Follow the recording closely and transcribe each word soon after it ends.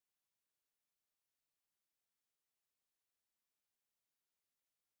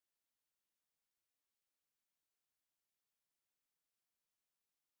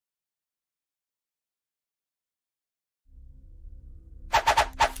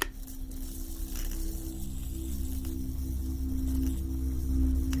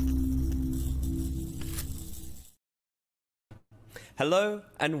Hello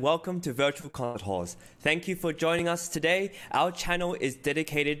and welcome to Virtual Concert Halls. Thank you for joining us today. Our channel is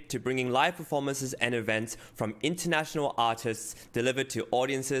dedicated to bringing live performances and events from international artists delivered to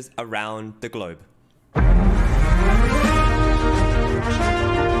audiences around the globe.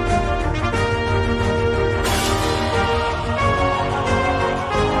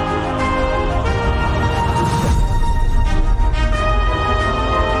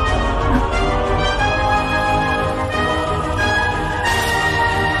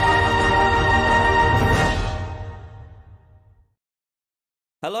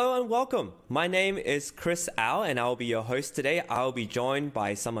 Hello and welcome. My name is Chris Au and I'll be your host today. I'll be joined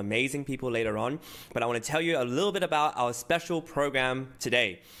by some amazing people later on, but I want to tell you a little bit about our special program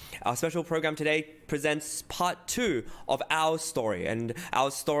today. Our special program today presents part 2 of our story, and our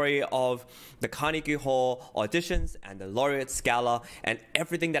story of the Carnegie Hall auditions and the Laureate Gala and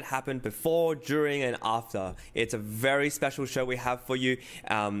everything that happened before, during, and after. It's a very special show we have for you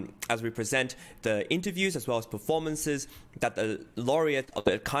as we present the interviews as well as performances that the Laureate of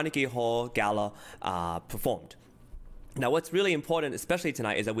the Carnegie Hall Gala performed. Now, what's really important, especially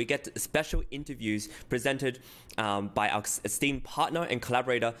tonight, is that we get special interviews presented by our esteemed partner and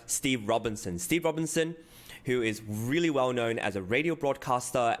collaborator, Steve Robinson. Steve Robinson, who is really well known as a radio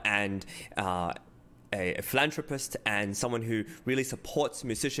broadcaster and a philanthropist and someone who really supports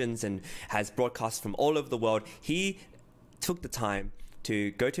musicians and has broadcasts from all over the world. He took the time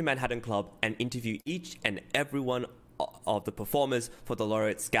to go to Manhattan Club and interview each and every one of the performers for the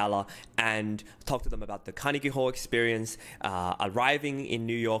Laureate Gala and talk to them about the Carnegie Hall experience, arriving in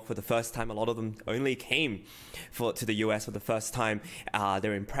New York for the first time. A lot of them only came to the US for the first time,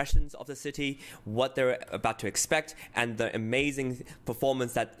 their impressions of the city, what they're about to expect, and the amazing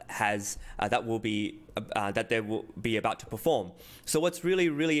performance that they will be about to perform. So what's really,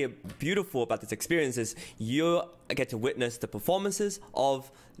 really beautiful about this experience is you get to witness the performances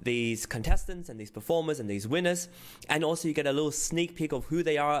of these contestants and these performers and these winners, and also you get a little sneak peek of who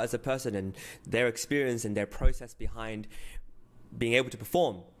they are as a person and their experience and their process behind being able to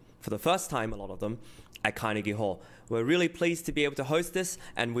perform for the first time, a lot of them, at Carnegie Hall. We're really pleased to be able to host this,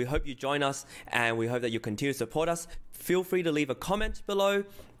 and we hope you join us, and we hope that you continue to support us. Feel free to leave a comment below,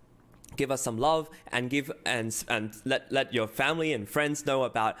 give us some love, and let your family and friends know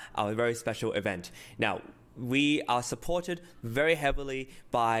about our very special event. Now, we are supported very heavily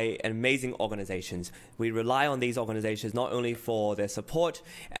by amazing organizations. We rely on these organizations not only for their support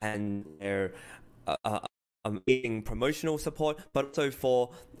and their amazing promotional support, but also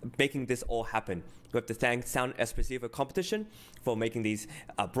for making this all happen. We have to thank Sound Espressivo Competition for making these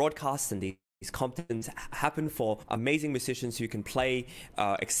broadcasts and these competitions happen for amazing musicians who can play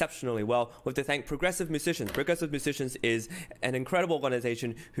exceptionally well. We have to thank Progressive Musicians. Progressive Musicians is an incredible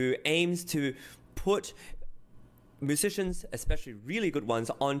organization who aims to put musicians, especially really good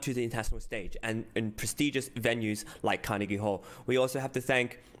ones, onto the international stage and in prestigious venues like Carnegie Hall. We also have to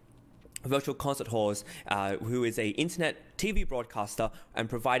thank Virtual Concert Halls, who is an internet TV broadcaster and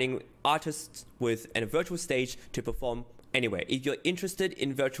providing artists with a virtual stage to perform anywhere. If you're interested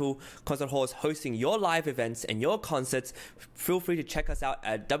in Virtual Concert Halls hosting your live events and your concerts, feel free to check us out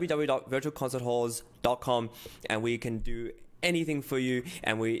at www.virtualconcerthalls.com, and we can do anything for you.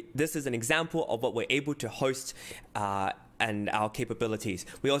 And this is an example of what we're able to host and our capabilities.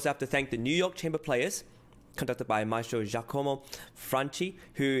 We also have to thank the New York Chamber Players, conducted by Maestro Giacomo Franci,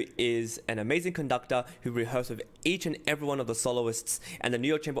 who is an amazing conductor who rehearsed with each and every one of the soloists. And the New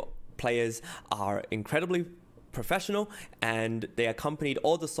York Chamber Players are incredibly professional, and they accompanied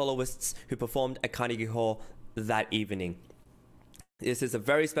all the soloists who performed at Carnegie Hall that evening. This is a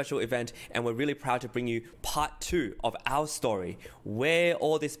very special event, and we're really proud to bring you part 2 of our story, where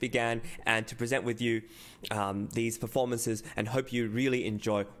all this began, and to present with you these performances, and hope you really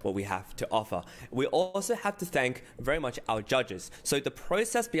enjoy what we have to offer. We also have to thank very much our judges. So the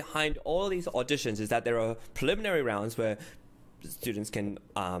process behind all these auditions is that there are preliminary rounds where students can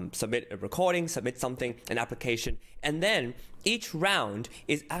submit a recording, submit something, an application, and then each round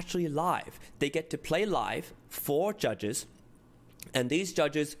is actually live. They get to play live for judges, and these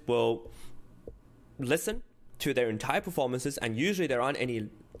judges will listen to their entire performances, and usually there aren't any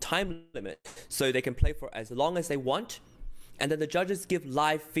time limit, so they can play for as long as they want. And then the judges give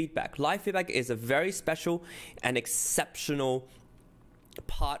live feedback. Live feedback is a very special and exceptional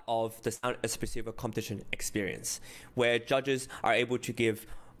part of the Sound Espressivo competition experience, where judges are able to give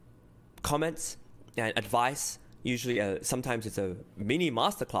comments and advice, usually sometimes it's a mini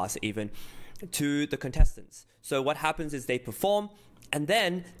masterclass even, to the contestants. So what happens is they perform, and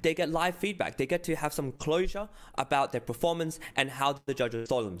then they get live feedback. They get to have some closure about their performance and how the judges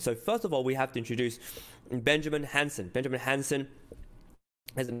saw them. So first of all, we have to introduce Benjamin Hansen. Benjamin Hansen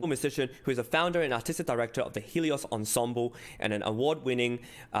As a musician who is a founder and artistic director of the Helios Ensemble and an award-winning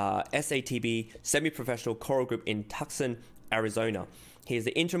SATB semi-professional choral group in Tucson, Arizona. He is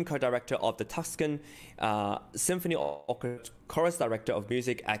the interim co-director of the Tucson Symphony Orchestra, chorus director of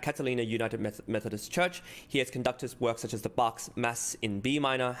music at Catalina United Methodist Church. He has conducted works such as the Bach's Mass in B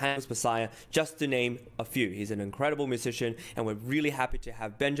minor, Handel's Messiah, just to name a few. He's an incredible musician, and we're really happy to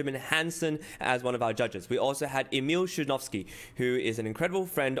have Benjamin Hansen as one of our judges. We also had Emil Shunovsky, who is an incredible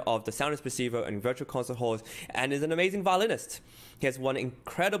friend of the Sound Espressivo and Virtual Concert Halls, and is an amazing violinist. He has won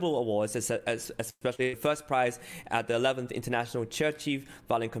incredible awards, especially first prize at the 11th International Churchive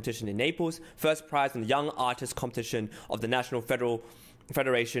Violin Competition in Naples, first prize in the Young Artist Competition of the National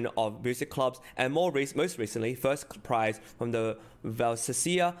Federation of Music Clubs, and most recently, first prize from the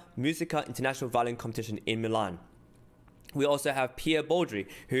Valsesia Musica International Violin Competition in Milan. We also have Pierre Baudry,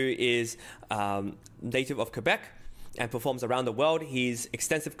 who is native of Quebec and performs around the world. His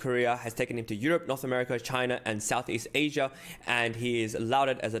extensive career has taken him to Europe, North America, China, and Southeast Asia, and he is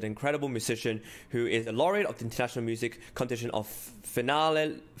lauded as an incredible musician who is a laureate of the International Music Competition of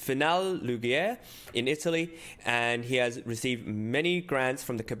Finale Lugiere in Italy, and he has received many grants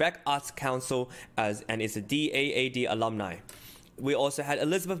from the Quebec Arts Council and is a DAAD alumni. We also had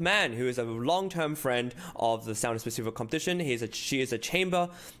Elizabeth Mann, who is a long-term friend of the Sound Espressivo competition. She is a chamber,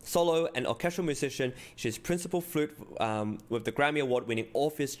 solo, and orchestral musician. She is principal flute with the Grammy Award-winning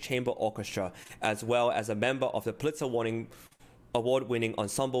Orpheus Chamber Orchestra, as well as a member of the Pulitzer Award-winning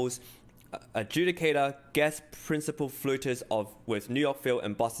ensembles, adjudicator, guest principal flutist with New York Phil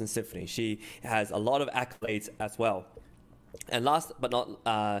and Boston Symphony. She has a lot of accolades as well. And last but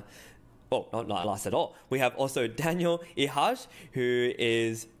not not last at all, we have also Daniel Ihaj, who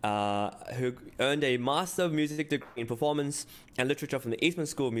earned a Master of Music degree in Performance and Literature from the Eastman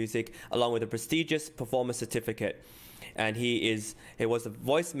School of Music, along with a prestigious Performance Certificate. And he was a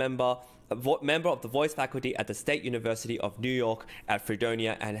voice member of the voice faculty at the State University of New York at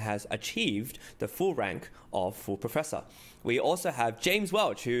Fredonia, and has achieved the full rank of full professor. We also have James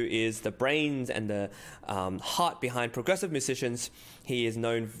Welch, who is the brains and the heart behind Progressive Musicians. He is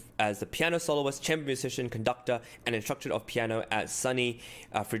known as the piano soloist, chamber musician, conductor, and instructor of piano at SUNY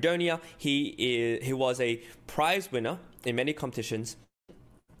Fredonia. He was a prize winner in many competitions,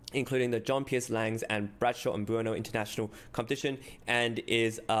 including the John Pierce Langs and Bradshaw and Bueno International Competition, and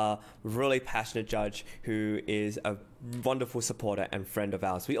is a really passionate judge who is a wonderful supporter and friend of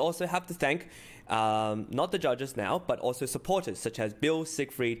ours. We also have to thank not the judges now, but also supporters such as Bill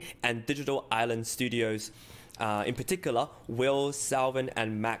Siegfried and Digital Island Studios, in particular Will Salvin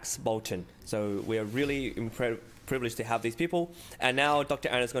and Max Bolton. So we are really privileged to have these people. And now Dr.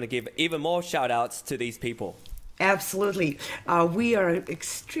 Anna is going to give even more shout outs to these people. Absolutely. We are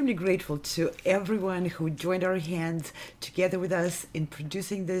extremely grateful to everyone who joined our hands together with us in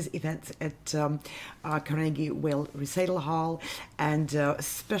producing these events at Carnegie Recital Hall, and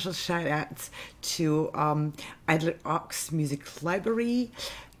special shout outs to Adler Ox Music Library,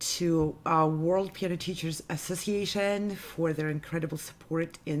 to World Piano Teachers Association for their incredible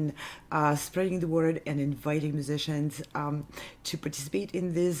support in spreading the word and inviting musicians to participate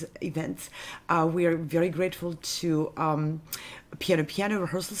in these events. We are very grateful to Piano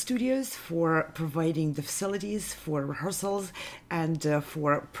Rehearsal Studios for providing the facilities for rehearsals and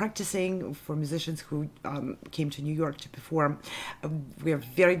for practicing for musicians who came to New York to perform. We are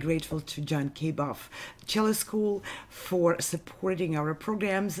very grateful to John Kaboff Cello School for supporting our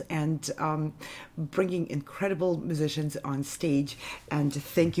programs and bringing incredible musicians on stage. And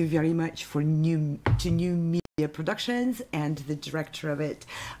thank you very much for New Media Productions and the director of it,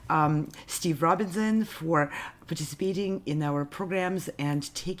 Steve Robinson, for participating in our programs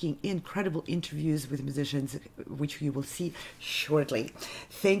and taking incredible interviews with musicians, which you will see shortly.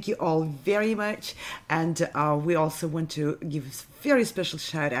 Thank you all very much. And we also want to give very special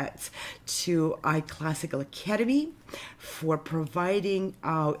shout outs to iClassical Academy for providing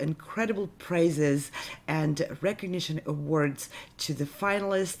incredible prizes and recognition awards to the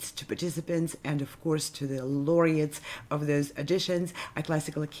finalists, to participants, and of course to the laureates of those auditions.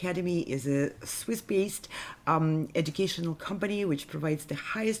 iClassical Academy is a Swiss-based educational company which provides the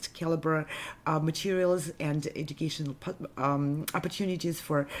highest caliber materials and educational opportunities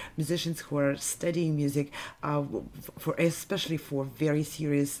for musicians who are studying music, especially for very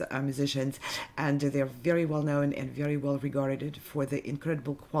serious musicians, and they're very well known and very well regarded for the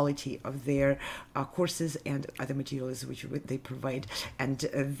incredible quality of their courses and other materials which they provide. And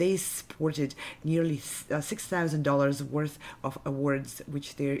they supported nearly $6,000 worth of awards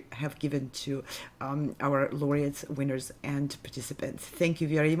which they have given to our laureates laureates, winners, and participants. Thank you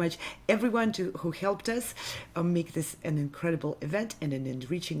very much, everyone who helped us make this an incredible event and an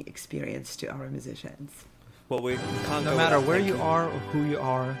enriching experience to our musicians. Well, we can't No matter where you are or who you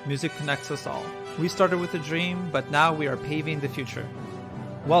are, music connects us all. We started with a dream, but now we are paving the future.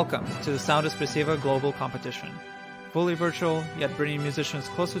 Welcome to the Sound Espressivo Global Competition. Fully virtual, yet bringing musicians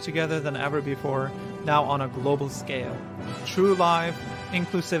closer together than ever before, now on a global scale. True live,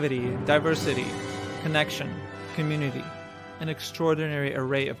 inclusivity, diversity, connection, community, an extraordinary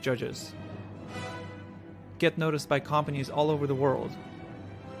array of judges. Get noticed by companies all over the world.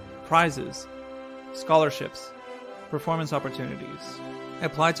 Prizes, scholarships, performance opportunities.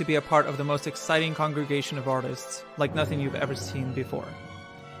 Apply to be a part of the most exciting congregation of artists like nothing you've ever seen before.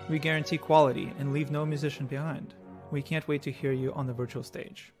 We guarantee quality and leave no musician behind. We can't wait to hear you on the virtual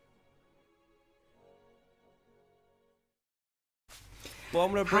stage. Well,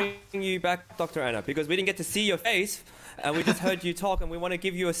 I'm going to bring you back, Dr. Anna, because we didn't get to see your face, and we just heard you talk, and we want to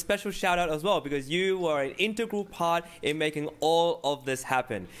give you a special shout-out as well, because you were an integral part in making all of this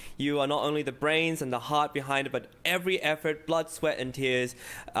happen. You are not only the brains and the heart behind it, but every effort, blood, sweat, and tears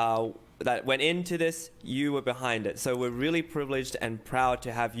that went into this, you were behind it. So we're really privileged and proud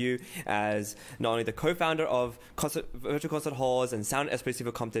to have you as not only the co-founder of Virtual Concert Halls and Sound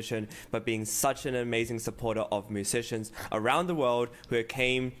Espressivo competition, but being such an amazing supporter of musicians around the world who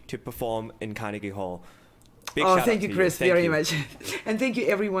came to perform in Carnegie Hall. Thank you, Chris, very much. And thank you,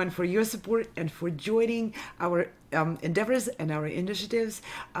 everyone, for your support and for joining our endeavors and our initiatives.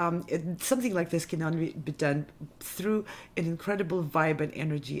 Something like this can only be done through an incredible vibe and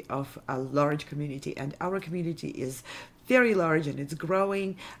energy of a large community. And our community is very large and it's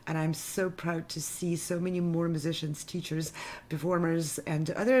growing. And I'm so proud to see so many more musicians, teachers, performers, and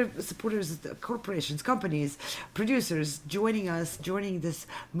other supporters, corporations, companies, producers joining us, joining this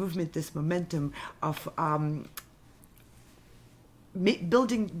movement, this momentum of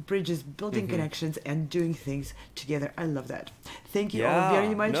building bridges, building connections, and doing things together. I love that. Thank you all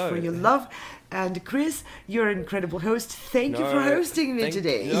very much for your love. And Chris, you're an incredible host. Thank you for hosting me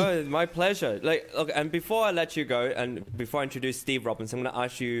today. No, my pleasure. Look, and before I let you go, and before I introduce Steve Robinson, I'm going to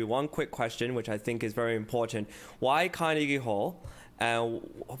ask you one quick question, which I think is very important. Why Carnegie Hall?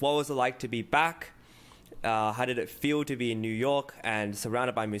 What was it like to be back? How did it feel to be in New York and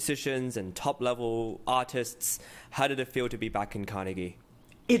surrounded by musicians and top-level artists? How did it feel to be back in Carnegie?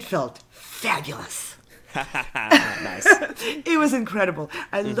 It felt fabulous. Nice. It was incredible.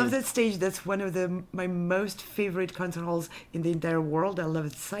 I love that stage. That's one of my most favorite concert halls in the entire world. I love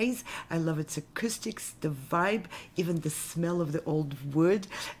its size. I love its acoustics, the vibe, even the smell of the old wood.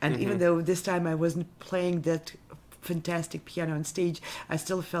 And even though this time I wasn't playing that fantastic piano on stage, I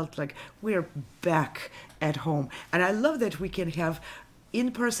still felt like we're back at home. And I love that we can have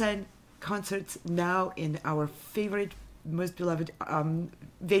in-person concerts now in our favorite, most beloved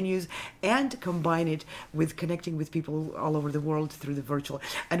venues, and combine it with connecting with people all over the world through the virtual.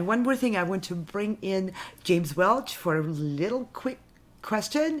 And one more thing, I want to bring in James Welch for a little quick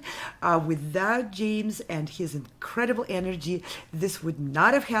question. Without James and his incredible energy, this would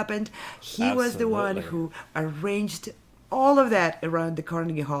not have happened. He was the one who arranged all of that around the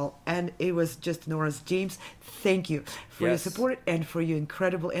Carnegie Hall, and it was just enormous. James, thank you for your support and for your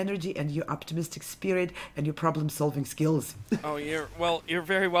incredible energy and your optimistic spirit and your problem-solving skills. Oh, you're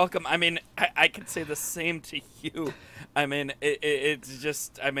very welcome. I mean, I could say the same to you. I mean, it's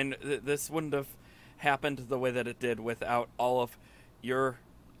just, I mean, this wouldn't have happened the way that it did without all of your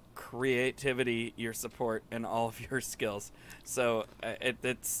creativity, your support, and all of your skills. So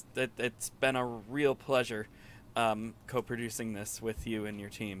it's been a real pleasure co-producing this with you and your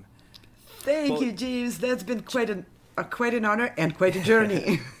team. Thank you, James. That's been quite an honor and quite a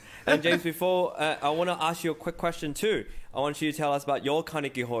journey. And James, before I want to ask you a quick question too. I want you to tell us about your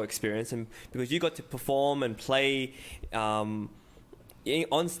Carnegie Hall experience, and because you got to perform and play on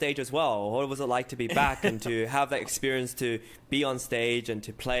stage as well. What was it like to be back and to have that experience to be on stage and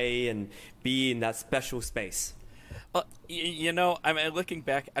to play and be in that special space? Well, you know, I mean, looking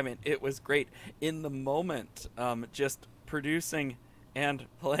back, I mean, it was great. In the moment, just producing and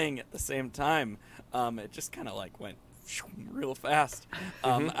playing at the same time, it just kind of like went real fast.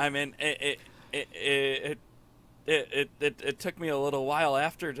 I mean, it took me a little while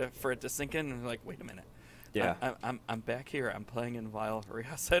after for it to sink in, and like, wait a minute. Yeah, I'm back here. I'm playing in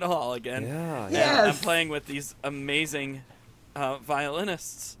Recital Hall again. Yeah, yes. I'm playing with these amazing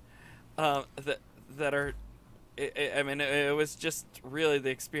violinists that are. I mean, it was just really the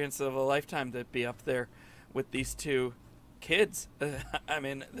experience of a lifetime to be up there with these two kids. I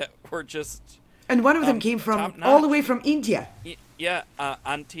mean, that were just. And one of them came from all the way from India. Yeah,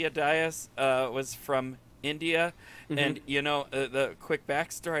 Antia Dias was from India. And, you know, the quick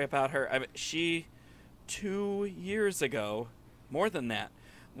backstory about her, I mean, she, 2 years ago, more than that,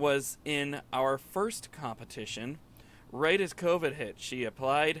 was in our first competition. Right as COVID hit, she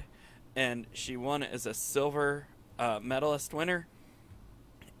applied, and she won as a silver medalist winner.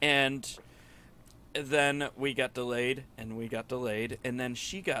 And then we got delayed, and then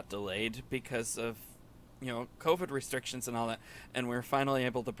she got delayed because of, you know, COVID restrictions and all that. And we were finally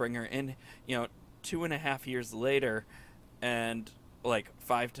able to bring her in, you know, 2.5 years later, and like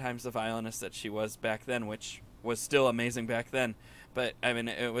 5 times the violinist that she was back then, which was still amazing back then. But I mean,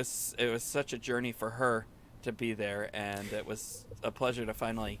 it was such a journey for her to be there, and it was a pleasure to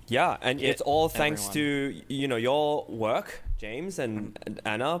finally and it's all thanks everyone. to, you know, your work, James and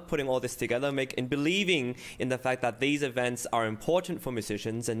Anna, putting all this together, and believing in the fact that these events are important for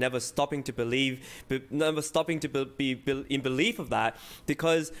musicians, and never stopping to be in belief of that,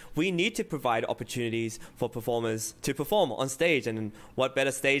 because we need to provide opportunities for performers to perform on stage, and what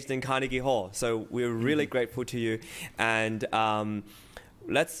better stage than Carnegie Hall. So we're really grateful to you, and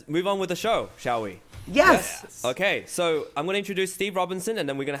let's move on with the show, shall we? Yes. Okay, so I'm going to introduce Steve Robinson, and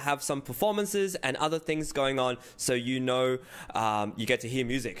then we're going to have some performances and other things going on, so you know, you get to hear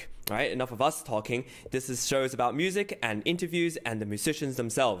music. All right, enough of us talking. This is shows about music and interviews and the musicians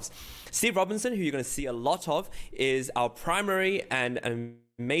themselves. Steve Robinson, who you're going to see a lot of, is our primary and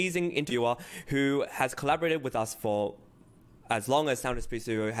amazing interviewer who has collaborated with us for as long as Sound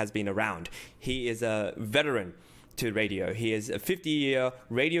Espressivo has been around. He is a veteran to radio. He is a 50-year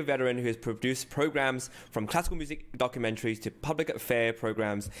radio veteran who has produced programs from classical music documentaries to public affair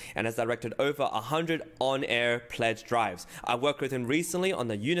programs, and has directed over 100 on-air pledge drives. I worked with him recently on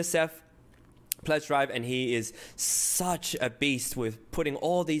the UNICEF pledge drive, and he is such a beast with putting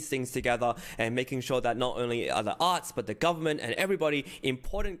all these things together and making sure that not only are the arts, but the government and everybody,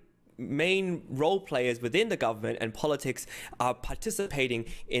 important main role players within the government and politics, are participating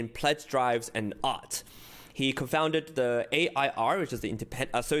in pledge drives and art. He co-founded the AIR, which is the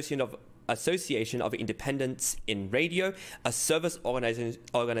Association of Independents in Radio, a service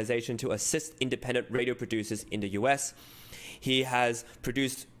organization to assist independent radio producers in the US. He has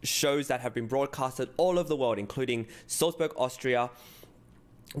produced shows that have been broadcasted all over the world, including Salzburg, Austria,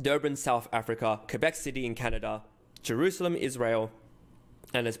 Durban, South Africa, Quebec City in Canada, Jerusalem, Israel,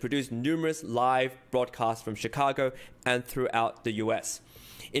 and has produced numerous live broadcasts from Chicago and throughout the US.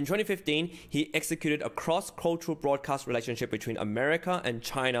 In 2015, he executed a cross-cultural broadcast relationship between America and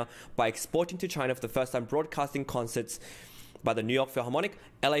China by exporting to China for the first time broadcasting concerts by the New York Philharmonic,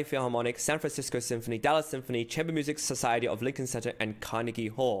 LA Philharmonic, San Francisco Symphony, Dallas Symphony, Chamber Music Society of Lincoln Center, and Carnegie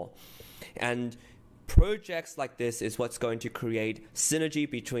Hall. And projects like this is what's going to create synergy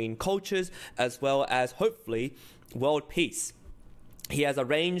between cultures, as well as, hopefully, world peace. He has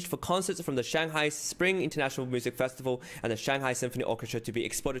arranged for concerts from the Shanghai Spring International Music Festival and the Shanghai Symphony Orchestra to be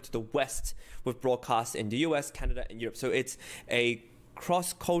exported to the West with broadcasts in the US, Canada, and Europe. So it's a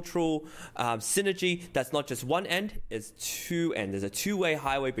cross-cultural synergy that's not just one end, it's two ends. There's a two-way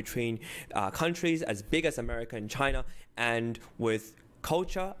highway between countries as big as America and China, and with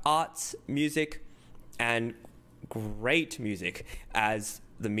culture, arts, music, and great music as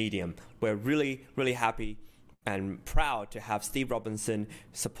the medium. We're really, really happy and proud to have Steve Robinson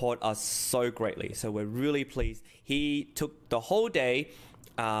support us so greatly. So we're really pleased. He took the whole day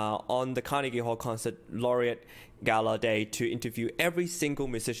on the Carnegie Hall concert Laureate Gala day to interview every single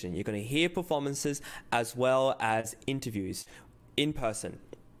musician. You're going to hear performances as well as interviews in person.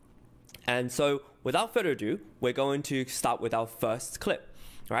 And so without further ado, we're going to start with our first clip,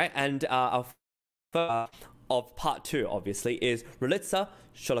 right? And our first of part 2, obviously, is Relitsa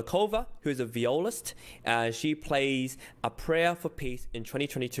Sholokova, who is a violist. She plays A Prayer for Peace in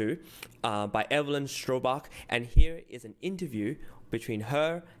 2022 by Evelyn Strobach. And here is an interview between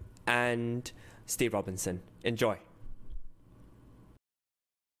her and Steve Robinson. Enjoy.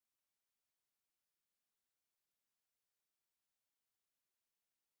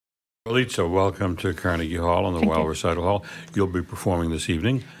 Relitsa, welcome to Carnegie Hall and the Well Recital Hall. You'll be performing this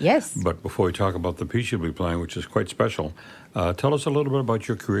evening. Yes. But before we talk about the piece you'll be playing, which is quite special, tell us a little bit about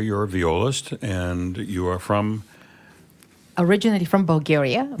your career. You're a violist, and you are from? Originally from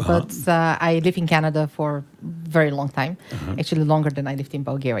Bulgaria, but I live in Canada for a very long time, actually longer than I lived in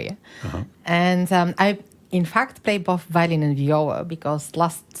Bulgaria. And I, in fact, play both violin and viola because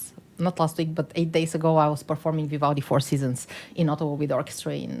not last week, but 8 days ago, I was performing Vivaldi Four Seasons in Ottawa with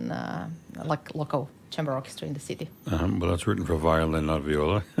Orchestra in like local chamber orchestra in the city. Well, that's written for violin, not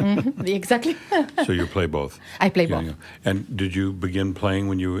viola. Exactly. So you play both. I play both. And did you begin playing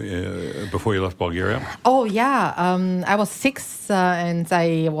when you before you left Bulgaria? Oh yeah, I was 6 and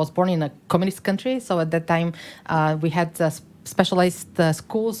I was born in a communist country. So at that time, we had specialized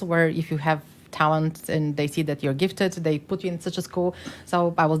schools where if you have talent and they see that you're gifted, they put you in such a school.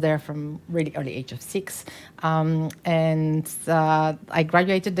 So I was there from really early age of 6, and I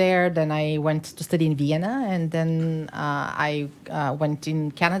graduated there. Then I went to study in Vienna, and then I went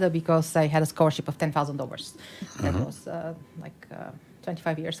in Canada because I had a scholarship of $10,000. That was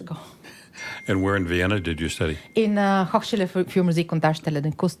 25 years ago. And where in Vienna did you study? In Hochschule für Musik und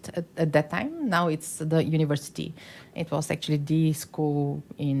Darstellende Kunst at that time. Now it's the university. It was actually the school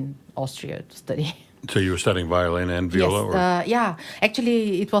in Austria to study. So you were studying violin and viola? Yes, yeah.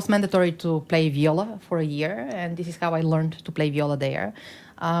 Actually, it was mandatory to play viola for a year, and this is how I learned to play viola there.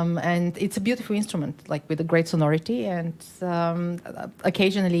 And it's a beautiful instrument, like with a great sonority. And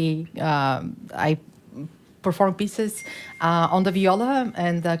occasionally, I perform pieces on the viola,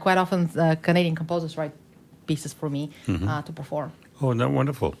 and quite often Canadian composers write pieces for me to perform. Oh, isn't that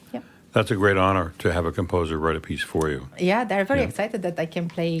wonderful? Yeah. That's a great honor to have a composer write a piece for you. Yeah, they're very excited that I can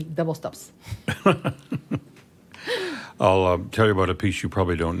play double stops. I'll tell you about a piece you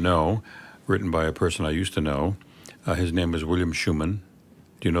probably don't know, written by a person I used to know. His name is William Schumann.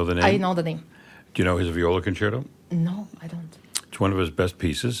 Do you know the name? I know the name. Do you know his viola concerto? No, I don't. It's one of his best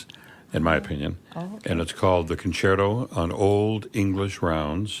pieces, in my opinion. Oh, okay. And it's called The Concerto on Old English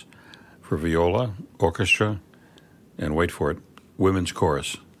Rounds for Viola, Orchestra, and wait for it, Women's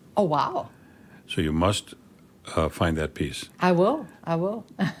Chorus. Oh, wow. So you must find that piece. I will.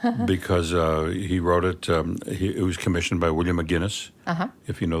 Because he wrote it, it was commissioned by William McGuinness,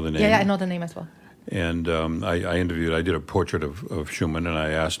 if you know the name. Yeah, I know the name as well. And I did a portrait of Schumann, and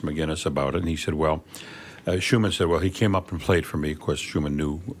I asked McGuinness about it, and he said, Schumann said, he came up and played for me. Of course, Schumann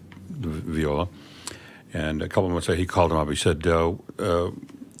knew the viola. And a couple of months later, he called him up. He said,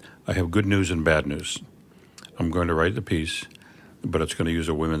 I have good news and bad news. I'm going to write the piece, but it's going to use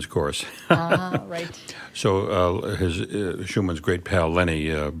a women's chorus. Right. So Schumann's great pal,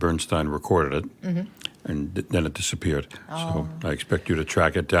 Lenny Bernstein, recorded it, and then it disappeared. So I expect you to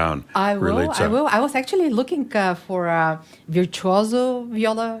track it down. I will. I was actually looking for a virtuoso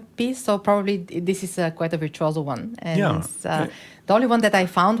viola piece, so probably this is quite a virtuoso one. And the only one that I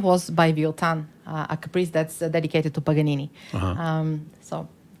found was by Viotan, a caprice that's dedicated to Paganini.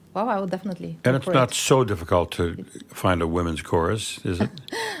 I will definitely. And it's not so difficult to find a women's chorus, is it?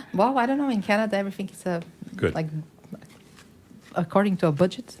 I don't know. In Canada, everything is good. Like according to a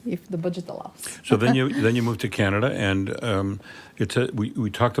budget, if the budget allows. So then you moved to Canada, and we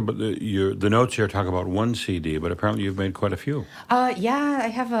talked about the notes here talk about one CD, but apparently you've made quite a few. I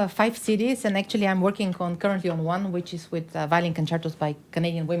have 5 CDs, and actually I'm working currently on one, which is with violin concertos by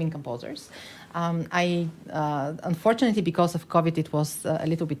Canadian women composers. Unfortunately, because of COVID, it was a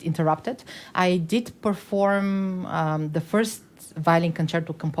little bit interrupted. I did perform the first violin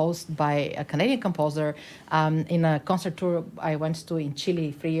concerto composed by a Canadian composer in a concert tour I went to in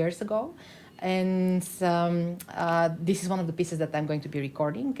Chile 3 years ago. And this is one of the pieces that I'm going to be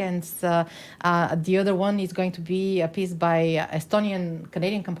recording. And the other one is going to be a piece by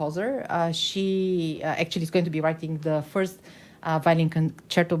Estonian-Canadian composer. She actually is going to be writing the first violin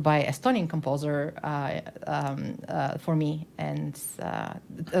concerto by Estonian composer for me. And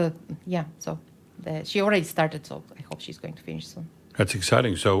she already started, so I hope she's going to finish soon. That's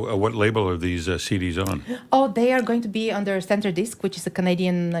exciting. So what label are these CDs on? Oh, they are going to be under Center Disc, which is a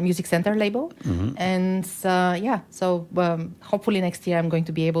Canadian Music Center label. And hopefully next year I'm going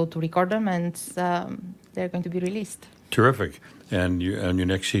to be able to record them, and they're going to be released. Terrific. And on your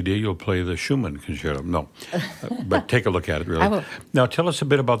next CD, you'll play the Schumann Concerto. No, but take a look at it, really. I will. Now, tell us a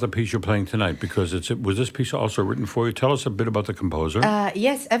bit about the piece you're playing tonight, because was this piece also written for you? Tell us a bit about the composer.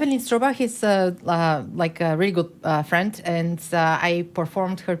 Yes, Evelyn Strobach is like a really good friend, and I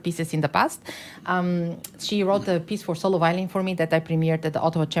performed her pieces in the past. She wrote a piece for solo violin for me that I premiered at the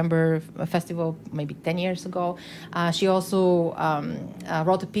Ottawa Chamber Festival maybe 10 years ago. She also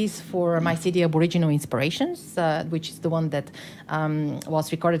wrote a piece for my CD Aboriginal Inspirations, which is the one that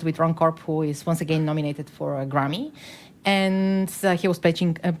was recorded with Ron Korp, who is once again nominated for a Grammy. And he was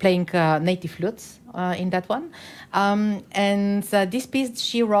playing native flutes in that one. This piece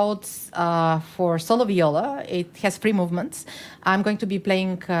she wrote for solo viola. It has 3 movements. I'm going to be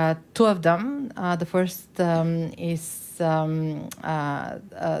playing 2 of them. The first is the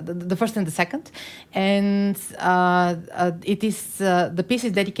first and the second, and it is the piece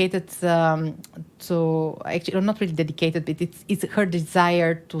is dedicated to, actually not really dedicated, but it's her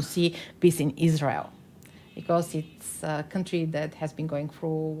desire to see peace in Israel. because it's a country that has been going through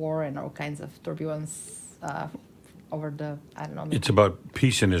war and all kinds of turbulence over the, I don't know. It's about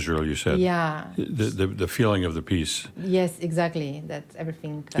peace in Israel, you said. Yeah. The feeling of the peace. Yes, exactly. That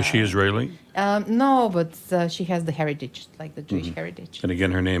everything. Is she Israeli? No, but she has the heritage, like the Jewish heritage. And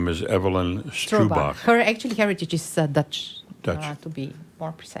again, her name is Evelyn Strubach. Her actually heritage is Dutch. Dutch. To be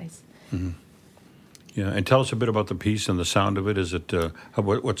more precise. Yeah, and tell us a bit about the piece and the sound of it. Is it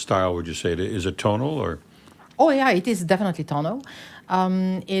what style would you say? Is it tonal or? Oh yeah, it is definitely tonal.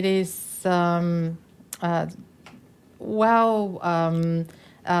 It is like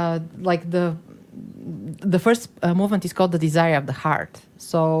the first movement is called the Desire of the Heart.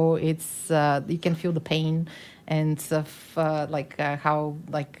 So it's you can feel the pain and how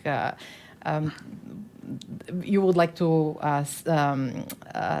you would like to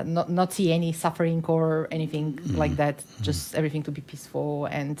not see any suffering or anything like that, just everything to be peaceful,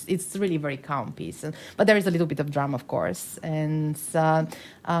 and it's really very calm piece. But there is a little bit of drama, of course, and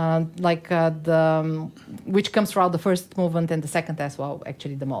which comes throughout the first movement and the second as well,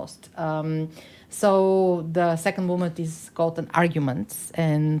 actually the most. So the second movement is called an argument,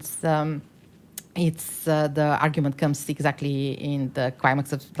 and it's the argument comes exactly in the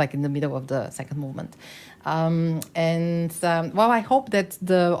climax of, like, in the middle of the second movement. I hope that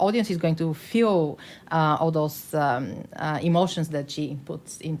the audience is going to feel all those emotions that she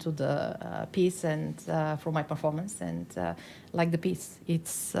puts into the piece, and for my performance, and like the piece.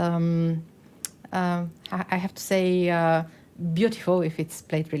 It's I have to say beautiful if it's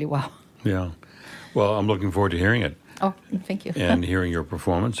played really well. Yeah. Well, I'm looking forward to hearing it. Oh, thank you. And hearing your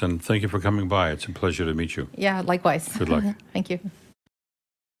performance, and thank you for coming by. It's a pleasure to meet you. Yeah, likewise. Good luck. Thank you.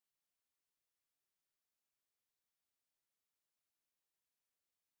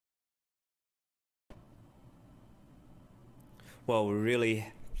 Well, we're really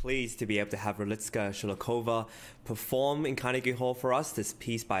pleased to be able to have Relitska Shulakova perform in Carnegie Hall for us this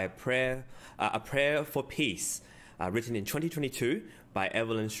piece by A Prayer for Peace, written in 2022 by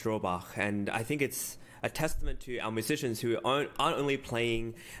Evelyn Strobach. And I think it's a testament to our musicians who aren't only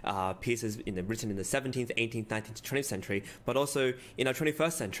playing pieces written in the 17th, 18th, 19th, 20th century, but also in our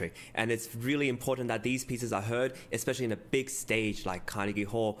 21st century. And it's really important that these pieces are heard, especially in a big stage like Carnegie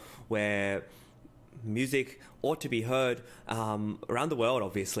Hall, where music ought to be heard around the world,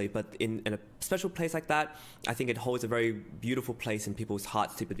 obviously, but in a special place like that, I think it holds a very beautiful place in people's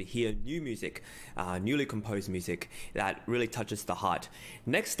hearts to be able to hear new music, newly composed music that really touches the heart.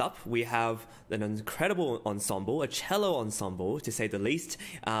 Next up, we have an incredible ensemble, a cello ensemble, to say the least.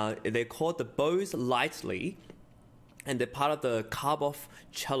 They're called the Bows Lightly, and they're part of the Karboff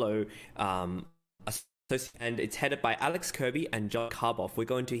Cello and it's headed by Alex Kirby and John Karboff. We're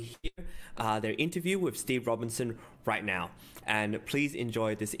going to hear their interview with Steve Robinson right now. And please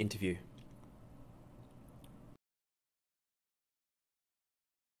enjoy this interview.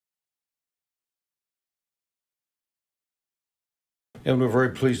 And we're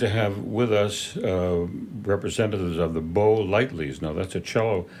very pleased to have with us representatives of the Bow Lightleys. Now, that's a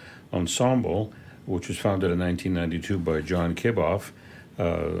cello ensemble which was founded in 1992 by John Karboff.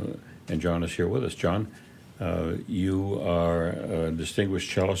 And John is here with us. John, you are a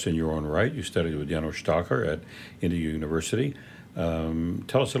distinguished cellist in your own right. You studied with Janos Stocker at Indiana University.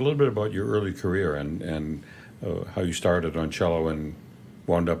 Tell us a little bit about your early career and how you started on cello and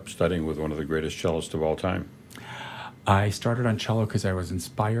wound up studying with one of the greatest cellists of all time. I started on cello because I was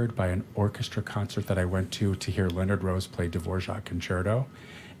inspired by an orchestra concert that I went to hear Leonard Rose play Dvorak Concerto,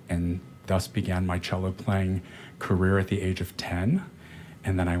 and thus began my cello playing career at the age of 10.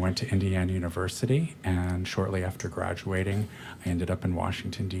 And then I went to Indiana University, and shortly after graduating, I ended up in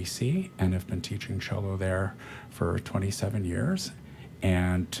Washington, D.C., and have been teaching cello there for 27 years.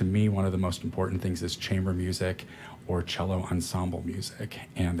 And to me, one of the most important things is chamber music or cello ensemble music.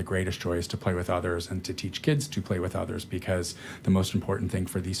 And the greatest joy is to play with others and to teach kids to play with others, because the most important thing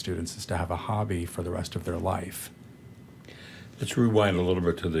for these students is to have a hobby for the rest of their life. Let's rewind a little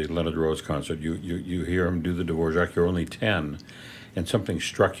bit to the Leonard Rose concert. You hear him do the Dvorak. You're only 10. And something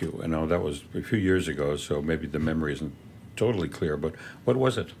struck you. I know that was a few years ago, so maybe the memory isn't totally clear, but what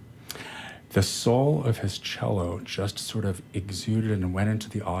was it? The soul of his cello just sort of exuded and went into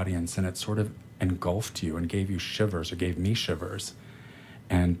the audience, and it sort of engulfed you and gave you shivers, or gave me shivers.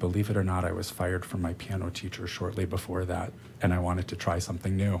 And believe it or not, I was fired from my piano teacher shortly before that, and I wanted to try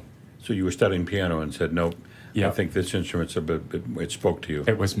something new. So you were studying piano and said, nope, yep. I think this instrument's it spoke to you.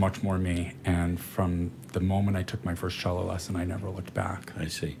 It was much more me, and from the moment I took my first cello lesson, I never looked back. I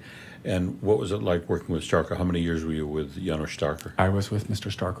see. And what was it like working with Starker? How many years were you with Janos Starker? I was with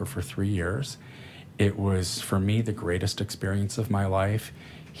Mr. Starker for 3 years. It was, for me, the greatest experience of my life.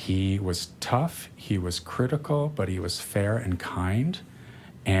 He was tough, he was critical, but he was fair and kind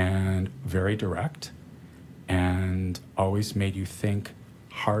and very direct, and always made you think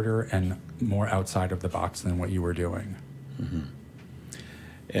harder and more outside of the box than what you were doing. Mm-hmm.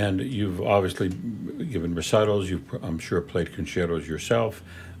 And you've obviously given recitals, you've, I'm sure, played concertos yourself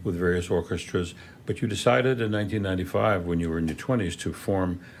with various orchestras, but you decided in 1995, when you were in your 20s, to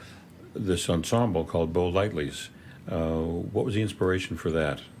form this ensemble called Bo Lightly's. What was the inspiration for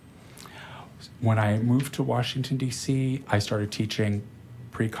that? When I moved to Washington, D.C., I started teaching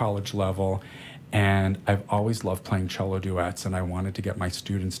pre-college level, and I've always loved playing cello duets, and I wanted to get my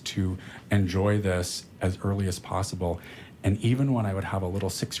students to enjoy this as early as possible. And even when I would have a little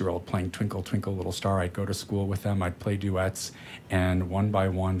 6-year-old playing Twinkle, Twinkle, Little Star, I'd go to school with them, I'd play duets, and one by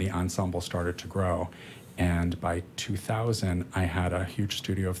one, the ensemble started to grow. And by 2000, I had a huge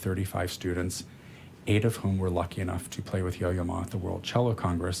studio of 35 students, 8 of whom were lucky enough to play with Yo-Yo Ma at the World Cello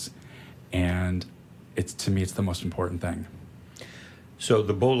Congress. And to me, it's the most important thing. So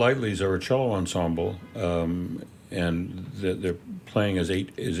the Bo Lightlys are a cello ensemble, and they're playing as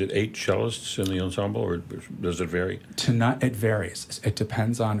 8, is it 8 cellists in the ensemble, or does it vary? Tonight, it varies. It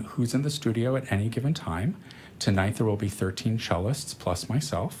depends on who's in the studio at any given time. Tonight there will be 13 cellists plus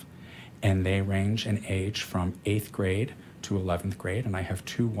myself, and they range in age from 8th grade to 11th grade, and I have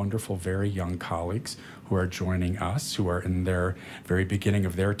 2 wonderful, very young colleagues who are joining us, who are in their very beginning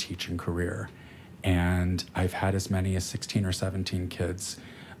of their teaching career. And I've had as many as 16 or 17 kids.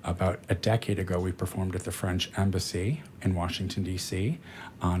 About a decade ago, we performed at the French Embassy in Washington, D.C.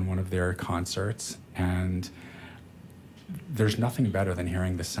 on one of their concerts, and there's nothing better than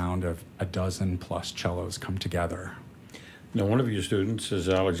hearing the sound of a dozen plus cellos come together. Now, one of your students is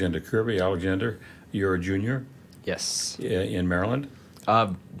Alexander Kirby. Alexander, you're a junior? Yes. In Maryland?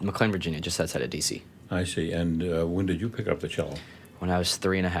 McLean, Virginia, just outside of D.C. I see. And when did you pick up the cello? When I was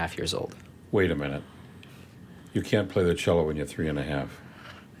 3.5 years old. Wait a minute. You can't play the cello when you're 3.5.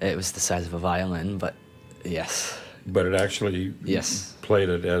 It was the size of a violin, but yes. But it actually yes. played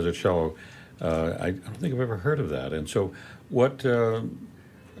it as a cello. I don't think I've ever heard of that. And so what,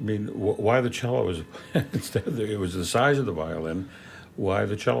 why the cello? Instead of it was the size of the violin, why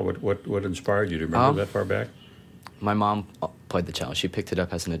the cello? What inspired you? Do you remember that far back? My mom played the cello. She picked it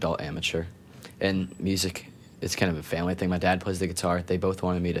up as an adult amateur. And music, it's kind of a family thing. My dad plays the guitar. They both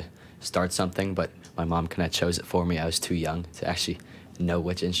wanted me to start something, but my mom kind of chose it for me. I was too young to actually know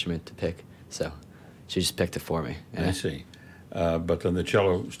which instrument to pick, so she just picked it for me. And I see. But then the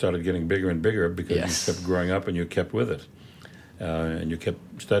cello started getting bigger and bigger because yes. you kept growing up and you kept with it, and you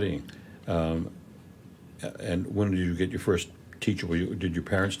kept studying. And when did you get your first teacher? Did your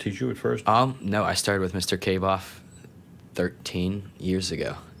parents teach you at first? No, I started with Mr. Kaboff 13 years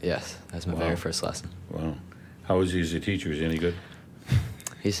ago. Yes, that's my very first lesson. Wow. How was he as a teacher? Is he any good?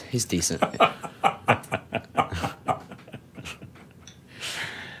 He's decent.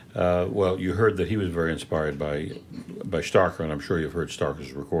 Well, you heard that he was very inspired by Starker, and I'm sure you've heard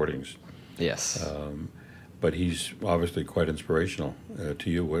Starker's recordings. Yes. But he's obviously quite inspirational to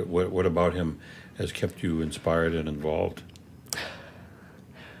you. What about him has kept you inspired and involved?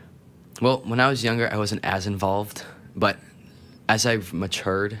 Well, when I was younger, I wasn't as involved, but as I've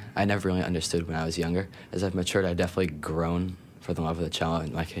matured, I never really understood when I was younger. As I've matured, I've definitely grown for the love of the cello,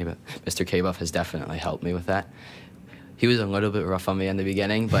 and Mr. Kaboff has definitely helped me with that. He was a little bit rough on me in the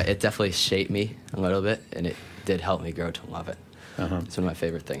beginning, but it definitely shaped me a little bit, and it did help me grow to love it. It's one of my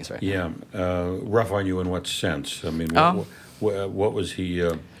favorite things right now. Yeah. Rough on you in what sense? I mean, what was he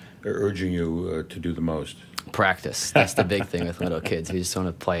urging you to do the most? Practice. That's the big thing with little kids. We just want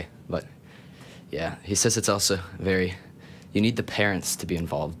to play. But, yeah, he says it's also you need the parents to be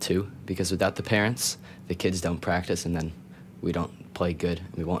involved, too, because without the parents, the kids don't practice, and then we don't play good.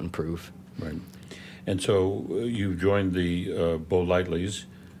 We won't improve. Right. And so you joined the Bo Lightlys,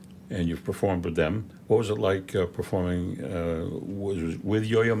 and you've performed with them. What was it like performing? Was it with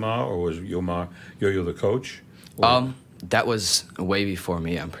Yo-Yo Ma, or was Yo-Yo the coach? That was way before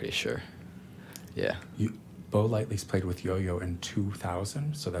me, I'm pretty sure. Yeah. Bo Lightlys played with Yo-Yo in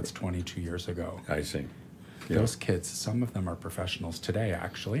 2000, so that's 22 years ago. I see. Yeah. Those kids, some of them are professionals today,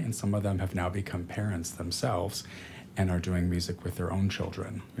 actually, and some of them have now become parents themselves and are doing music with their own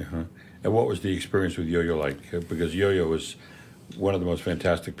children. Uh-huh. And what was the experience with Yo-Yo like? Because Yo-Yo was one of the most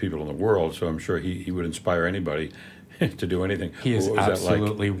fantastic people in the world, so I'm sure he would inspire anybody to do anything. He is What was that like?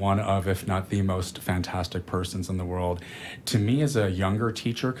 absolutely one of, if not the most fantastic persons in the world. To me, as a younger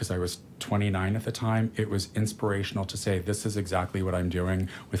teacher, because I was 29 at the time, it was inspirational to say, this is exactly what I'm doing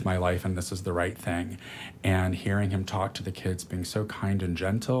with my life and this is the right thing. And hearing him talk to the kids, being so kind and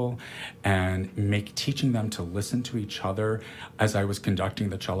gentle and teaching them to listen to each other. As I was conducting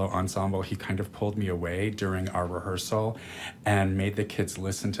the cello ensemble, he kind of pulled me away during our rehearsal and made the kids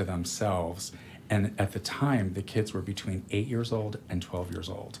listen to themselves. And at the time, the kids were between 8 years old and 12 years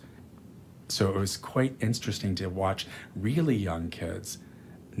old. So it was quite interesting to watch really young kids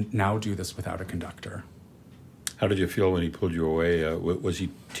now do this without a conductor. How did you feel when he pulled you away? Was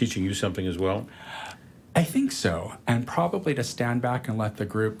he teaching you something as well? I think so. And probably to stand back and let the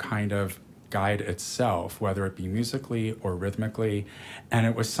group kind of guide itself, whether it be musically or rhythmically. And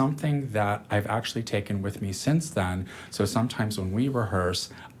it was something that I've actually taken with me since then. So sometimes when we rehearse,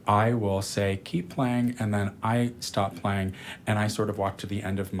 I will say, keep playing, and then I stop playing, and I sort of walk to the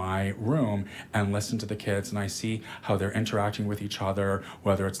end of my room and listen to the kids, and I see how they're interacting with each other,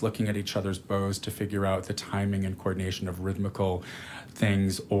 whether it's looking at each other's bows to figure out the timing and coordination of rhythmical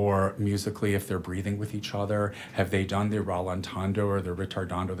things, or musically, if they're breathing with each other. Have they done the rallentando or the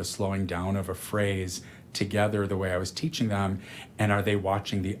ritardando, the slowing down of a phrase, together the way I was teaching them, and are they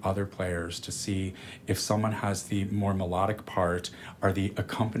watching the other players to see if someone has the more melodic part, are the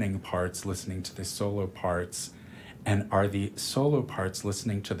accompanying parts listening to the solo parts, and are the solo parts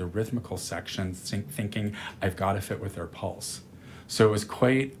listening to the rhythmical sections, thinking I've got to fit with their pulse. So it was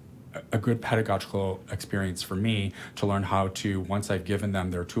quite a good pedagogical experience for me to learn how to, once I've given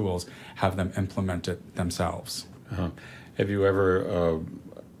them their tools, have them implement it themselves. Have you ever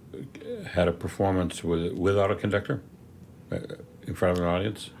had a performance without a conductor in front of an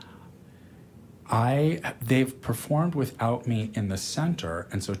audience? They've performed without me in the center,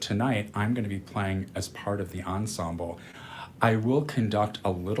 and so tonight I'm going to be playing as part of the ensemble. I will conduct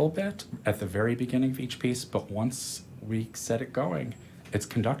a little bit at the very beginning of each piece, but once we set it going, it's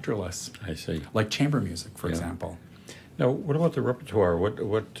conductorless. I see. Like chamber music, for example. Now, what about the repertoire?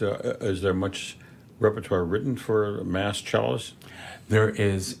 What is there much repertoire written for mass cellos? There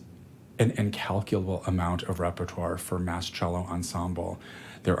is an incalculable amount of repertoire for mass cello ensemble.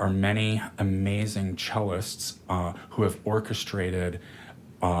 There are many amazing cellists who have orchestrated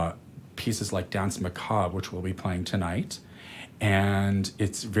pieces like Danse Macabre, which we'll be playing tonight. And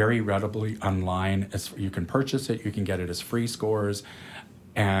it's very readily online. You can purchase it, you can get it as free scores,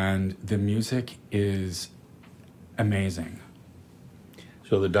 and the music is amazing.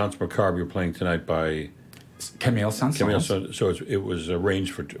 So the Danse Macabre you're playing tonight by Camille Saint-Saëns. So it was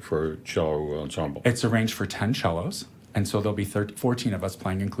arranged for cello ensemble. It's arranged for 10 cellos, and so there'll be 14 of us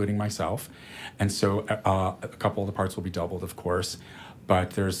playing, including myself. And so a couple of the parts will be doubled, of course,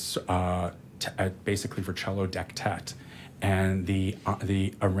 but there's basically for cello dectet. And the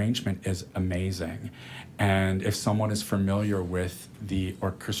arrangement is amazing. And if someone is familiar with the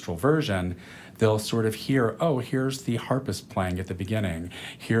orchestral version, they'll sort of hear, oh, here's the harpist playing at the beginning.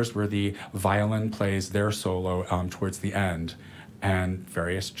 Here's where the violin plays their solo towards the end. And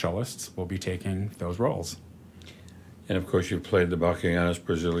various cellists will be taking those roles. And of course, you've played the Bacchianas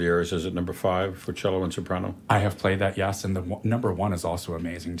Brasileiras. Is it number 5 for cello and soprano? I have played that, yes. And the number 1 is also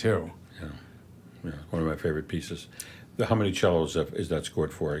amazing, too. Yeah, one of my favorite pieces. How many cellos is that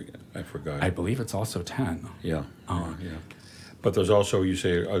scored for? I forgot. I believe it's also 10. Yeah. But there's also, you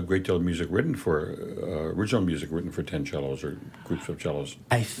say, a great deal of music written for, original music written for 10 cellos or groups of cellos.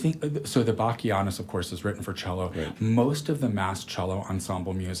 I think, so the Bacchianas, of course, is written for cello. Right. Most of the mass cello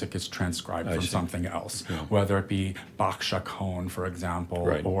ensemble music is transcribed from something else, whether it be Bach Chaconne, for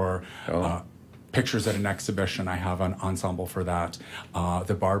example, or pictures at an exhibition. I have an ensemble for that.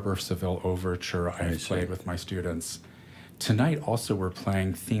 The Barber of Seville Overture I've played with my students. Tonight, also, we're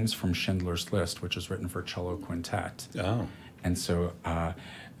playing themes from Schindler's List, which is written for cello quintet. Oh. And so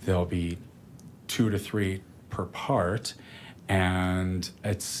there'll be 2 to 3 per part, and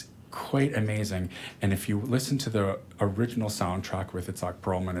it's quite amazing. And if you listen to the original soundtrack with Itzhak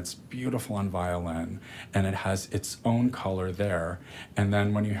Perlman, it's beautiful on violin, and it has its own color there. And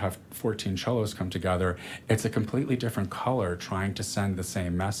then when you have 14 cellos come together, it's a completely different color trying to send the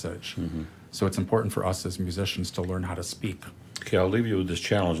same message. Mm-hmm. So it's important for us as musicians to learn how to speak. Okay, I'll leave you with this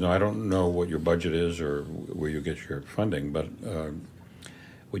challenge. Now, I don't know what your budget is or where you get your funding, but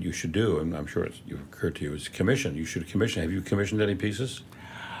what you should do, and I'm sure it's occurred to you, is commission. You should commission. Have you commissioned any pieces?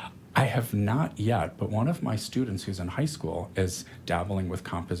 I have not yet, but one of my students who's in high school is dabbling with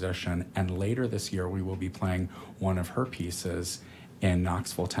composition, and later this year we will be playing one of her pieces in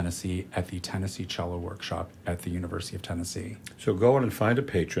Knoxville, Tennessee, at the Tennessee Cello Workshop at the University of Tennessee. So go in and find a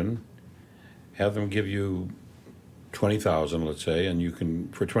patron, have them give you 20,000, let's say, and you can,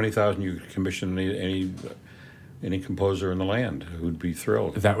 for 20,000, you could commission any composer in the land who'd be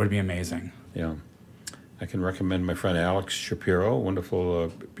thrilled. That would be amazing. Yeah. I can recommend my friend Alex Shapiro,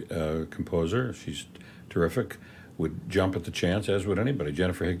 wonderful composer. She's terrific. Would jump at the chance, as would anybody.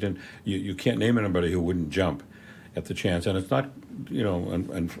 Jennifer Higdon, you can't name anybody who wouldn't jump at the chance. And it's not,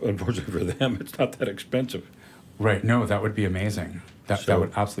 unfortunately for them, it's not that expensive. Right. No, that would be amazing. That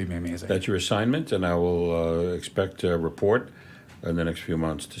would absolutely be amazing. That's your assignment, and I will expect a report in the next few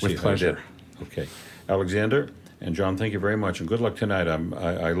months to see With pleasure. how you did. Okay. Alexander and John, thank you very much, and good luck tonight.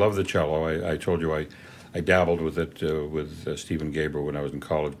 I love the cello. I told you I dabbled with it with Stephen Gaber when I was in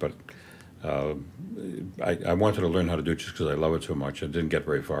college, but I wanted to learn how to do it just because I love it so much. I didn't get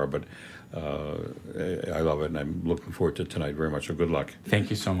very far, but I love it, and I'm looking forward to tonight very much, so good luck.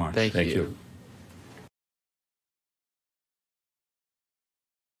 Thank you so much. Thank Thank you. you.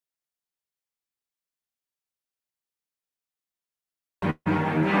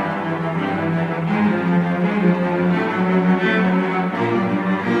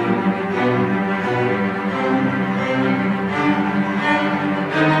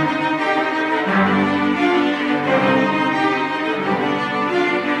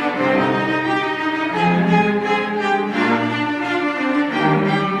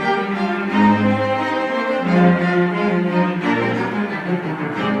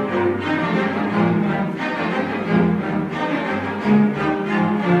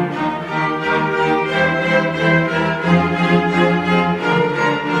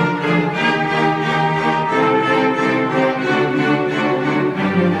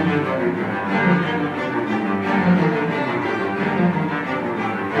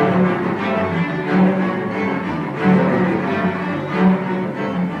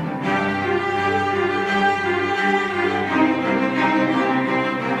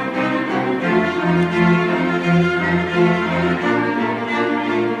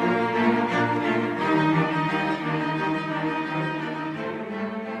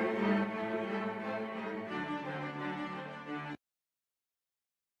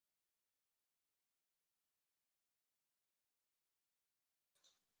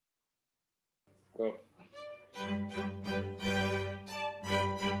 Go.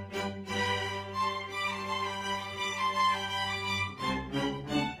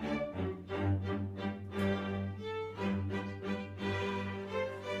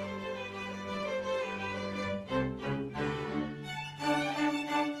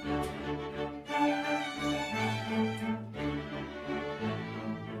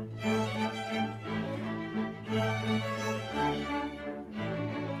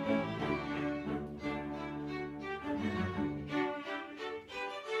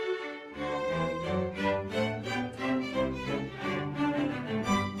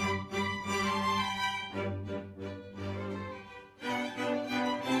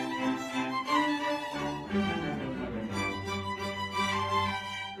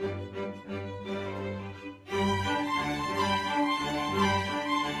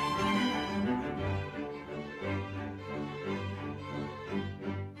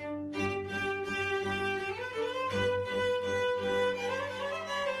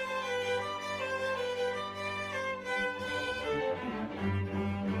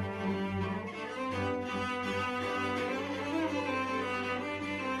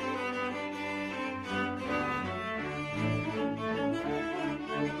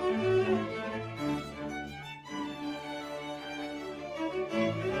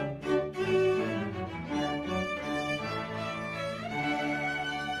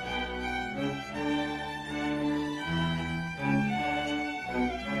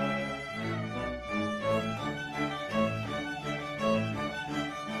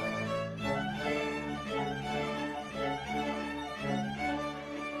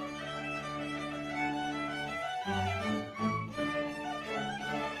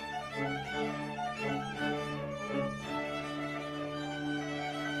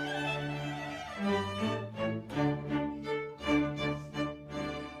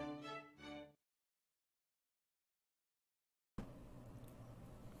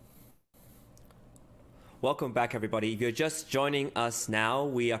 Welcome back, everybody. If you're just joining us now,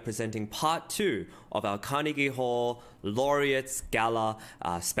 we are presenting part 2 of our Carnegie Hall Laureates Gala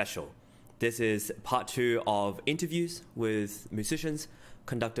special. This is part 2 of interviews with musicians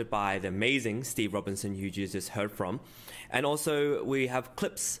conducted by the amazing Steve Robinson, who you just heard from. And also we have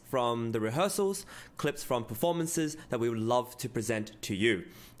clips from the rehearsals, clips from performances that we would love to present to you.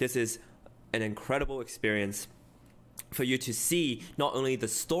 This is an incredible experience for you to see not only the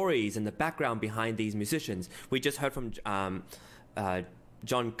stories and the background behind these musicians. We just heard from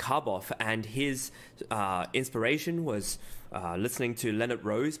John Karboff, and his inspiration was listening to Leonard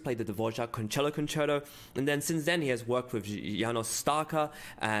Rose play the Dvorak Concerto, and then since then he has worked with Janos Starker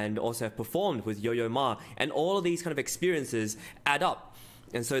and also have performed with Yo-Yo Ma, and all of these kind of experiences add up.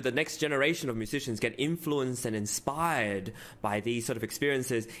 And so the next generation of musicians get influenced and inspired by these sort of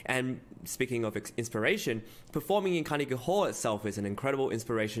experiences. And speaking of inspiration, performing in Carnegie Hall itself is an incredible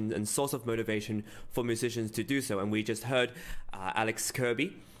inspiration and source of motivation for musicians to do so. And we just heard Alex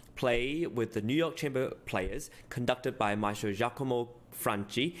Kirby play with the New York Chamber Players, conducted by Maestro Giacomo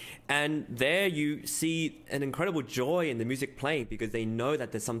Franci, and there you see an incredible joy in the music playing because they know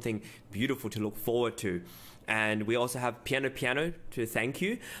that there's something beautiful to look forward to. And we also have Piano to thank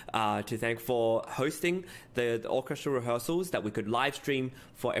you, to thank for hosting the orchestra rehearsals that we could live stream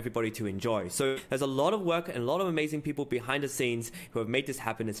for everybody to enjoy. So there's a lot of work and a lot of amazing people behind the scenes who have made this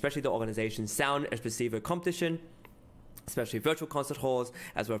happen, especially the organization Sound Espressivo Competition, especially virtual concert halls,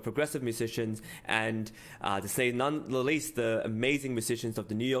 as well as progressive musicians, and to say none the least, the amazing musicians of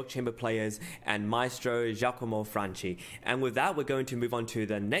the New York Chamber Players and Maestro Giacomo Franci. And with that, we're going to move on to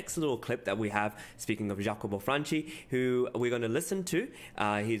the next little clip that we have, speaking of Giacomo Franci, who we're going to listen to.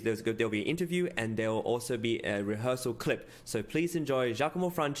 There'll be an interview, and there will also be a rehearsal clip. So please enjoy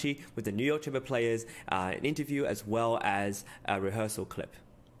Giacomo Franci with the New York Chamber Players, an interview as well as a rehearsal clip.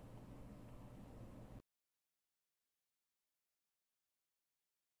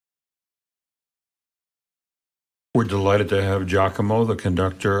 We're delighted to have Giacomo, the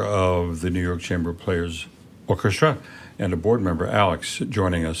conductor of the New York Chamber Players Orchestra, and a board member, Alex,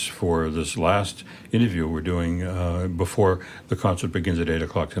 joining us for this last interview we're doing before the concert begins at 8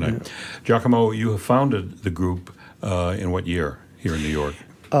 o'clock tonight. Yeah. Giacomo, you have founded the group in what year here in New York?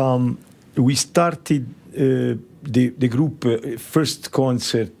 We started the group first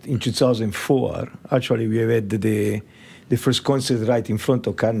concert in 2004. Actually, we have had the first concert right in front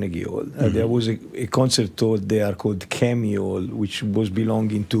of Carnegie Hall. There was a concert hall there called Chemi Hall, which was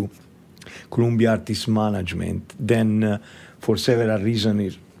belonging to Columbia Artist Management. Then, for several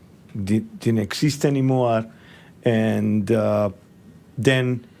reasons, it didn't exist anymore. And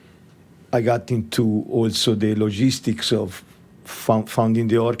then I got into also the logistics of founding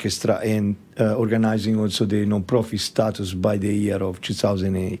the orchestra and organizing also the non-profit status by the year of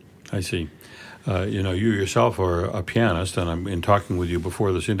 2008. I see. You yourself are a pianist, and in talking with you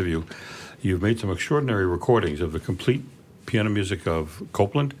before this interview, you've made some extraordinary recordings of the complete piano music of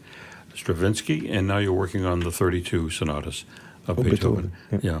Copland, Stravinsky, and now you're working on the 32 sonatas of Beethoven.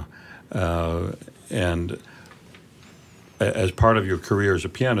 Yeah. And as part of your career as a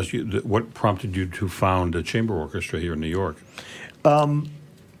pianist, what prompted you to found a chamber orchestra here in New York?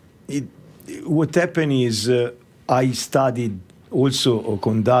 What happened is I studied also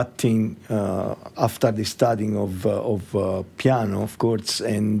conducting after the studying of piano, of course,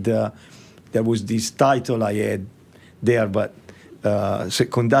 and there was this title I had there, but so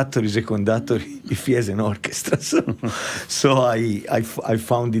conductor is a conductor if he has an orchestra. So I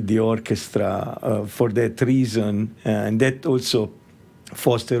founded the orchestra for that reason, and that also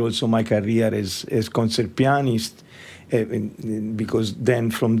fostered also my career as concert pianist. Because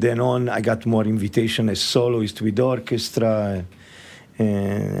then from then on I got more invitation as soloist with orchestra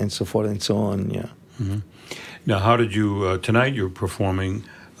and so forth and so on. Yeah. Mm-hmm. Now, how did you tonight? You're performing.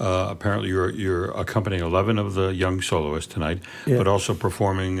 Apparently, you're accompanying 11 of the young soloists tonight, but also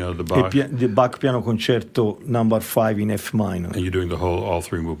performing the Bach. The Bach Piano Concerto number 5 in F minor. And you're doing all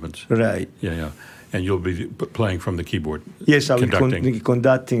three movements. Right. Yeah. And you'll be playing from the keyboard. Yes, I will be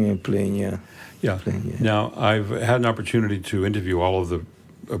conducting and playing. Yeah. Now, I've had an opportunity to interview all of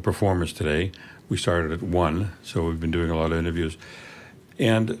the performers today. We started at 1, so we've been doing a lot of interviews.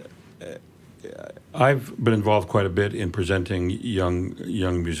 And I've been involved quite a bit in presenting young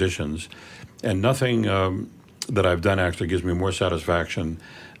musicians, and nothing that I've done actually gives me more satisfaction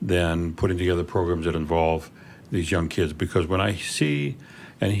than putting together programs that involve these young kids, because when I see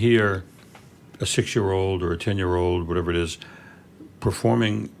and hear a 6-year-old or a 10-year-old, whatever it is,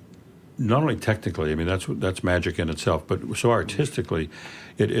 performing not only technically, I mean, that's magic in itself, but so artistically,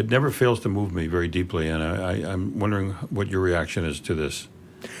 it never fails to move me very deeply, and I'm wondering what your reaction is to this.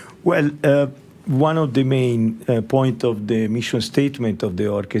 Well, one of the main point of the mission statement of the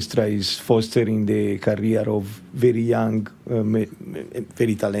orchestra is fostering the career of very young,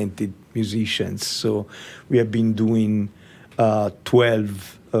 very talented musicians. So we have been doing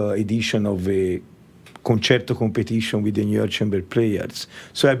 12 edition of a concerto competition with the New York Chamber Players.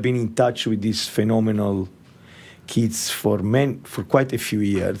 So I've been in touch with these phenomenal kids for quite a few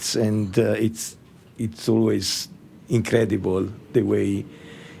years, and it's always incredible the way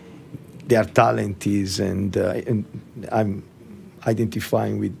their talent is, and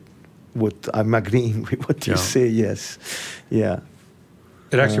identifying with what I'm agreeing with what you say. Yes, yeah.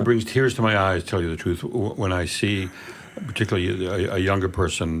 It actually brings tears to my eyes, tell you the truth, when I see, particularly a younger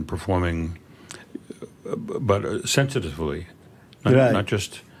person performing, but sensitively, not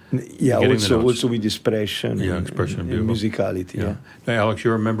just. Yeah, also with expression. Yeah, expression and musicality. Yeah. Now, Alex,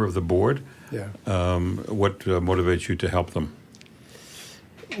 you're a member of the board. Yeah. What motivates you to help them?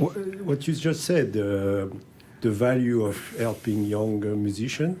 What you just said, the value of helping young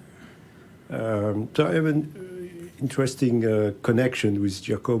musicians. So I have an interesting connection with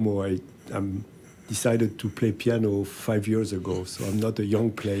Giacomo. I decided to play piano 5 years ago, so I'm not a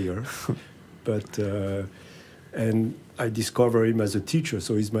young player, but and I discovered him as a teacher,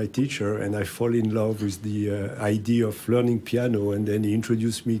 so he's my teacher, and I fall in love with the idea of learning piano, and then he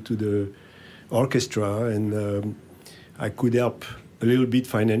introduced me to the orchestra, and I could help a little bit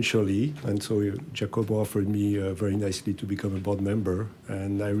financially, and so Giacomo offered me very nicely to become a board member,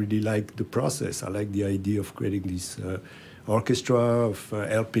 and I really like the process. I like the idea of creating this orchestra, of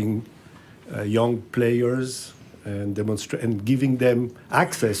helping young players and demonstrate and giving them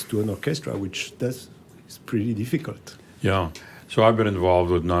access to an orchestra, which is pretty difficult. Yeah. So I've been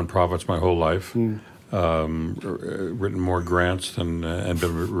involved with nonprofits my whole life. Written more grants than and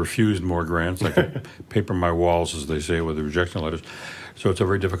been refused more grants. I could paper my walls, as they say, with the rejection letters. So it's a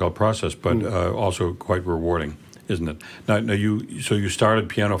very difficult process, but also quite rewarding, isn't it? Now you started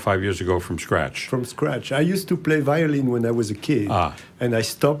piano 5 years ago from scratch. From scratch. I used to play violin when I was a kid, and I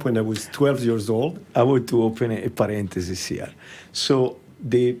stopped when I was 12 years old. I want to open a parenthesis here. So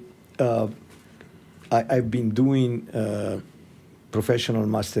I've been doing professional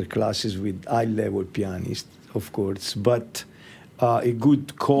master classes with high-level pianists, of course, but a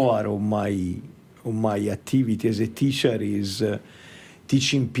good core of my activity as a teacher is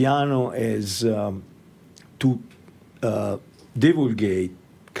teaching piano as to divulgate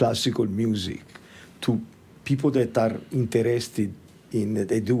classical music to people that are interested in,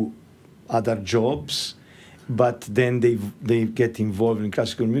 they do other jobs, but then they get involved in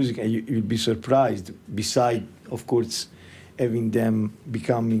classical music, and you'll be surprised, beside, of course, having them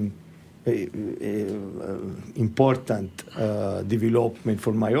becoming important development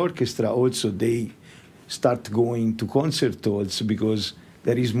for my orchestra. Also, they start going to concert halls because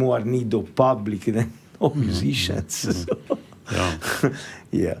there is more need of public than of musicians. So,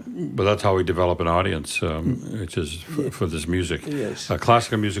 yeah. But that's how we develop an audience, which is for this music. Yes.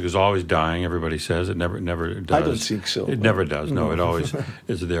 Classical music is always dying. Everybody says it never does. I don't think so. It never does. No, it always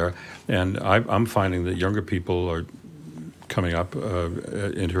is there. And I'm finding that younger people are coming up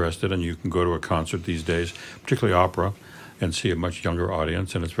interested, and you can go to a concert these days, particularly opera, and see a much younger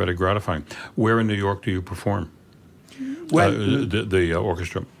audience, and it's very gratifying. Where in New York do you perform? Well, the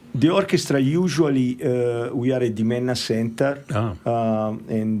orchestra. The orchestra usually we are at the Menna Center,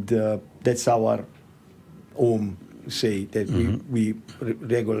 and that's our home. Say that we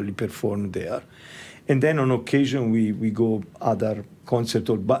regularly perform there, and then on occasion we go other concert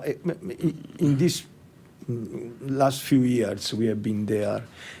hall. But in this last few years we have been there.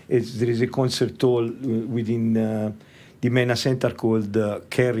 There is a concert hall within the Menna Center called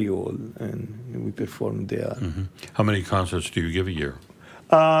Carnegie Hall, and we perform there. How many concerts do you give a year?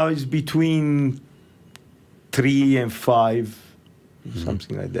 It's between 3 and 5,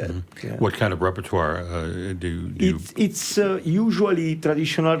 something like that. Yeah. What kind of repertoire do you? It's usually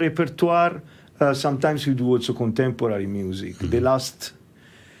traditional repertoire. Sometimes we do also contemporary music. The last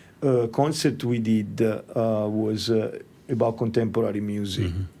concert we did was about contemporary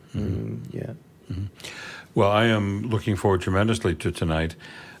music. Yeah. Well, I am looking forward tremendously to tonight,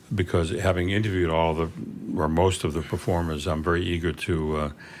 because having interviewed most of the performers, I'm very eager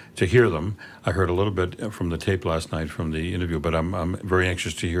to hear them. I heard a little bit from the tape last night from the interview, but I'm very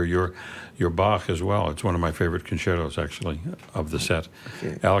anxious to hear your Bach as well. It's one of my favorite concertos, actually, of the set.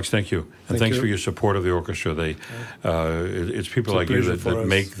 Okay. Alex, thank you, and thanks for your support of the orchestra. It's people like you that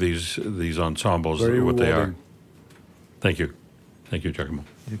make these ensembles very what rewarding. they are. Thank you, Giacomo.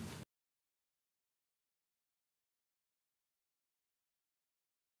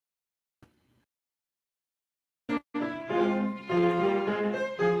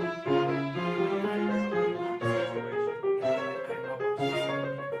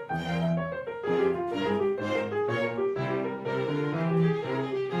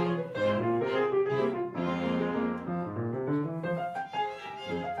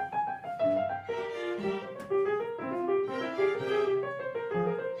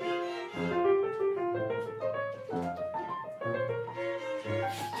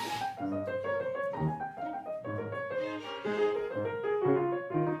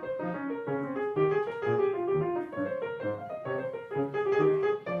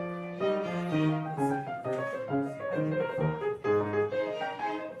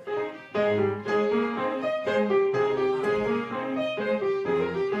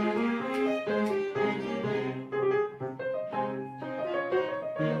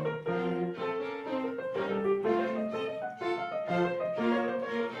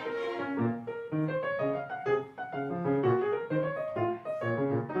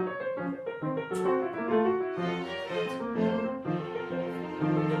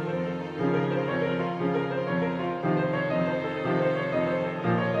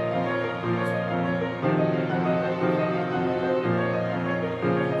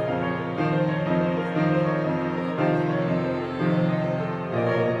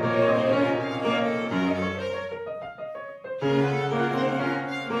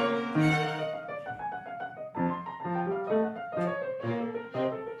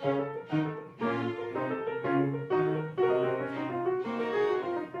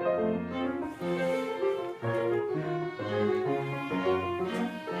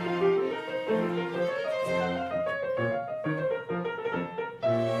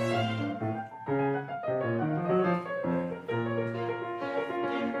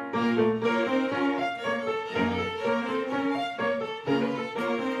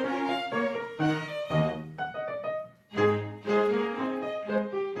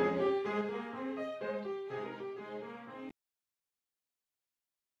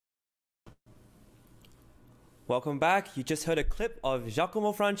 Welcome back. You just heard a clip of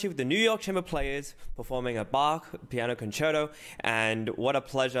Giacomo Franci with the New York Chamber Players performing a Bach piano concerto, and what a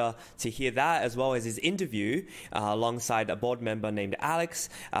pleasure to hear that, as well as his interview alongside a board member named Alex,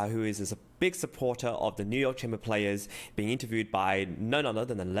 who is a big supporter of the New York Chamber Players, being interviewed by none other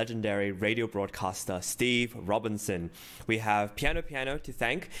than the legendary radio broadcaster Steve Robinson. We have Piano Piano to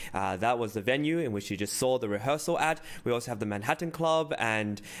thank. That was the venue in which you just saw the rehearsal at. We also have the Manhattan Club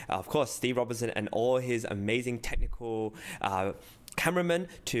and, of course, Steve Robinson and all his amazing technical cameramen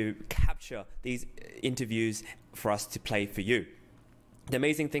to capture these interviews for us to play for you. The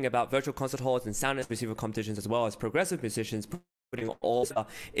amazing thing about virtual concert halls and sound Espressivo competitions, as well as progressive musicians putting all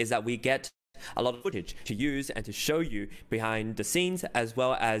is that we get a lot of footage to use and to show you behind the scenes, as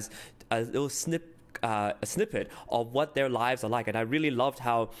well as a little snippet of what their lives are like. And I really loved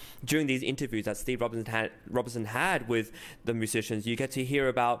how during these interviews that Steve Robinson had with the musicians, you get to hear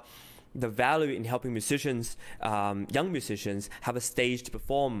about the value in helping musicians, young musicians, have a stage to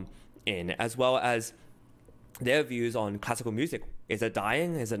perform in, as well as their views on classical music. Is it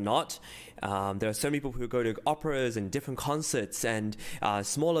dying? Is it not? There are so many people who go to operas and different concerts and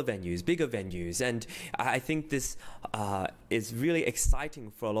smaller venues, bigger venues. And I think this is really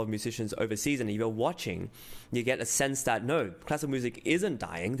exciting for a lot of musicians overseas. And if you're watching, you get a sense that no, classical music isn't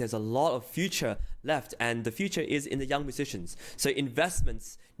dying. There's a lot of future left, and the future is in the young musicians. So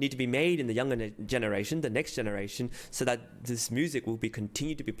investments need to be made in the younger generation, the next generation, so that this music will be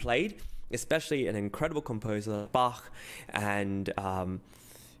continued to be played, especially an incredible composer, Bach. And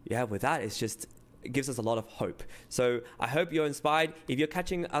yeah, with that, it gives us a lot of hope. So I hope you're inspired. If you're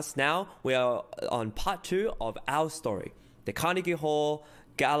catching us now, we are on part 2 of our story, the Carnegie Hall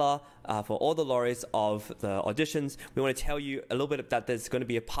Gala for all the laureates of the auditions. We want to tell you a little bit that there's going to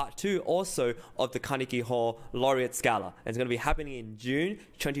be a part 2 also of the Carnegie Hall Laureate Gala. It's going to be happening in June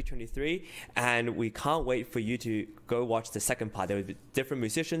 2023, and we can't wait for you to go watch the second part. There will be different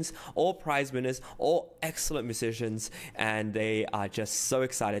musicians, all prize winners, all excellent musicians, and they are just so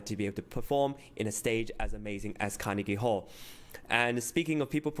excited to be able to perform in a stage as amazing as Carnegie Hall. And speaking of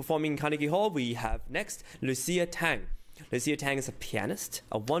people performing in Carnegie Hall, we have next Lucia Tang. Lucia Tang is a pianist,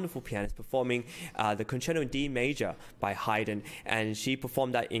 a wonderful pianist, performing the Concerto in D Major by Haydn, and she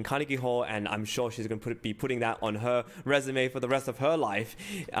performed that in Carnegie Hall, and I'm sure she's going to be putting that on her resume for the rest of her life,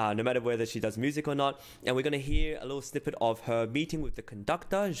 no matter whether she does music or not. And we're going to hear a little snippet of her meeting with the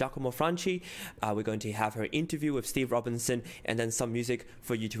conductor, Giacomo Franci. We're going to have her interview with Steve Robinson, and then some music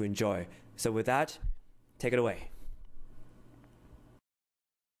for you to enjoy. So with that, take it away.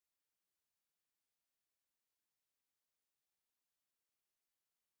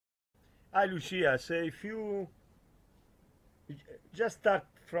 Hi, Lucia. So if you just start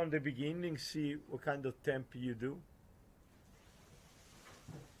from the beginning, see what kind of tempo you do.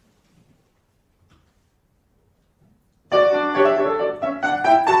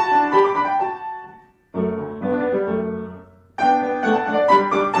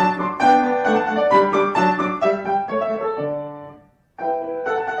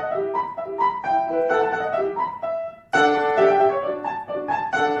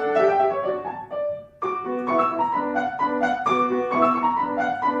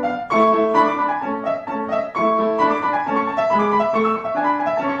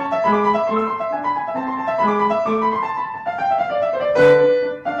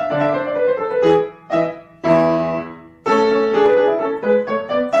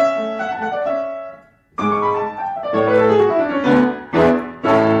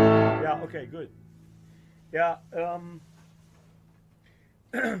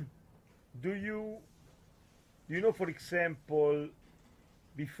 Do you know, for example,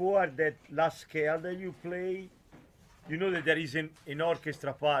 before that last scale that you play, you know that there is an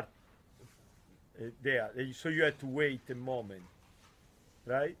orchestra part there, so you had to wait a moment,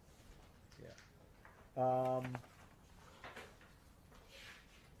 right? Yeah.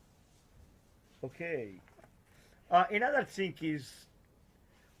 Okay. Another thing is,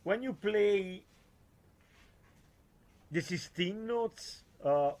 when you play the 16 notes,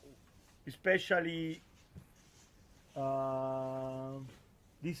 especially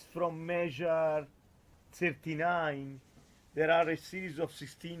this from measure 39, there are a series of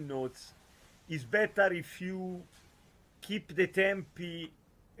 16 notes. It's better if you keep the tempi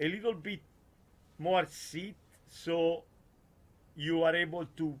a little bit more sit, so you are able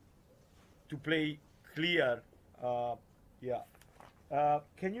to play clear. Yeah.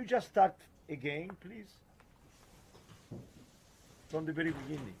 Can you just start again, please? From the very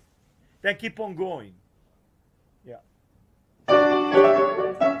beginning. Then keep on going. Yeah.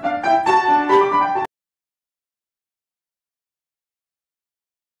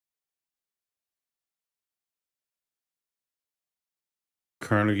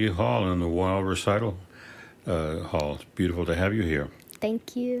 Carnegie Hall in the Wild Recital Hall. It's beautiful to have you here.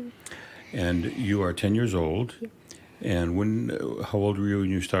 Thank you. And you are 10 years old. Yeah. And how old were you when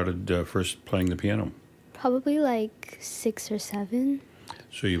you started first playing the piano? Probably like 6 or 7.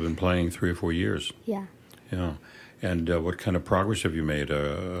 So you've been playing 3 or 4 years. Yeah. Yeah. And what kind of progress have you made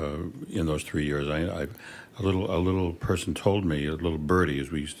in those 3 years? A little person told me, a little birdie, as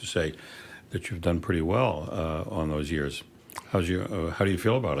we used to say, that you've done pretty well on those years. How do you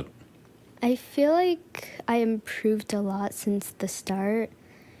feel about it? I feel like I improved a lot since the start,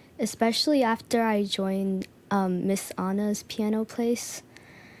 especially after I joined Miss Anna's piano place.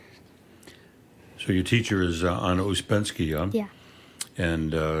 So your teacher is Anna Uspenskia. Yeah.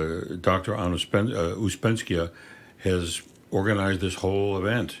 And Dr. Anna Uspenskia has organized this whole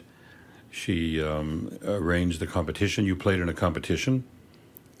event. She arranged the competition. You played in a competition,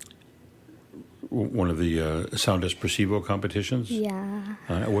 one of the Sound Espressivo competitions. Yeah.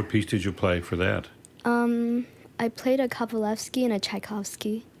 What piece did you play for that? I played a Kabalevsky and a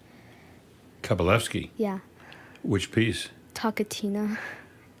Tchaikovsky. Kabalevsky? Yeah. Which piece? Tokatina.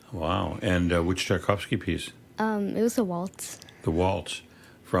 Wow. And which Tchaikovsky piece? It was a waltz. The waltz.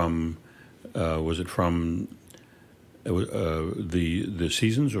 From, was it from the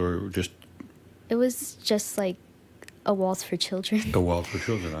seasons or just? It was just like a waltz for children. A waltz for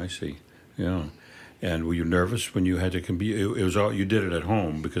children, I see. Yeah. And were you nervous when you had to compete? It was all, you did it at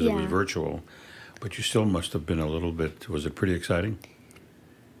home because it was virtual, but you still must have been a little bit, was it pretty exciting?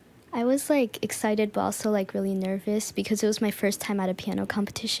 I was like excited, but also like really nervous because it was my first time at a piano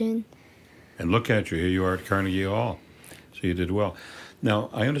competition. And look at you, here you are at Carnegie Hall. So you did well. Now,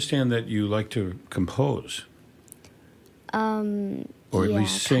 I understand that you like to compose. Or at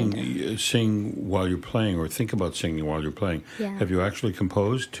least sing while you're playing, or think about singing while you're playing. Yeah. Have you actually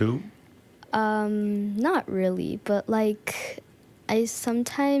composed too? Not really, but like I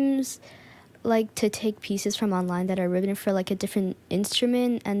sometimes like to take pieces from online that are written for like a different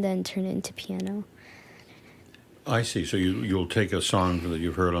instrument and then turn it into piano. I see. So you'll take a song that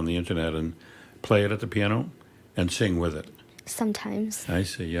you've heard on the internet and play it at the piano and sing with it. Sometimes. I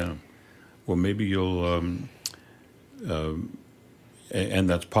see. Yeah. Well, maybe you'll. And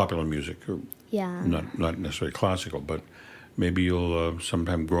that's popular music. Yeah. Not necessarily classical, but maybe you'll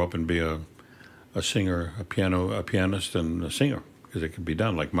sometime grow up and be a singer, a pianist, and a singer, because it could be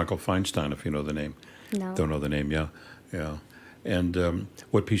done. Like Michael Feinstein, if you know the name. No. Don't know the name? Yeah. And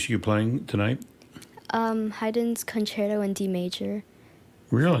what piece are you playing tonight? Haydn's Concerto in D major.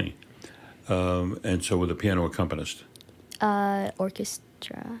 Really? And so with a piano accompanist?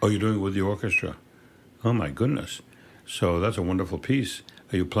 Orchestra. Oh, you're doing it with the orchestra? Oh my goodness! So that's a wonderful piece.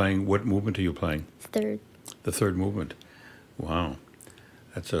 Are you playing? What movement are you playing? Third. The third movement. Wow,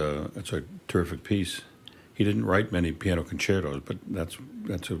 that's a terrific piece. He didn't write many piano concertos, but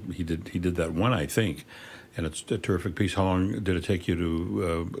he did that one, I think, and it's a terrific piece. How long did it take you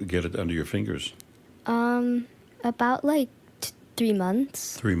to get it under your fingers? About like 3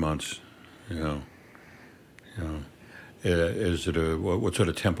 months. 3 months. Yeah. Is it what sort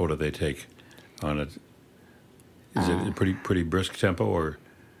of tempo do they take on it? Is it a pretty brisk tempo, or?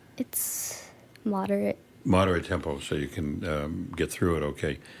 It's moderate. Moderate tempo, so you can get through it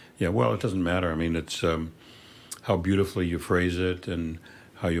okay. Yeah, well, it doesn't matter. I mean, it's how beautifully you phrase it and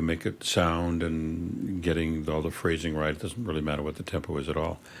how you make it sound and getting all the phrasing right. It doesn't really matter what the tempo is at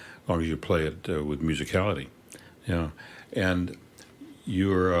all, as long as you play it with musicality. Yeah. And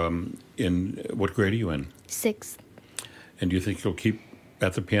you're in, what grade are you in? 6th. And do you think you'll keep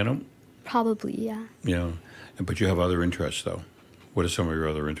at the piano? Probably, yeah. Yeah. But you have other interests, though. What are some of your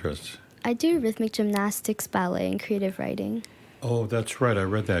other interests? I do rhythmic gymnastics, ballet, and creative writing. Oh, that's right. I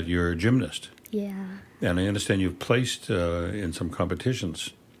read that. You're a gymnast. Yeah. And I understand you've placed in some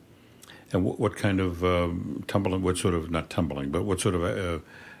competitions. And what kind of tumbling, not tumbling, but what sort of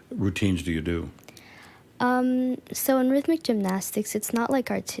routines do you do? So in rhythmic gymnastics, it's not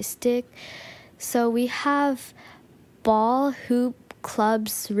like artistic. So we have ball, hoop,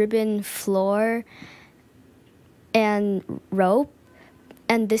 clubs, ribbon, floor, and rope.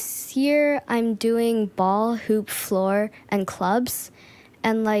 And this year I'm doing ball, hoop, floor, and clubs.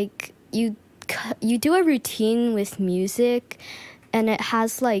 And like you do a routine with music, and it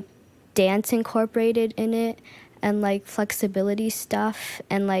has like dance incorporated in it, and like flexibility stuff,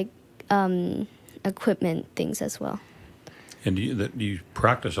 and like equipment things as well. And you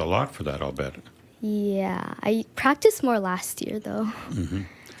practice a lot for that, I'll bet. Yeah, I practiced more last year though. Mm-hmm.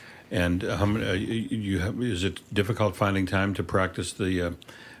 And how many, is it difficult finding time to practice the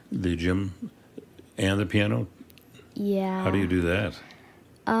gym and the piano? Yeah. How do you do that?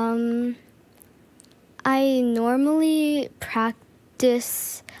 I normally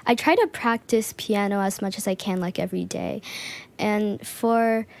I try to practice piano as much as I can, like every day. And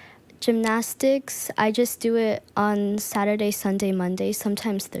for gymnastics, I just do it on Saturday, Sunday, Monday,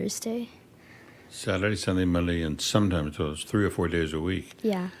 sometimes Thursday. Saturday, Sunday, Monday, and sometimes those 3 or 4 days a week.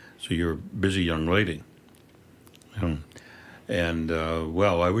 Yeah. So you're a busy young lady. And,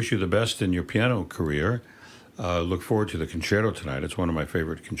 well, I wish you the best in your piano career. Look forward to the concerto tonight. It's one of my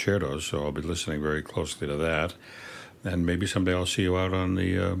favorite concertos, so I'll be listening very closely to that. And maybe someday I'll see you out on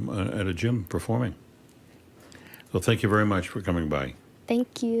the at a gym performing. So thank you very much for coming by.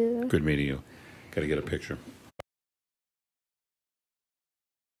 Thank you. Good meeting you. Got to get a picture.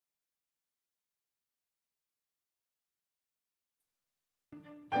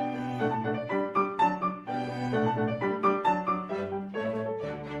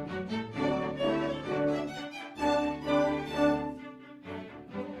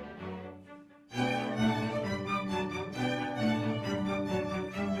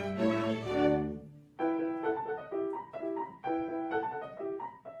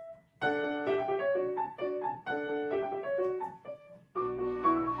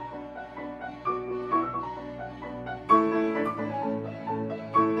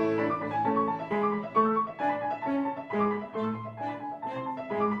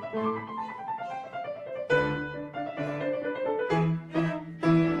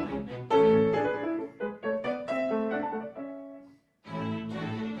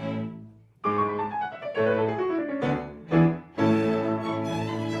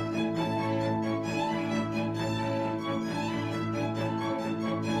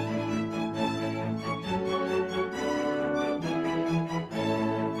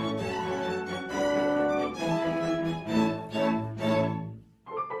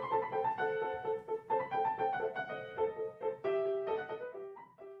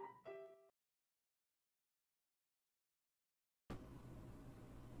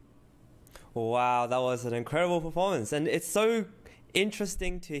 Wow, that was an incredible performance. And it's so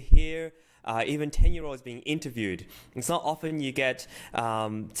interesting to hear even 10-year-olds being interviewed. It's not often you get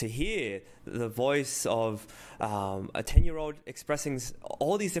to hear the voice of a 10-year-old expressing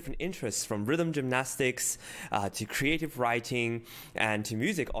all these different interests, from rhythm gymnastics to creative writing and to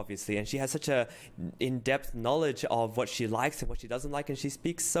music, obviously. And she has such a in-depth knowledge of what she likes and what she doesn't like, and she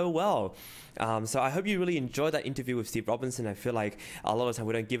speaks so well. So I hope you really enjoyed that interview with Steve Robinson. I feel like a lot of the time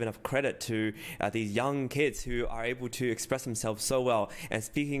we don't give enough credit to these young kids who are able to express themselves so well. And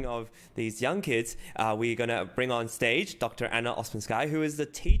speaking of these young kids, we're going to bring on stage Dr. Anna Osmanskaya, who is the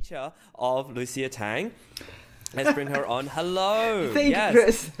teacher of Lucia Tang. Let's bring her on. Hello. Thank you,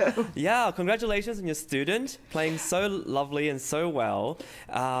 Chris. Yeah, congratulations on your student playing so lovely and so well.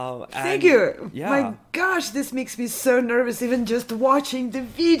 Thank you. Yeah. My gosh, this makes me so nervous even just watching the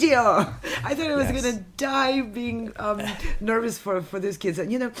video. I thought I was going to die being nervous for these kids.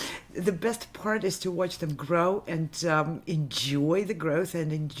 And, you know, the best part is to watch them grow and enjoy the growth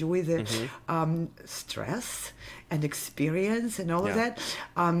and enjoy the stress and experience and all of that.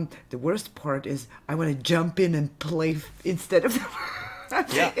 The worst part is I want to jump in and play instead of them.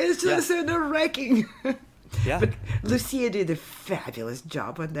 It's just so nerve-wracking. But Lucia did a fabulous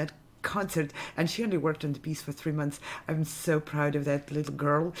job on that concert, and she only worked on the piece for 3 months. I'm so proud of that little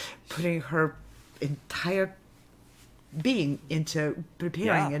girl, putting her entire being into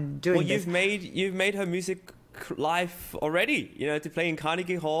preparing and doing this. Well, you've made her music life already, you know, to play in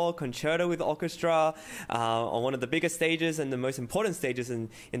Carnegie Hall, concerto with orchestra, on one of the biggest stages and the most important stages in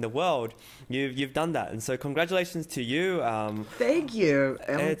the world. You've done that, and so congratulations to you. Thank you.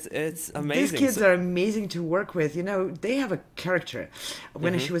 It's amazing. These kids are amazing to work with. You know, they have a character.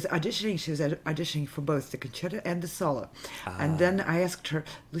 When she was auditioning for both the concerto and the solo. And then I asked her,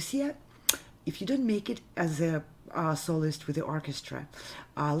 Lucia, if you don't make it as a soloist with the orchestra,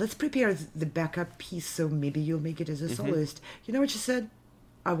 let's prepare the backup piece, so maybe you'll make it as a soloist. You know what she said?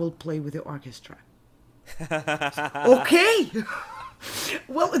 I will play with the orchestra. Okay.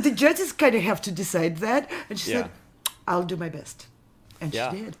 Well, the judges kind of have to decide that, and she said, I'll do my best. And she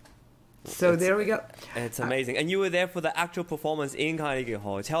did. So there we go. It's amazing. And you were there for the actual performance in Carnegie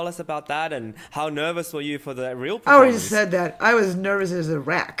Hall. Tell us about that, and how nervous were you for the real performance? I already said that. I was nervous as a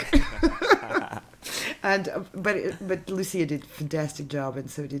wreck. And but Lucia did a fantastic job, and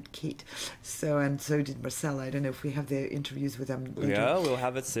so did Kate. So did Marcella. I don't know if we have the interviews with them later. Yeah, we'll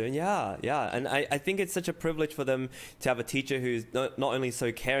have it soon. Yeah. And I think it's such a privilege for them to have a teacher who's not only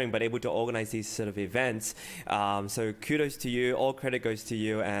so caring, but able to organize these sort of events. So kudos to you. All credit goes to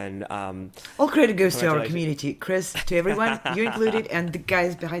you. And all credit goes to our community, Chris, to everyone, you included, and the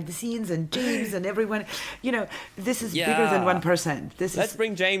guys behind the scenes, and James, and everyone. You know, this is bigger than 1%. Let's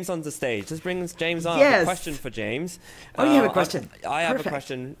bring James on the stage. Let's bring James on. Yes. a question for James. Oh, you have a question. I have Perfect. a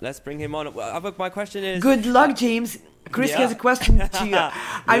question. Let's bring him on. My question is... Good luck, James. Chris has a question to you.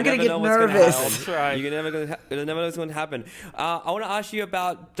 I'm going to get nervous. You never know what's going to happen. I want to ask you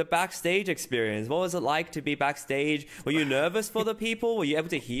about the backstage experience. What was it like to be backstage? Were you nervous for the people? Were you able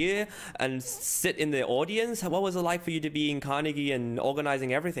to hear and sit in the audience? What was it like for you to be in Carnegie and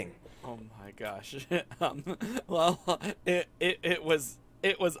organizing everything? Oh my gosh. Well, it was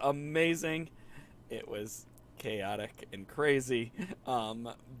amazing. It was chaotic and crazy,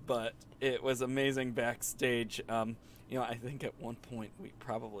 but it was amazing backstage. I think at one point we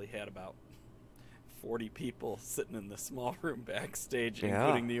probably had about 40 people sitting in the small room backstage,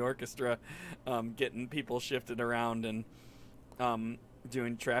 including the orchestra, getting people shifted around and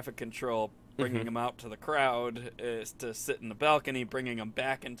doing traffic control, bringing them out to the crowd to sit in the balcony, bringing them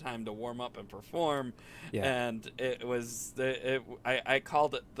back in time to warm up and perform. And it was I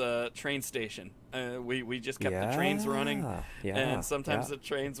called it the train station. We just kept the trains running, and sometimes the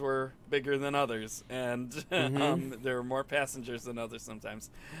trains were bigger than others, and there were more passengers than others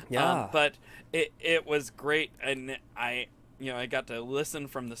sometimes. But it was great, and I got to listen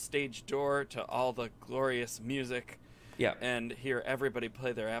from the stage door to all the glorious music. And hear everybody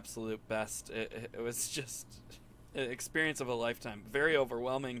play their absolute best. It was just an experience of a lifetime. Very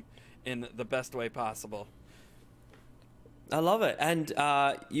overwhelming in the best way possible. I love it. And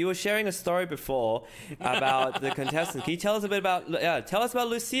you were sharing a story before about the contestants. Can you tell us a bit about tell us about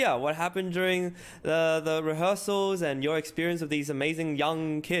Lucia? What happened during the rehearsals and your experience with these amazing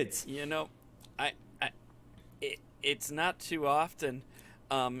young kids? It's not too often,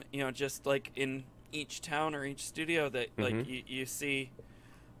 just like in each town or each studio that like you see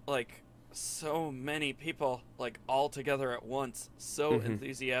like so many people like all together at once, so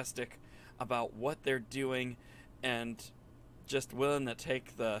enthusiastic about what they're doing and just willing to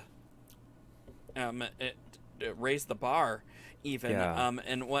take the raise the bar even.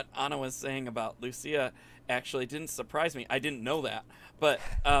 And what Anna was saying about Lucia actually didn't surprise me. I didn't know that, but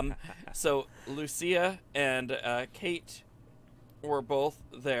so Lucia and Kate were both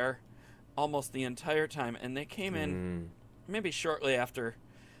there almost the entire time, and they came in maybe shortly after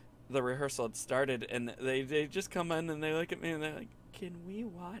the rehearsal had started, and they just come in and they look at me and they're like, "Can we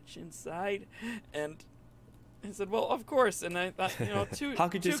watch inside?" And I said, "Well, of course." And I thought, two How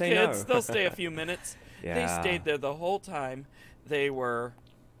could you two say kids, no? they'll stay a few minutes. They stayed there the whole time. They were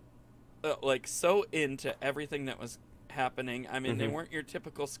like so into everything that was happening. I mean, they weren't your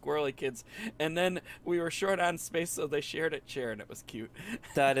typical squirrely kids. And then we were short on space, so they shared a chair, and it was cute.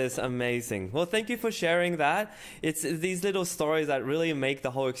 That is amazing. Well, thank you for sharing that. It's these little stories that really make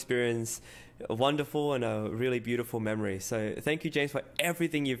the whole experience wonderful and a really beautiful memory. So thank you, James, for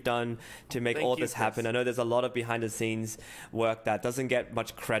everything you've done to make all this happen. I know there's a lot of behind the scenes work that doesn't get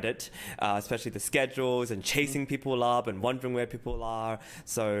much credit, especially the schedules and chasing people up and wondering where people are.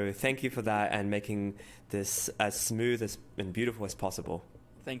 So thank you for that and making this as smooth and beautiful as possible.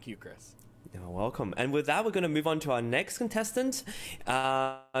 Thank you, Chris. You're welcome. And with that, we're going to move on to our next contestant,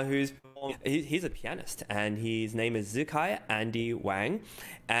 he's a pianist, and his name is Zikai Andy Wang.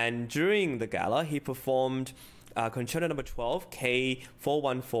 And during the gala, he performed Concerto No. 12,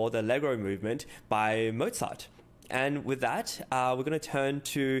 K414, the Allegro movement by Mozart. And with that, we're going to turn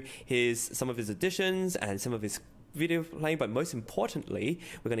to some of his auditions and some of his video playing, but most importantly,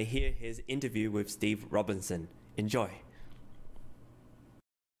 we're going to hear his interview with Steve Robinson. Enjoy.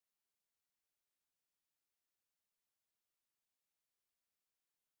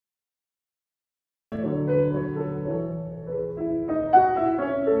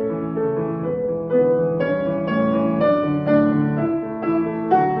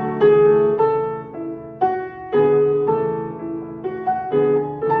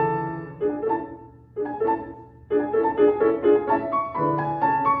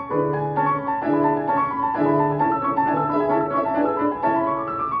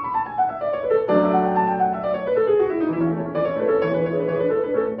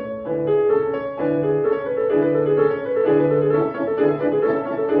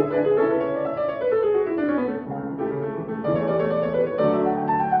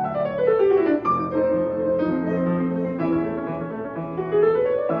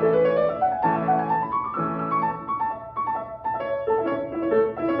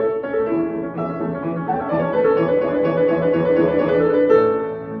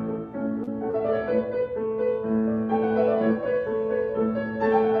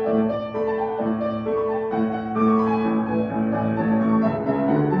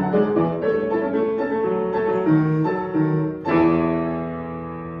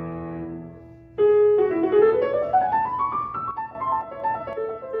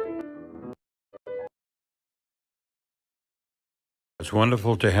 it's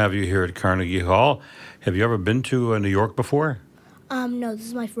wonderful to have you here at Carnegie Hall. Have you ever been to New York before? No, this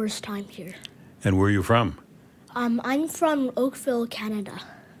is my first time here. And where are you from? I'm from Oakville, Canada.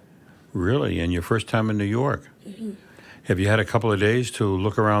 Really? And your first time in New York? Mm-hmm. Have you had a couple of days to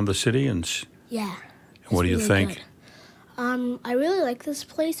look around the city and Yeah. what do you really think? Good. I really like this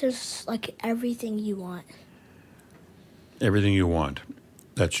place. There's like everything you want. Everything you want.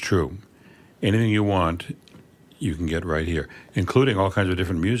 That's true. Anything you want, you can get right here, including all kinds of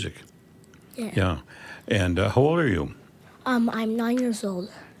different music. Yeah. Yeah. And how old are you? I'm 9 years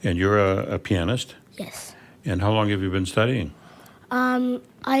old. And you're a pianist? Yes. And how long have you been studying?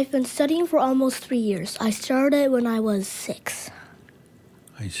 I've been studying for almost 3 years. I started when I was 6.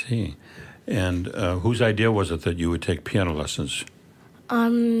 I see. And whose idea was it that you would take piano lessons?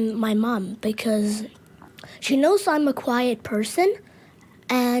 My mom, because she knows I'm a quiet person,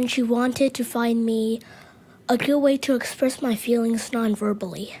 and she wanted to find me a good way to express my feelings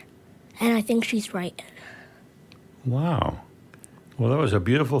non-verbally. And I think she's right. Wow. Well, that was a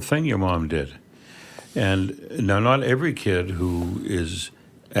beautiful thing your mom did. And now, not every kid who is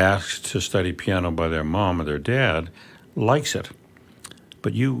asked to study piano by their mom or their dad likes it.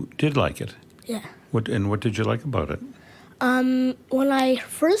 But you did like it. Yeah. What did you like about it? When I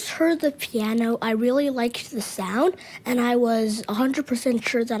first heard the piano, I really liked the sound, and I was 100%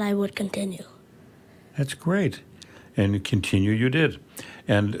 sure that I would continue. That's great. And continue you did.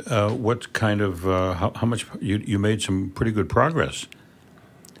 And what kind of, how much, you made some pretty good progress.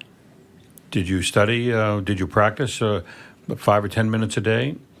 Did you study, did you practice 5 or 10 minutes a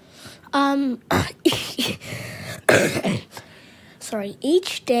day? Sorry,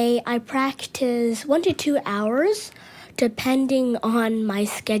 each day I practice 1 to 2 hours, depending on my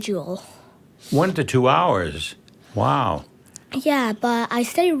schedule. 1 to 2 hours? Wow. Yeah, but I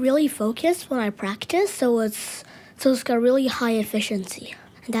stay really focused when I practice, so it's got really high efficiency,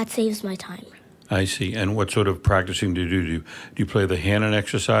 and that saves my time. I see. And what sort of practicing do you do? Do you play the hand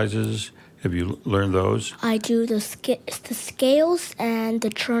exercises? Have you learned those? I do the scales and the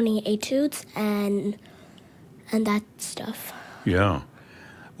turning etudes and that stuff. Yeah.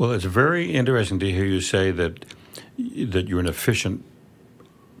 Well, it's very interesting to hear you say that you're an efficient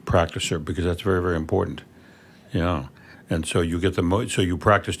practicer, because that's very, very important. Yeah. And so you get so you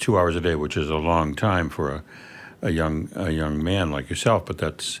practice 2 hours a day, which is a long time for a young man like yourself,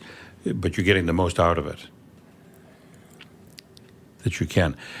 but you're getting the most out of it that you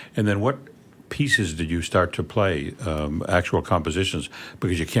can. And then what pieces did you start to play, actual compositions,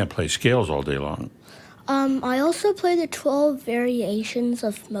 because you can't play scales all day long? I also play the 12 variations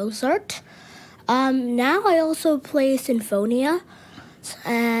of Mozart. Now I also play Sinfonia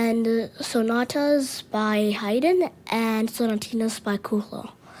and sonatas by Haydn and sonatinas by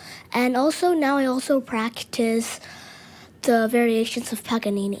Kuhlo. And also now I also practice the variations of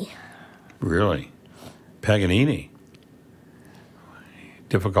Paganini. Really? Paganini?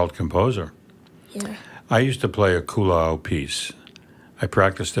 Difficult composer. Yeah. I used to play a Kuhlo piece. I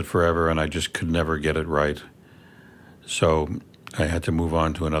practiced it forever, and I just could never get it right. So I had to move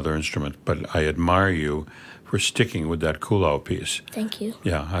on to another instrument. But I admire you for sticking with that Kuhlo piece. Thank you.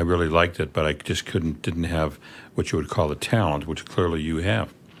 Yeah, I really liked it, but I just didn't have what you would call the talent, which clearly you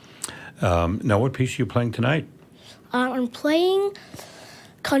have. Now, what piece are you playing tonight? I'm playing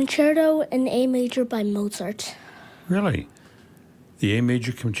Concerto in A major by Mozart. Really? The A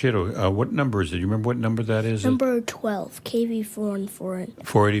major concerto. What number is it? You remember what number that is? Number 12, KV 414.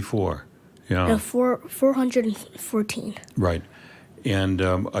 484. Yeah. No, 414. Right. And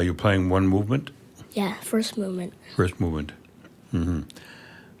are you playing one movement? Yeah, first movement. First movement. Mm-hmm.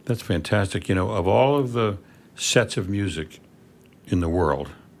 That's fantastic. You know, of all of the sets of music in the world,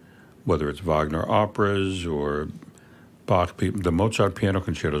 whether it's Wagner operas or Bach, the Mozart piano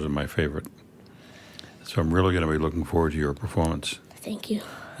concertos are my favorite. So I'm really going to be looking forward to your performance. Thank you.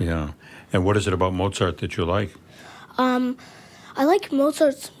 Yeah. And what is it about Mozart that you like? I like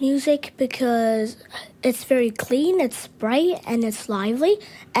Mozart's music because it's very clean, it's bright, and it's lively.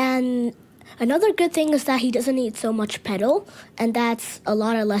 And another good thing is that he doesn't need so much pedal, and that's a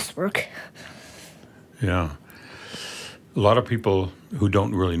lot of less work. Yeah. A lot of people who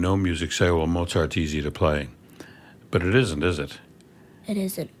don't really know music say, well, Mozart's easy to play. But it isn't, is it? It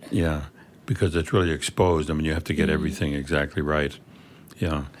isn't. Yeah, because it's really exposed. I mean, you have to get everything exactly right.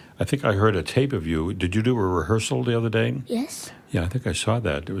 Yeah. I think I heard a tape of you. Did you do a rehearsal the other day? Yes. Yeah, I think I saw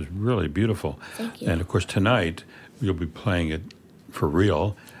that. It was really beautiful. Thank you. And, of course, tonight you'll be playing it for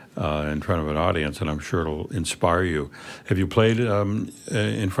real in front of an audience, and I'm sure it'll inspire you. Have you played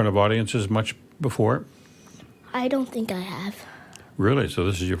in front of audiences much before? I don't think I have. Really? So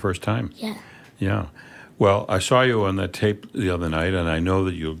this is your first time? Yeah. Yeah. Well, I saw you on that tape the other night, and I know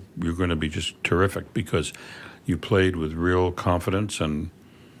that you're going to be just terrific because you played with real confidence and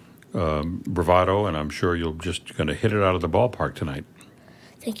bravado, and I'm sure you're just going to hit it out of the ballpark tonight.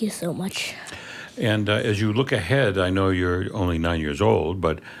 Thank you so much. And as you look ahead, I know you're only 9 years old,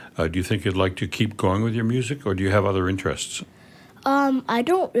 but do you think you'd like to keep going with your music, or do you have other interests? I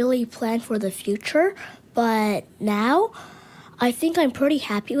don't really plan for the future, but now I think I'm pretty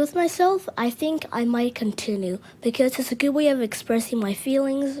happy with myself. I think I might continue because it's a good way of expressing my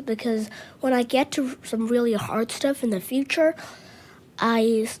feelings, because when I get to some really hard stuff in the future,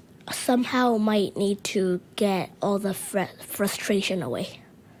 I somehow might need to get all the frustration away.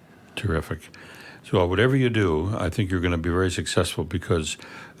 Terrific. So whatever you do, I think you're going to be very successful because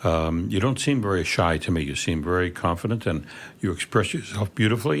you don't seem very shy to me. You seem very confident and you express yourself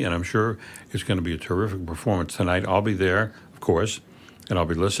beautifully, and I'm sure it's going to be a terrific performance tonight. I'll be there, of course, and I'll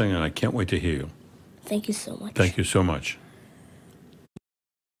be listening, and I can't wait to hear you. Thank you so much. Thank you so much.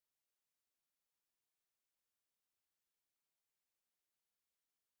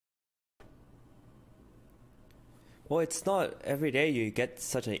 Well, it's not every day you get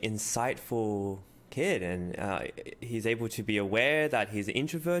such an insightful kid, and he's able to be aware that he's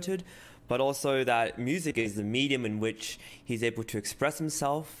introverted, but also that music is the medium in which he's able to express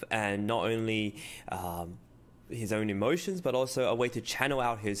himself, and not only his own emotions, but also a way to channel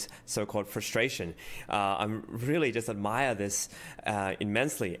out his so-called frustration. I really just admire this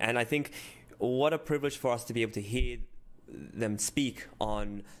immensely, and I think what a privilege for us to be able to hear them speak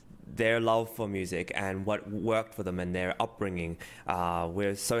on their love for music and what worked for them and their upbringing.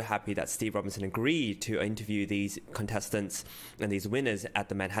 We're so happy that Steve Robinson agreed to interview these contestants and these winners at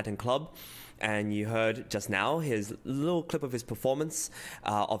the Manhattan Club. And you heard just now his little clip of his performance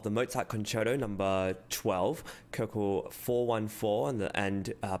of the Mozart Concerto number 12, Köchel 414,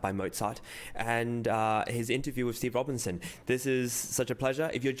 and by Mozart, and his interview with Steve Robinson. This is such a pleasure.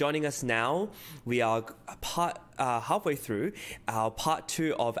 If you're joining us now, we are halfway through our part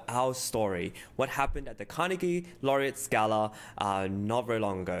 2 of our story. What happened at the Carnegie Laureate Gala not very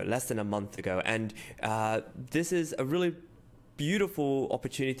long ago, less than a month ago. And this is a really beautiful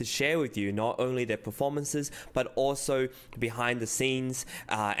opportunity to share with you not only their performances, but also behind the scenes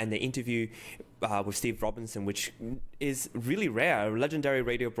and the interview with Steve Robinson, which is really rare. A legendary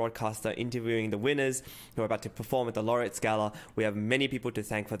radio broadcaster interviewing the winners who are about to perform at the Laureate Gala. We have many people to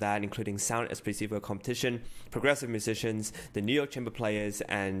thank for that, including Sound Espressivo competition, progressive musicians, the New York Chamber Players,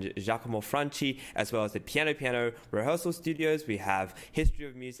 and Giacomo Franci, as well as the Piano rehearsal studios. We have History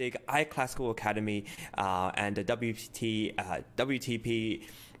of Music, iClassical Academy, and the WTP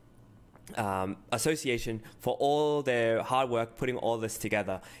Association for all their hard work putting all this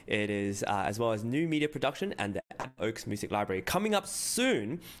together. It is as well as New Media Production and the Oaks Music Library. Coming up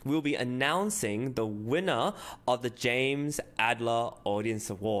soon, we'll be announcing the winner of the James Adler Audience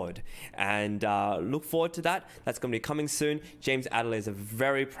Award, and look forward to that. That's going to be coming soon. James Adler is a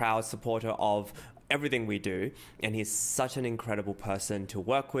very proud supporter of everything we do, and he's such an incredible person to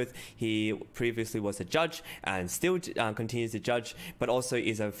work with. He previously was a judge and still continues to judge, but also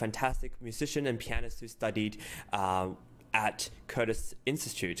is a fantastic musician and pianist who studied at Curtis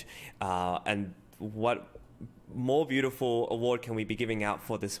Institute. And what more beautiful award can we be giving out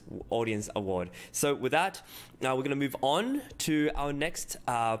for this audience award? So with that, now we're going to move on to our next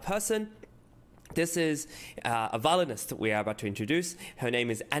person. This is a violinist we are about to introduce. Her name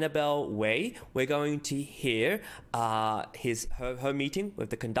is Annabelle Wei. We're going to hear her meeting with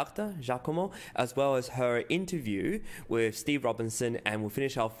the conductor, Giacomo, as well as her interview with Steve Robinson, and we'll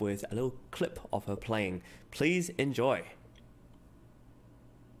finish off with a little clip of her playing. Please enjoy.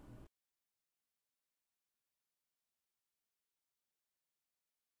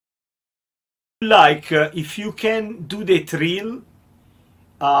 Like, if you can do the trill,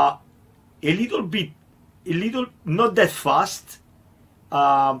 a little bit, not that fast.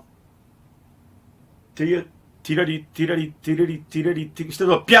 Instead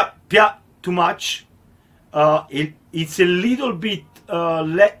of pia, too much. It's a little bit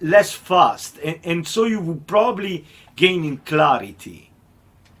less fast, and so you will probably gain in clarity.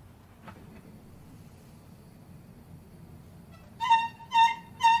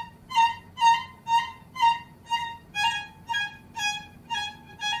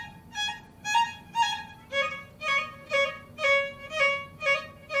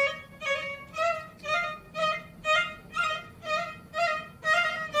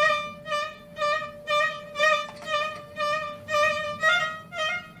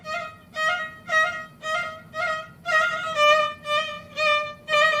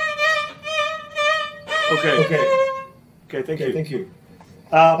 Okay, thank you.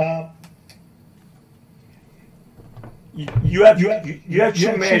 you have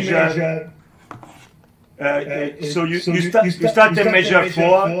to measure. So you start to measure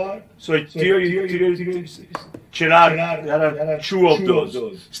 4. So there are 2 of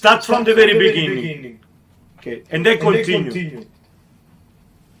those. Start from the very beginning. Okay, and then continue.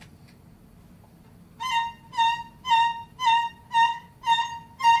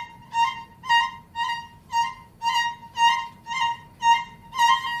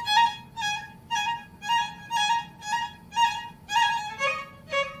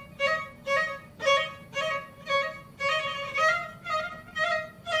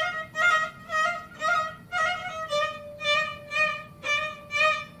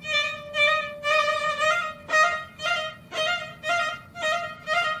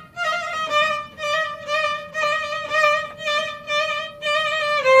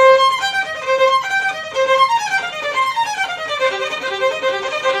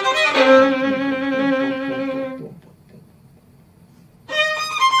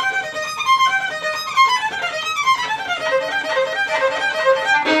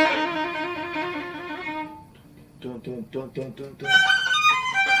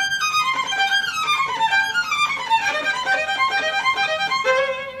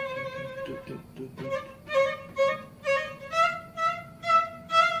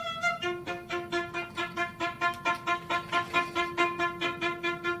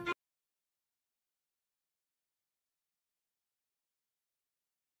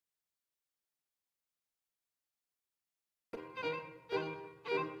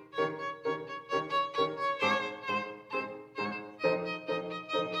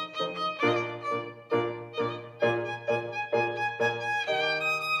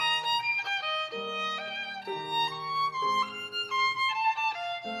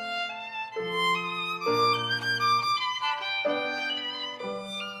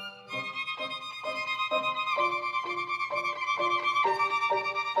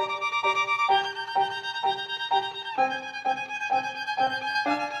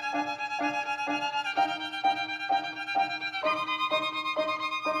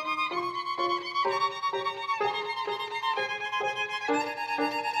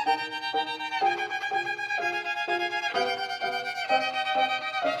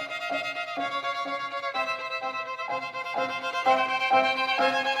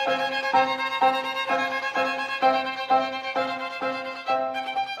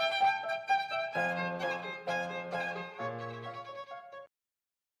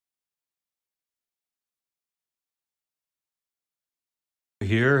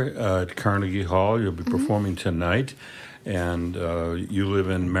 Here at Carnegie Hall, you'll be performing tonight, and you live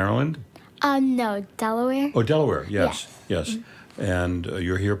in Maryland? No, Delaware. Oh, Delaware, yes. And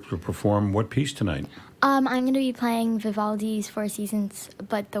you're here to perform what piece tonight? I'm going to be playing Vivaldi's Four Seasons,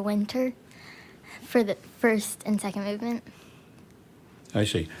 but the Winter, for the first and second movement. I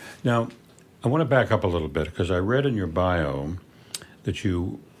see. Now, I want to back up a little bit, because I read in your bio that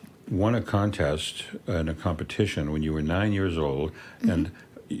you won a contest and a competition when you were 9 years old, and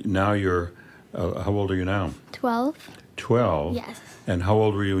now you're, how old are you now? 12. 12? Yes. And how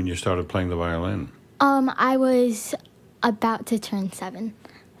old were you when you started playing the violin? I was about to turn 7.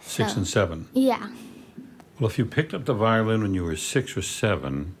 6 and 7? Yeah. Well, if you picked up the violin when you were 6 or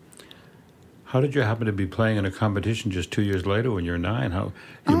 7, how did you happen to be playing in a competition just 2 years later when you're 9?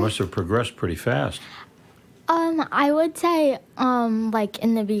 You must have progressed pretty fast. I would say, like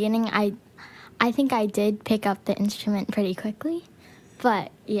in the beginning, I think I did pick up the instrument pretty quickly,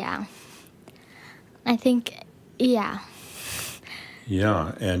 but yeah, I think, yeah.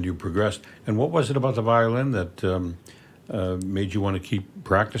 Yeah, and you progressed. And what was it about the violin that made you want to keep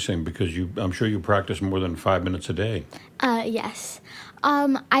practicing? Because I'm sure you practice more than 5 minutes a day. Yes.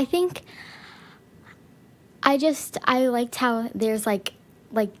 I think I liked how there's like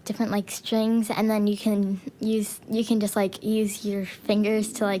different like strings, and then you can just like use your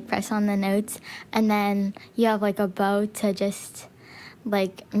fingers to like press on the notes, and then you have like a bow to just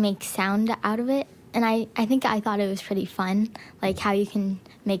like make sound out of it. And I think I thought it was pretty fun, like how you can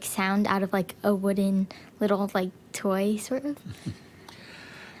make sound out of like a wooden little like toy sort of.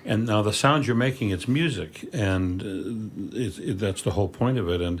 And now the sound you're making, it's music, and that's the whole point of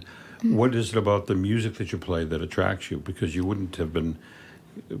it. And what is it about the music that you play that attracts you? Because you wouldn't have been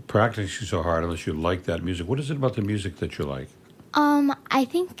practicing so hard unless you like that music. What is it about the music that you like? I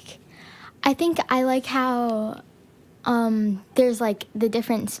think I like how there's like the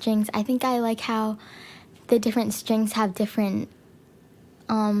different strings. I think I like how the different strings have different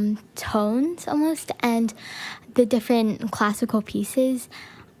tones almost, and the different classical pieces.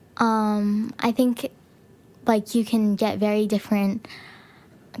 I think like you can get very different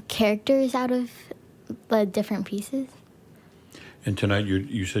characters out of the different pieces. And tonight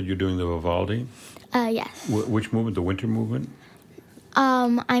you said you're doing the Vivaldi? Yes. Which movement? The Winter movement?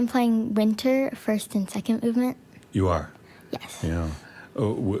 I'm playing Winter, first and second movement. You are? Yes. Yeah.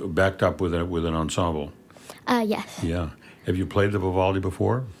 Backed up with an ensemble? Yes. Yeah. Have you played the Vivaldi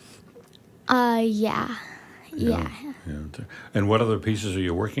before? Yeah. Yeah. And what other pieces are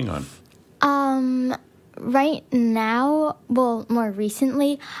you working on? Right now, well, more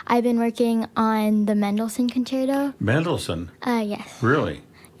recently, I've been working on the Mendelssohn Concerto. Mendelssohn? Yes. Really?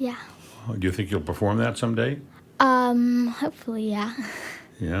 Yeah. Oh, do you think you'll perform that someday? Hopefully, yeah.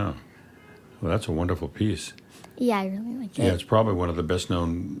 Yeah. Well, that's a wonderful piece. Yeah, I really like it. Yeah, it's probably one of the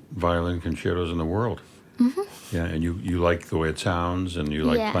best-known violin concertos in the world. Mm-hmm. Yeah, and you like the way it sounds, and you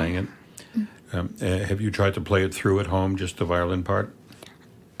like playing it. Have you tried to play it through at home, just the violin part?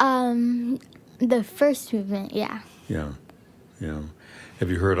 The first movement, yeah. Yeah, yeah.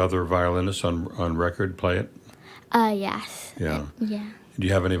 Have you heard other violinists on record play it? Yes. Yeah. Yeah. Do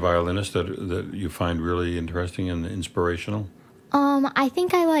you have any violinists that you find really interesting and inspirational? I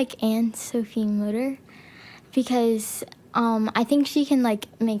think I like Anne-Sophie Mutter because I think she can like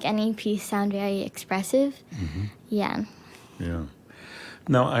make any piece sound very expressive. Mm-hmm. Yeah. Yeah.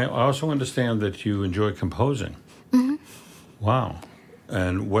 Now, I also understand that you enjoy composing. Mm-hmm. Wow.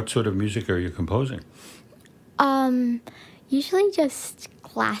 And what sort of music are you composing? Usually just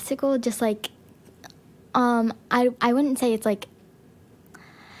classical, just like I wouldn't say it's like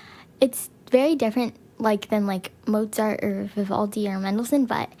it's very different like than like Mozart or Vivaldi or Mendelssohn,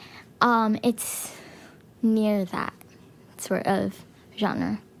 but it's near that sort of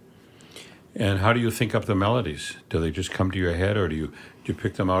genre. And how do you think up the melodies? Do they just come to your head, or do you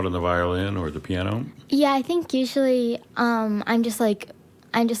pick them out on the violin or the piano? Yeah, I think usually I'm just like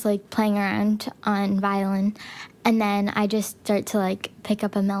playing around on violin, and then I just start to like pick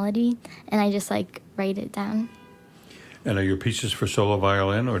up a melody, and I just like write it down. And are your pieces for solo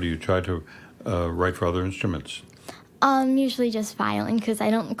violin, or do you try to write for other instruments? Usually just violin, because I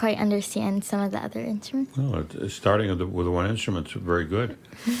don't quite understand some of the other instruments. Well, starting with one instrument is very good.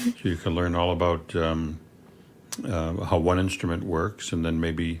 So you can learn all about how one instrument works, and then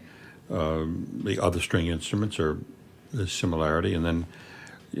maybe the other string instruments or the similarity, and then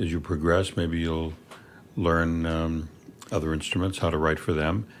as you progress, maybe you'll learn other instruments, how to write for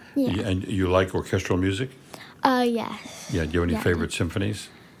them. Yeah. And you like orchestral music? Yes. Yeah. Do you have any favorite symphonies?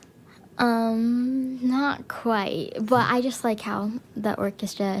 Not quite, but I just like how the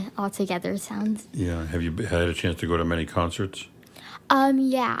orchestra altogether sounds. Yeah. Have you had a chance to go to many concerts?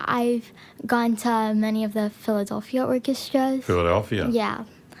 Yeah, I've gone to many of the Philadelphia orchestras. Philadelphia? Yeah,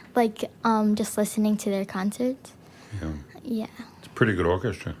 like just listening to their concerts. Yeah. Yeah. It's a pretty good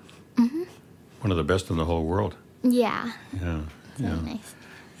orchestra. Mhm. One of the best in the whole world. Yeah. Yeah. Very nice.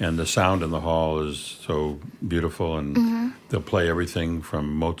 And the sound in the hall is so beautiful, and they'll play everything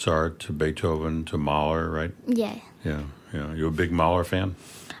from Mozart to Beethoven to Mahler, right? Yeah. Yeah, yeah. You a big Mahler fan?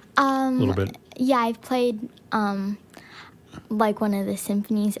 A little bit? Yeah, I've played like one of the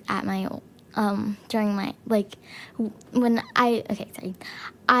symphonies at my during my like when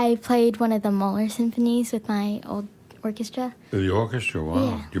I played one of the Mahler symphonies with my old orchestra. The orchestra, wow.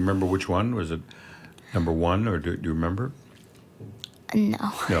 Yeah. Do you remember which one? Was it number one, or do you remember?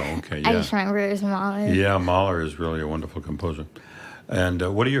 No. No, okay, yeah. I just remember it was Mahler. Yeah, Mahler is really a wonderful composer. And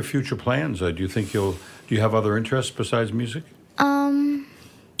what are your future plans? Do you think do you have other interests besides music?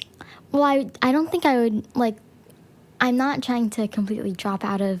 Well, I don't think I would, like, I'm not trying to completely drop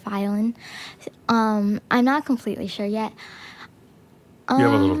out of violin. I'm not completely sure yet. You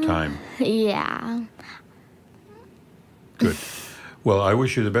have a little time. Yeah. Good. Well, I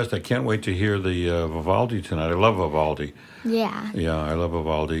wish you the best. I can't wait to hear the Vivaldi tonight. I love Vivaldi. Yeah. Yeah, I love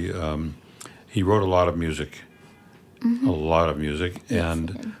Vivaldi. He wrote a lot of music. A lot of music. Yes,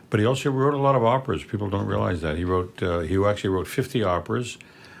 But he also wrote a lot of operas. People don't realize that. He actually wrote 50 operas,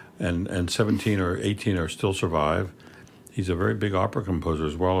 and 17 or 18 are still survive. He's a very big opera composer,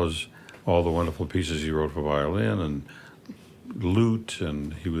 as well as all the wonderful pieces he wrote for violin and lute,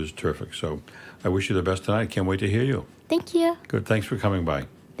 and he was terrific. So I wish you the best tonight. Can't wait to hear you. Thank you. Good. Thanks for coming by.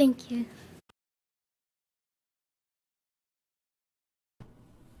 Thank you.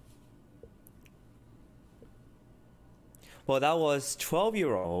 Well, that was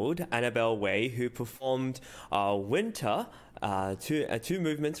 12-year-old Annabelle Wei, who performed Winter, two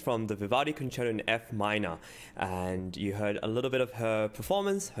movements from the Vivaldi Concerto in F minor. And you heard a little bit of her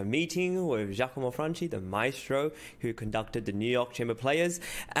performance, her meeting with Giacomo Franci, the maestro who conducted the New York Chamber Players,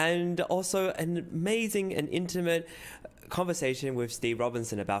 and also an amazing and intimate conversation with Steve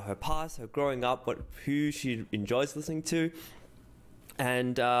Robinson about her past, her growing up, who she enjoys listening to.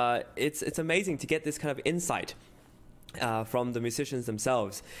 And it's amazing to get this kind of insight from the musicians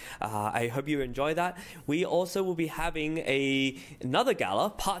themselves. I hope you enjoy that. We also will be having another gala,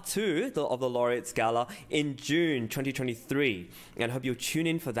 part 2 of the Laureates Gala in June 2023. And I hope you'll tune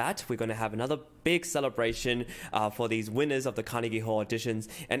in for that. We're going to have another big celebration for these winners of the Carnegie Hall auditions,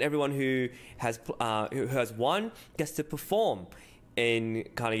 and everyone who has won gets to perform in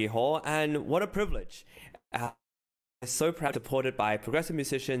Carnegie Hall, and what a privilege. So proud, supported by progressive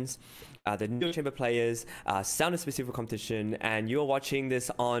musicians, the New York Chamber Players, Sound Espressivo competition, and you're watching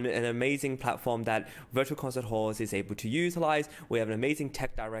this on an amazing platform that Virtual Concert Halls is able to utilize. We have an amazing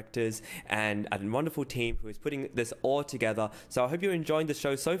tech directors and a wonderful team who is putting this all together. So I hope you're enjoying the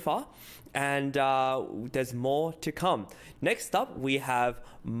show so far, and there's more to come. Next up, we have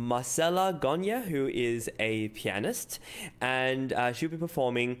Marcela Gonya, who is a pianist, and she'll be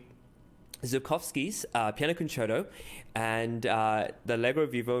performing Zukovsky's Piano Concerto and the Allegro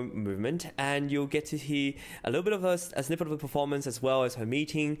Vivo movement, and you'll get to hear a little bit of a snippet of a performance, as well as her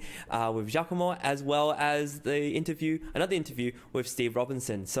meeting with Giacomo, as well as another interview with Steve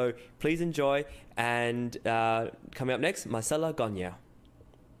Robinson. So please enjoy, and coming up next, Marcela Gonya.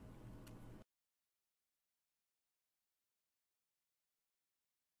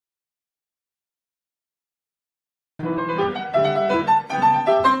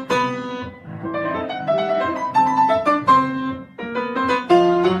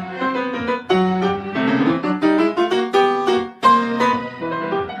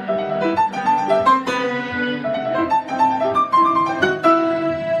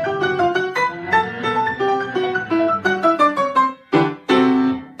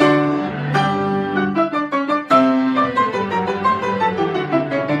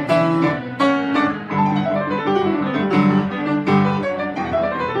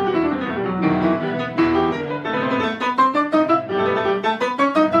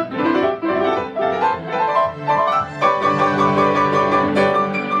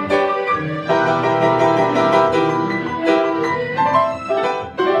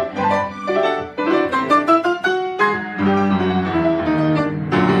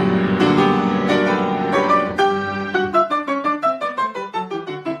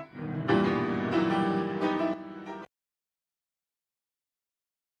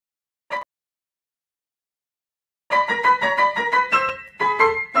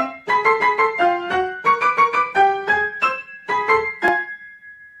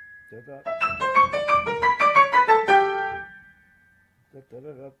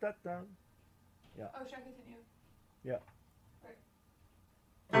 Yeah. Oh, should I continue? Yeah. Right.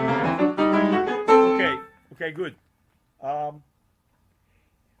 Okay, good.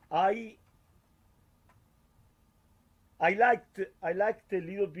 I liked a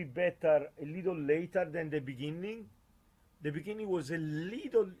little bit better a little later than the beginning. The beginning was a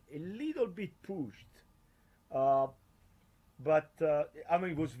little bit pushed, but I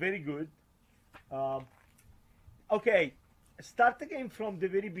mean, it was very good. Okay, start again from the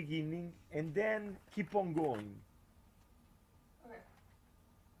very beginning and then keep on going.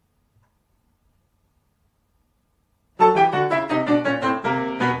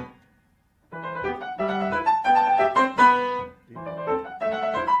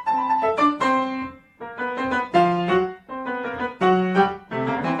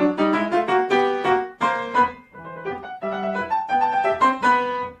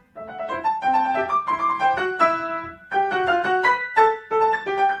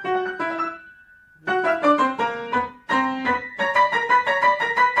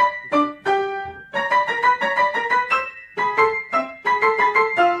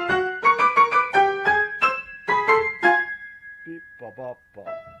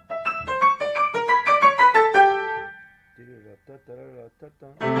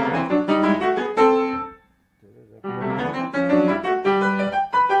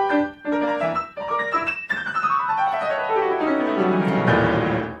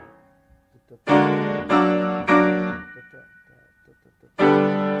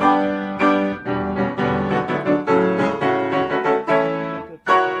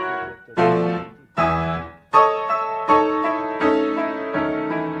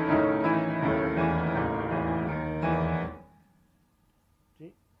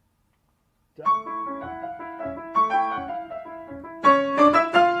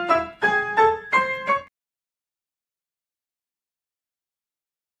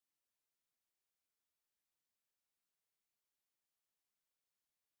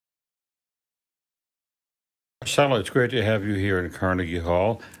 Marcela, it's great to have you here in Carnegie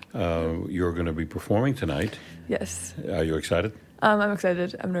Hall. You're going to be performing tonight. Yes. Are you excited? I'm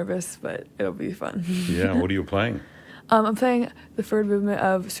excited. I'm nervous, but it'll be fun. Yeah, what are you playing? I'm playing the third movement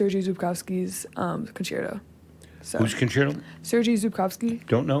of Sergei Zubkovsky's concerto. So Who's concerto? Sergei Zubkovsky.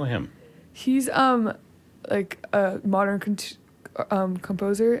 Don't know him. He's like a modern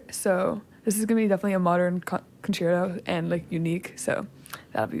composer. So this is gonna be definitely a modern concerto and like unique. So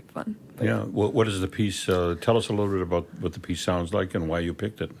that'll be fun. But Yeah. What is the piece? Tell us a little bit about what the piece sounds like and why you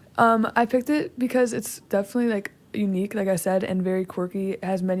picked it. I picked it because it's definitely like unique, like I said, and very quirky. It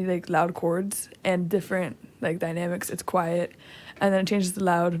has many like loud chords and different like dynamics. It's quiet, and then it changes to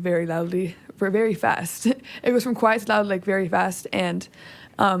loud very loudly, very fast. It goes from quiet to loud like very fast, and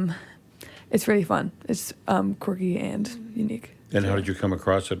it's really fun. It's quirky and unique. And how did you come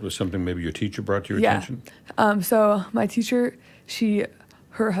across it? Was something maybe your teacher brought to your attention? So my teacher,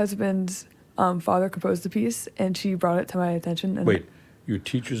 her husband's father composed the piece, and she brought it to my attention. And Wait, your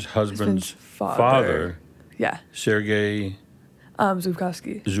teacher's husband's father, yeah, Sergei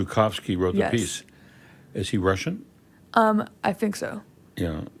Zubkovsky wrote the Yes. piece. Is he Russian? I think so.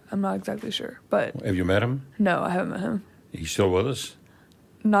 Yeah. I'm not exactly sure, but Have you met him? no, I haven't met him. He's still with us?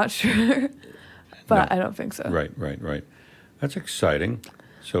 Not sure, but No. I don't think so. Right. That's exciting.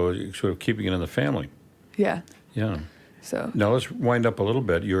 So you're sort of keeping it in the family. Yeah. Yeah. So Now let's wind up a little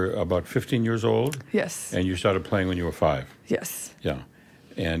bit. You're about 15 years old. yes, And you started playing when you were 5. yes, Yeah.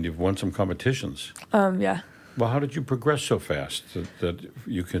 And you've won some competitions. yeah. Well, how did you progress so fast that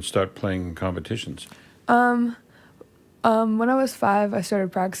you can start playing competitions? When I was 5, I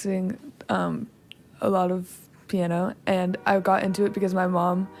started practicing a lot of piano, and I got into it because my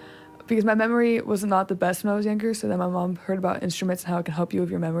memory was not the best when I was younger, so then my mom heard about instruments and how it can help you with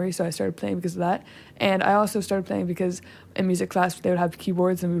your memory, so I started playing because of that. And I also started playing because in music class they would have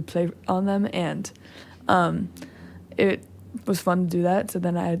keyboards and we would play on them, and it was fun to do that, so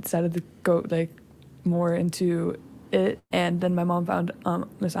then I decided to go like more into it, and then my mom found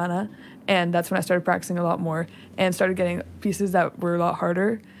Miss Anna, and that's when I started practicing a lot more and started getting pieces that were a lot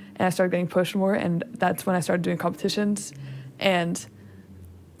harder, and I started getting pushed more, and that's when I started doing competitions, and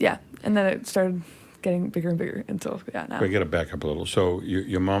yeah, and then it started getting bigger and bigger until now. I got to back up a little. So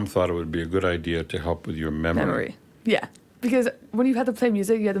your mom thought it would be a good idea to help with your memory. Yeah, because when you have to play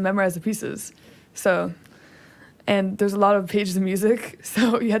music, you have to memorize the pieces, so. And there's a lot of pages of music,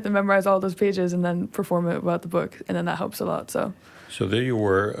 so you have to memorize all those pages and then perform it without the book, and then that helps a lot. So there you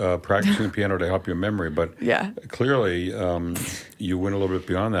were practicing piano to help your memory, but yeah, clearly you went a little bit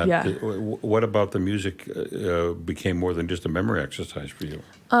beyond that. Yeah. What about the music became more than just a memory exercise for you?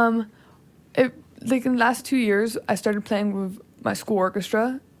 Like in the last 2 years, I started playing with my school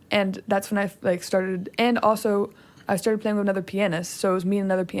orchestra, and that's when I started, and also I started playing with another pianist. So it was me and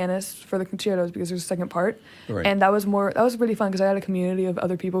another pianist for the concertos because there's a second part. Right. And that was really fun because I had a community of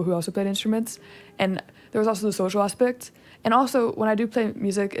other people who also played instruments. And there was also the social aspect. And also when I do play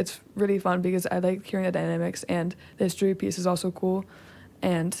music, it's really fun because I like hearing the dynamics, and the history piece is also cool.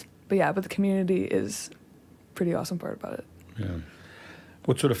 But the community is a pretty awesome part about it. Yeah.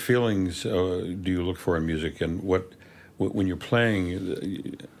 What sort of feelings do you look for in music, and when you're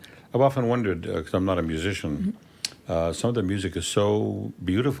playing? I've often wondered, because I'm not a musician, some of the music is so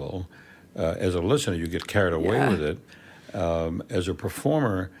beautiful. As a listener, you get carried away with it. As a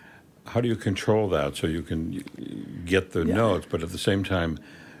performer, how do you control that so you can get the notes, but at the same time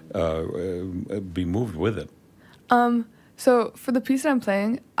be moved with it? So for the piece that I'm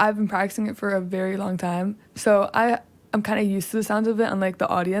playing, I've been practicing it for a very long time. So I'm kind of used to the sounds of it, unlike the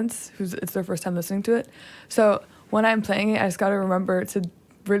audience, it's their first time listening to it. So when I'm playing it, I just got to remember to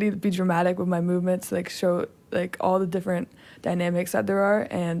really be dramatic with my movements, like show like all the different dynamics that there are,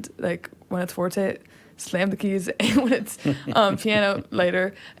 and like when it's forte, slam the keys, and when it's piano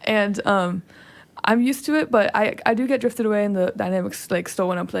later. And I'm used to it, but I do get drifted away in the dynamics like still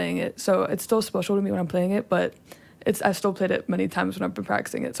when I'm playing it. So it's still special to me when I'm playing it, but I've still played it many times when I've been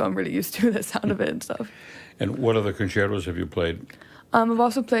practicing it, so I'm really used to the sound of it and stuff. And what other concertos have you played? I've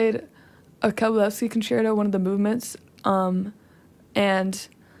also played a Kabelevsky concerto, one of the movements, and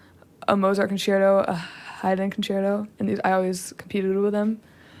a Mozart concerto, a Haydn concerto, and I always competed with them.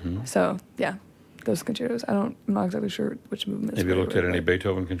 Mm-hmm. So yeah, those concertos. I'm not exactly sure which movements. Have you looked at any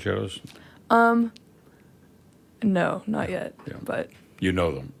Beethoven concertos? No, not yet. Yeah. But you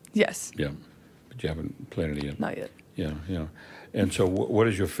know them. Yes. Yeah, but you haven't played any yet. Not yet. Yeah. And so, what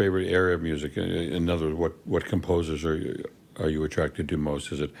is your favorite area of music? In other words, what composers are you attracted to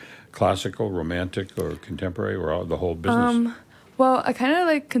most? Is it classical, romantic, or contemporary, or the whole business? Well, I kind of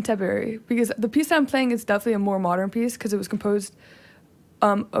like contemporary because the piece that I'm playing is definitely a more modern piece because it was composed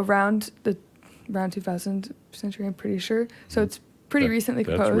around 2000 century, I'm pretty sure. So it's pretty recently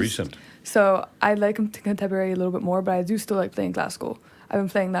composed. That's recent. So I like contemporary a little bit more, but I do still like playing classical. I've been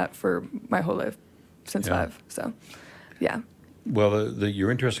playing that for my whole life since 5. So, yeah. Well, your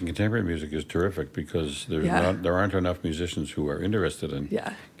interest in contemporary music is terrific because there aren't enough musicians who are interested in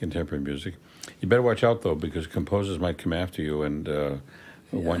contemporary music. You better watch out though, because composers might come after you and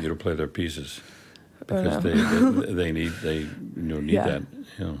want you to play their pieces because they need that.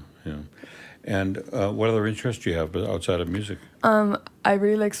 And what other interests do you have outside of music? I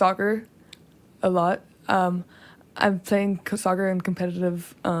really like soccer a lot. I'm playing soccer in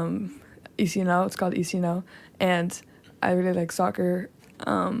competitive ECNO. It's called ECNO, and I really like soccer.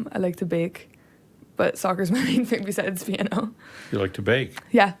 I like to bake, but soccer's my main thing besides piano. You like to bake?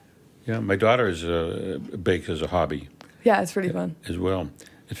 Yeah. Yeah, my daughter bakes as a hobby. Yeah, it's pretty fun. As well.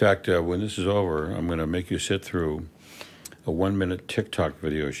 In fact, when this is over, I'm going to make you sit through a 1-minute TikTok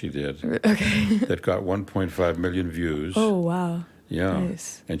video she did. Okay. That got 1.5 million views. Oh, wow. Yeah.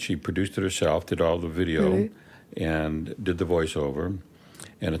 Nice. And she produced it herself, did all the video, Really? and did the voiceover.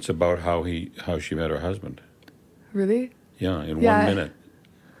 And it's about how she met her husband. Really? Yeah, in 1 minute.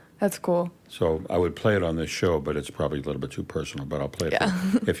 That's cool. So I would play it on this show, but it's probably a little bit too personal. But I'll play it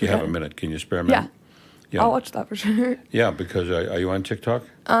if you have a minute. Can you spare a minute? Yeah. I'll watch that for sure. Yeah, because are you on TikTok?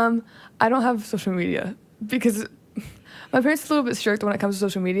 I don't have social media because my parents are a little bit strict when it comes to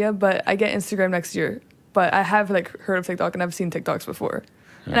social media, but I get Instagram next year. But I have heard of TikTok and I've seen TikToks before.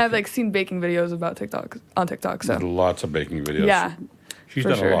 Okay. And I've seen baking videos about TikTok on TikTok. So lots of baking videos. Yeah. She's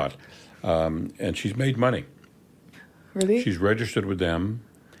done a lot. And she's made money. Really? She's registered with them,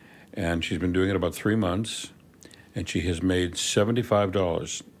 and she's been doing it about 3 months, and she has made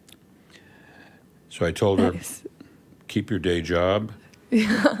 $75. So I told her, keep your day job.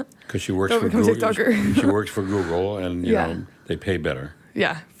 Yeah. Because she works for Google. She works for Google, and you know they pay better.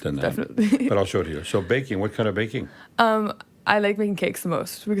 Yeah, than that. Definitely. But I'll show it to you. So baking, what kind of baking? I like making cakes the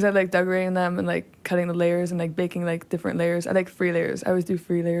most because I like decorating them and cutting the layers and baking different layers. I like 3 layers. I always do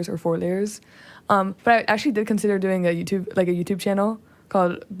 3 layers or 4 layers. But I actually did consider doing a YouTube channel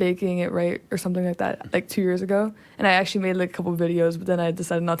called Baking It Right or something like that 2 years ago. And I actually made a couple videos, but then I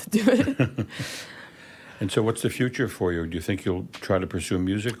decided not to do it. And so what's the future for you? Do you think you'll try to pursue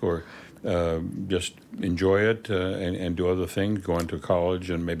music or just enjoy it and do other things, go into college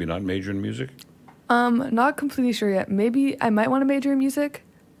and maybe not major in music? Not completely sure yet. Maybe I might want to major in music,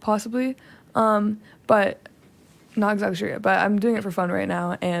 possibly, but not exactly sure yet. But I'm doing it for fun right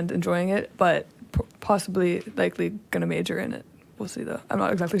now and enjoying it, but possibly likely going to major in it. We'll see, though. I'm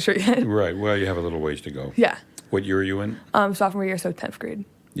not exactly sure yet. Right. Well, you have a little ways to go. Yeah. What year are you in? Sophomore year, so 10th grade.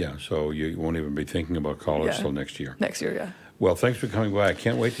 Yeah, so you won't even be thinking about college till next year. Next year, yeah. Well, thanks for coming by. I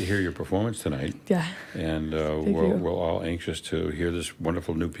can't wait to hear your performance tonight. Yeah. And we're all anxious to hear this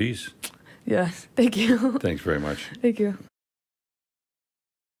wonderful new piece. Yeah, thank you. Thanks very much. Thank you.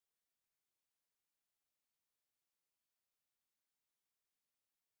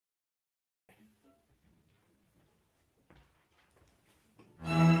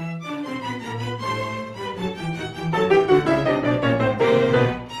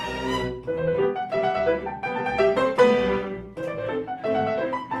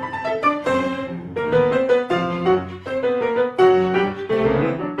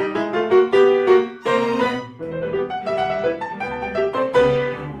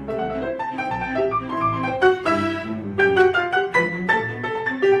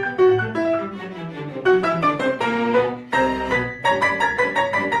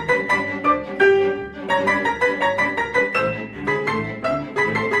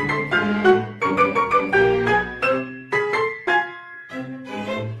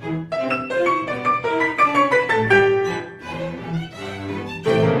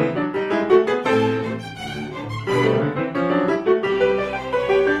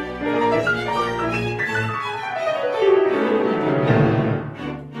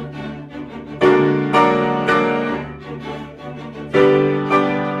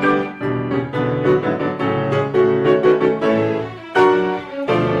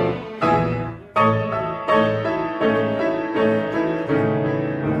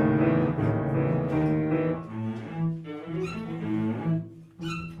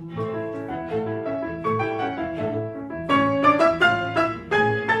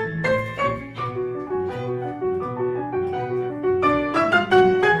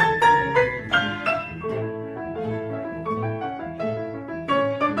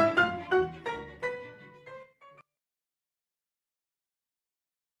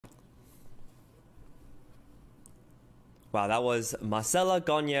 Wow, that was Marcela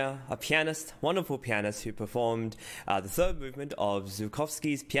Gonya, a pianist, wonderful pianist, who performed the third movement of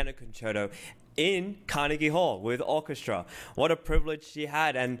Zhukovsky's Piano Concerto in Carnegie Hall with Orchestra. What a privilege she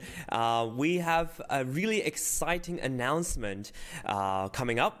had. And we have a really exciting announcement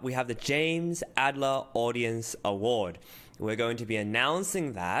coming up. We have the James Adler Audience Award. We're going to be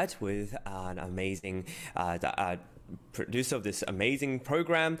announcing that with an amazing producer of this amazing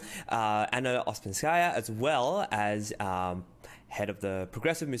program, Anna Ospenskaya, as well as head of the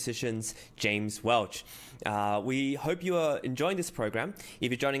Progressive Musicians, James Welch. We hope you are enjoying this program.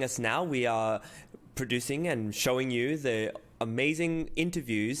 If you're joining us now, we are producing and showing you the amazing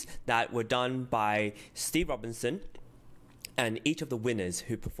interviews that were done by Steve Robinson and each of the winners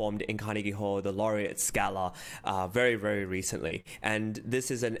who performed in Carnegie Hall, the Laureate Gala, very, very recently. And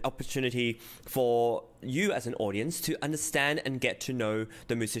this is an opportunity for you as an audience to understand and get to know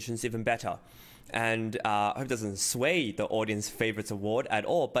the musicians even better. And I hope it doesn't sway the Audience Favorites Award at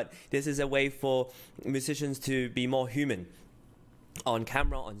all, but this is a way for musicians to be more human on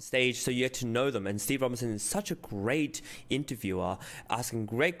camera, on stage, so you get to know them. And Steve Robinson is such a great interviewer, asking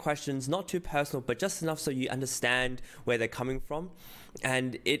great questions, not too personal, but just enough so you understand where they're coming from.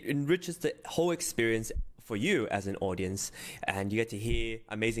 And it enriches the whole experience for you as an audience. And you get to hear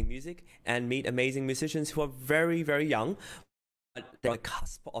amazing music and meet amazing musicians who are very, very young, but they're on the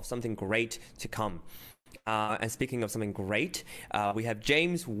cusp of something great to come. And speaking of something great, we have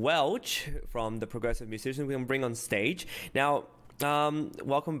James Welch from the Progressive Musicians we can bring on stage. Now,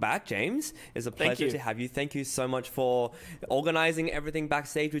 welcome back, James. It's a pleasure to have you. Thank you so much for organizing everything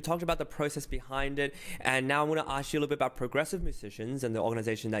backstage. We talked about the process behind it, and now I'm going to ask you a little bit about Progressive Musicians and the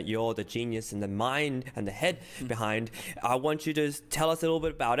organization that you're the genius and the mind and the head behind. I want you to tell us a little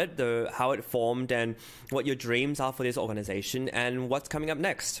bit about it, how it formed, and what your dreams are for this organization, and what's coming up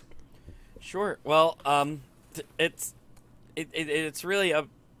next. Sure. Well, it's really a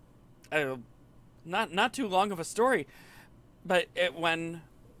not too long of a story. But when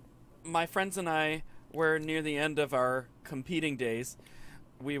my friends and I were near the end of our competing days,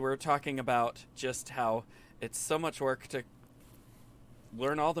 we were talking about just how it's so much work to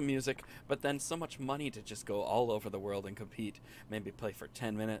learn all the music, but then so much money to just go all over the world and compete. Maybe play for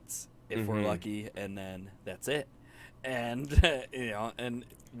 10 minutes if we're lucky, and then that's it. And and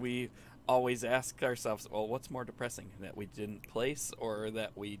we always ask ourselves, well, what's more depressing, that we didn't place or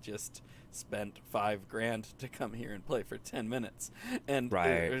that we just spent $5,000 to come here and play for 10 minutes? And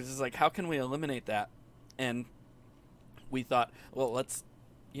it was just like, how can we eliminate that? And we thought, well, let's,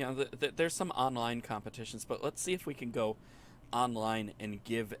 there's some online competitions, but let's see if we can go online and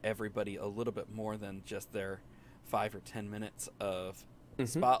give everybody a little bit more than just their 5 or 10 minutes of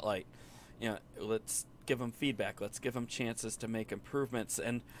spotlight. Let's give them feedback. Let's give them chances to make improvements.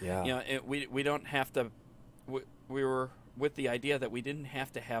 And we don't have to. We were with the idea that we didn't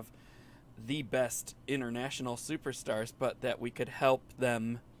have to have the best international superstars, but that we could help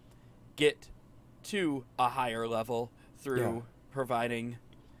them get to a higher level through providing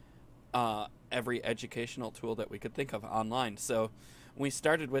every educational tool that we could think of online. So we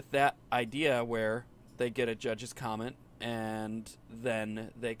started with that idea where they get a judge's comment, and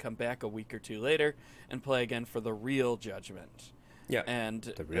then they come back a week or two later and play again for the real judgment. Yeah, and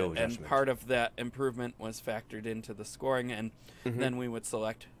the real judgment. And part of that improvement was factored into the scoring, and then we would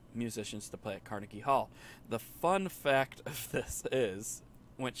select musicians to play at Carnegie Hall. The fun fact of this is,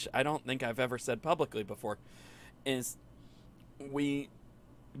 which I don't think I've ever said publicly before, is we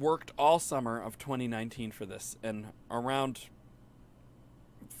worked all summer of 2019 for this, and around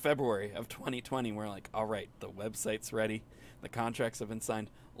February of 2020 we're like, all right, the website's ready, the contracts have been signed,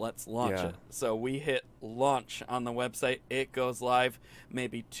 let's launch it. So we hit launch on the website. It goes live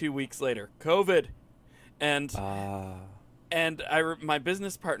maybe 2 weeks later, COVID, and my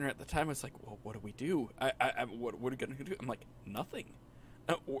business partner at the time was like, well, what do we do? What are we gonna do? I'm like, nothing.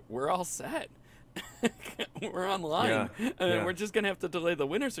 We're all set. We're online. We're just gonna have to delay the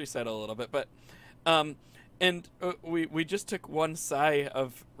winners recital a little bit, but and we just took one sigh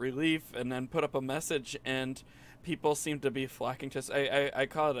of relief and then put up a message, and people seemed to be flocking to us. I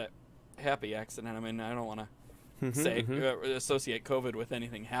call it a happy accident. I mean, I don't want to say associate COVID with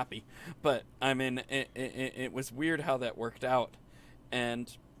anything happy, but I mean, it was weird how that worked out.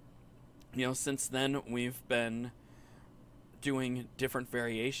 And since then we've been doing different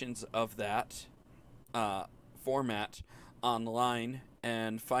variations of that format online,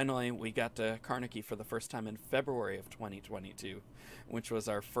 and finally we got to Carnegie for the first time in February of 2022, which was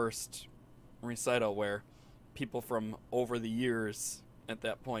our first recital where people from over the years at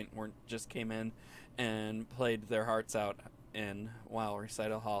that point just came in and played their hearts out in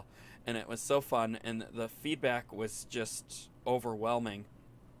Recital Hall, and it was so fun, and the feedback was just overwhelming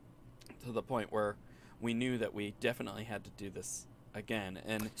to the point where we knew that we definitely had to do this again.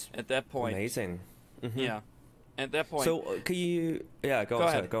 And at that point, amazing. Yeah. At that point. So can you? Yeah, go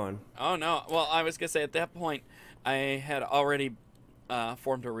on. Sorry, go on. Oh no. Well, I was gonna say at that point, I had already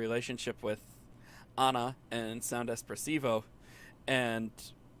formed a relationship with Anna and Sound Espressivo, and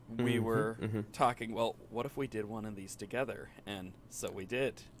we were talking. Well, what if we did one of these together? And so we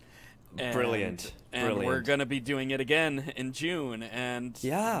did. Brilliant. And we're gonna be doing it again in June, and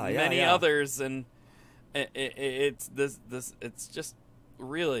many others, and it's just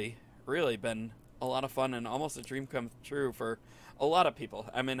really been a lot of fun and almost a dream come true for a lot of people.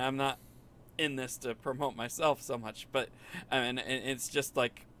 I mean, I'm not in this to promote myself so much, but I mean, it's just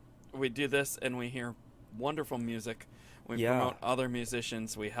like we do this and we hear wonderful music. We promote other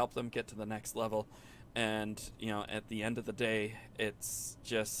musicians. We help them get to the next level. And, you know, at the end of the day, it's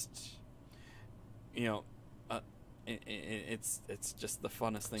just, you know, it's just the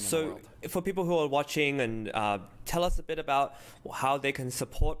funnest thing in the world. So for people who are watching, and tell us a bit about how they can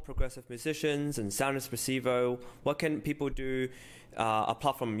support progressive musicians and Sound Espressivo. What can people do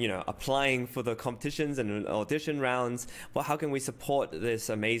apart from, you know, applying for the competitions and audition rounds? Well, how can we support this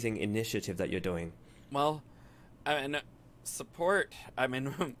amazing initiative that you're doing? Well, I mean, support. I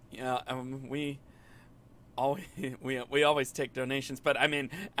mean, you know, we always take donations, but I mean,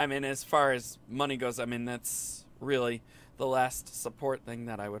 as far as money goes, I mean, that's really the last support thing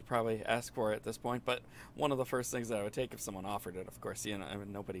that I would probably ask for at this point. But one of the first things that I would take if someone offered it, of course, you know, I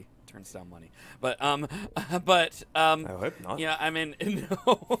mean, nobody turns down money. But I hope not. Yeah, I mean,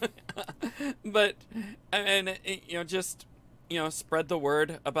 no. But I mean, you know, just, you know, spread the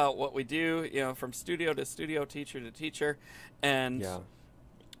word about what we do, you know, from studio to studio, teacher to teacher, and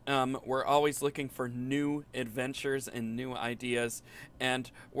we're always looking for new adventures and new ideas,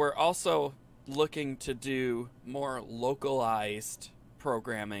 and we're also looking to do more localized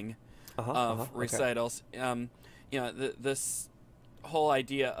programming of recitals. You know, this whole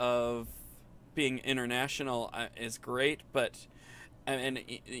idea of being international is great, but and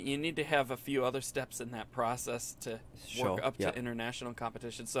you need to have a few other steps in that process to work up to international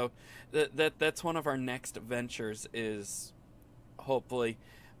competition. So that's one of our next ventures, is hopefully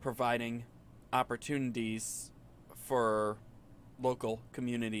providing opportunities for local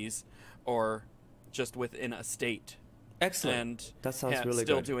communities or just within a state. Excellent. And that sounds really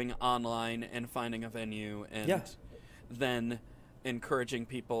still good. doing online and finding a venue, and then encouraging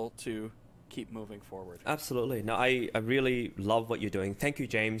people to keep moving forward. Absolutely. No, I really love what you're doing. Thank you,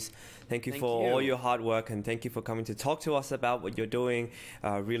 James. Thank you for all your hard work, and thank you for coming to talk to us about what you're doing.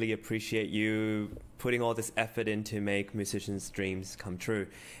 Really appreciate you putting all this effort in to make musicians' dreams come true.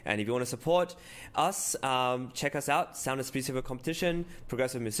 And if you want to support us, check us out, Sound Espressivo Competition,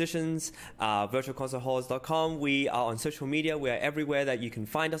 Progressive Musicians, virtualconcerthalls.com. We are on social media. We are everywhere that you can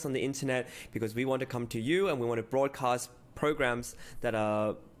find us on the internet, because we want to come to you and we want to broadcast programs that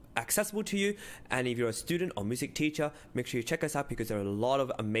are accessible to you. And if you're a student or music teacher, make sure you check us out, because there are a lot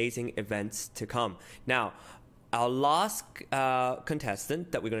of amazing events to come. Now, our last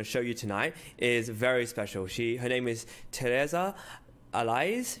contestant that we're going to show you tonight is very special. Her name is Teresa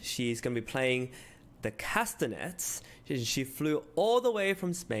Alais. She's going to be playing the castanets. She flew all the way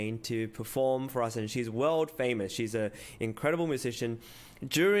from Spain to perform for us, and she's world famous. She's an incredible musician.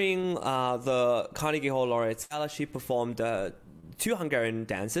 During the Carnegie Hall Laureate Gala, she performed 2 Hungarian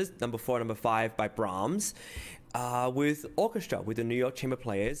dances, number 4 and number 5 by Brahms, with orchestra, with the New York Chamber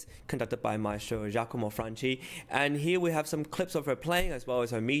Players, conducted by Maestro Giacomo Franci. And here we have some clips of her playing, as well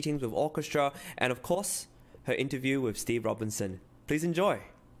as her meetings with orchestra, and of course, her interview with Steve Robinson. Please enjoy.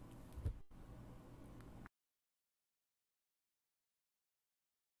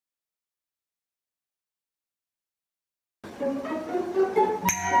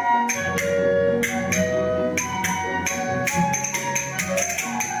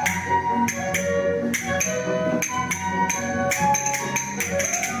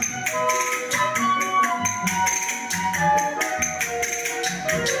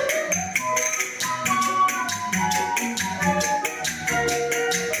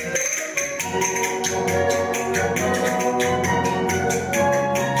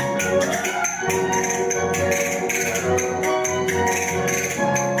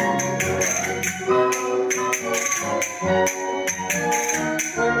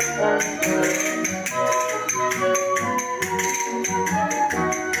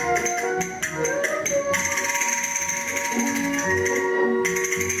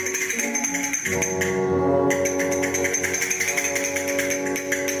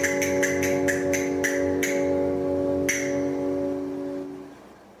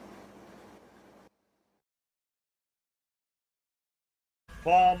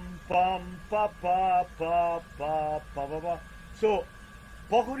 Pam pam pa pa pa pa pa pa pa. So,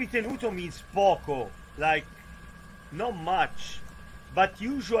 poco ritenuto means poco, like not much, but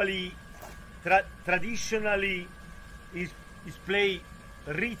usually, traditionally, is play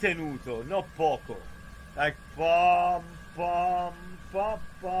ritenuto, not poco, like pam pam pa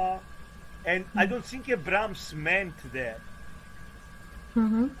pa, and I don't think Brahms meant that.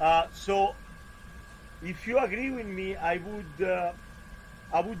 So, if you agree with me, I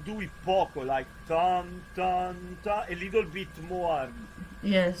would do it poco, like tan tan ta, a little bit more.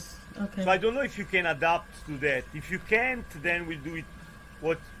 Yes. Okay. So I don't know if you can adapt to that. If you can't, then we'll do it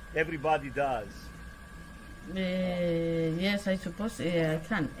what everybody does. Yes, I suppose I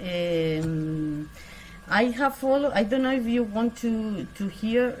can. I have followed. I don't know if you want to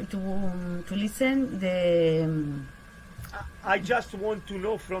hear to listen the. I just want to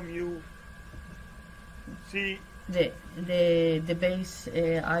know from you. See. The bass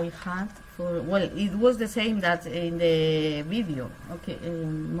I had for, well, it was the same that in the video, okay,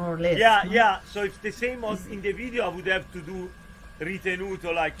 more or less. Yeah, yeah. So if the same in the video, I would have to do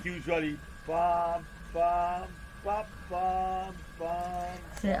ritenuto like usually. Pa pa pa pa pa.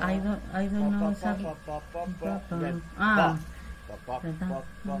 So I don't know exactly.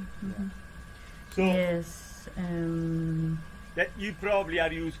 So yes. That you probably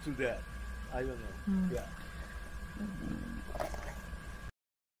are used to that. I don't know. Yeah.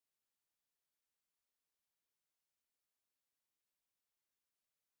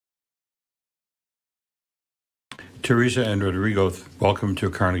 Teresa and Rodrigo, welcome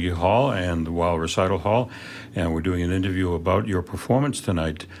to Carnegie Hall and the Wild Recital Hall. And we're doing an interview about your performance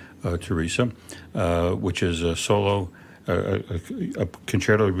tonight, Teresa, which is a solo, a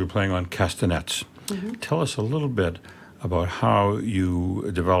concerto you're playing on castanets. Tell us a little bit about how you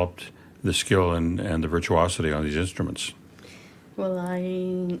developed the skill and the virtuosity on these instruments. Well,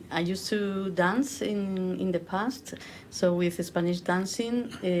 I used to dance in the past, so with Spanish dancing,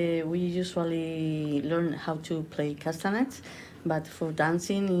 we usually learn how to play castanets, but for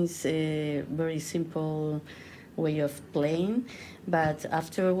dancing is a very simple way of playing. But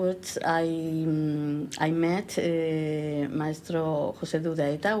afterwards, I met Maestro José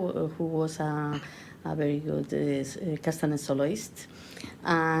Dudaeta, who was a very good castanet soloist,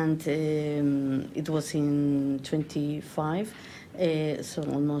 and it was in 25. So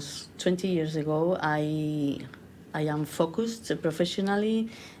almost 20 years ago, I am focused professionally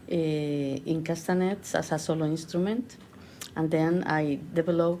in castanets as a solo instrument, and then I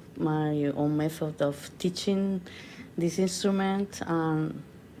developed my own method of teaching this instrument, and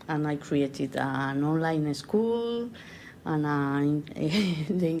I created an online school and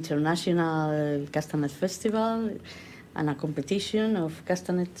the International Castanet Festival, and a competition of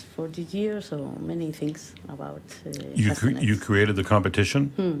castanets for this year, so many things about castanets. You created the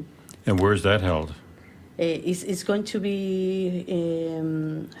competition? And where is that held? It's going to be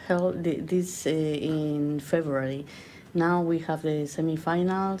held in February. Now we have the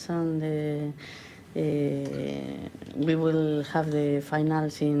semifinals, and we will have the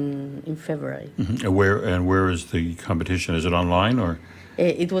finals in February. And where is the competition? Is it online or?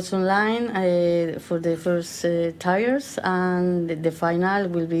 It was online for the first tiers, and the final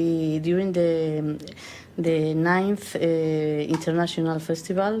will be during the 9th International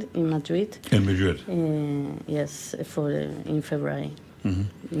Festival in Madrid. In Madrid. Yes, in February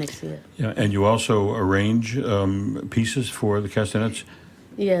next year. Yeah, and you also arrange pieces for the castanets?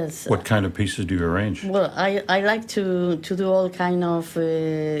 Yes. What kind of pieces do you arrange? Well, I like to do all kind of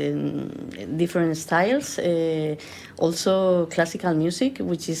different styles. Also classical music,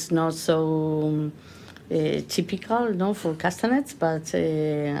 which is not so typical, no, for castanets, but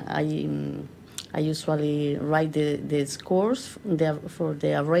I usually write the scores for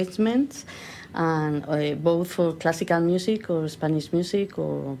the arrangements, and both for classical music or Spanish music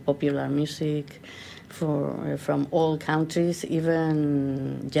or popular music. From all countries,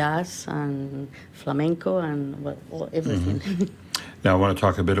 even jazz and flamenco and everything. Now I want to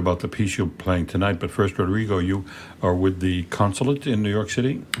talk a bit about the piece you're playing tonight, but first, Rodrigo, you are with the consulate in New York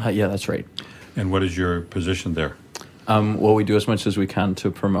City? Yeah, that's right. And what is your position there? Well, we do as much as we can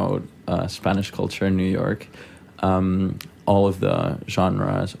to promote Spanish culture in New York, all of the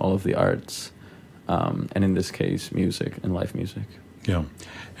genres, all of the arts, and in this case, music and live music. Yeah.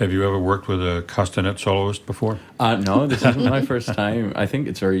 Have you ever worked with a castanet soloist before? No, this isn't my first time. I think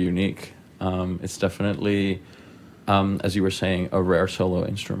it's very unique. It's definitely, as you were saying, a rare solo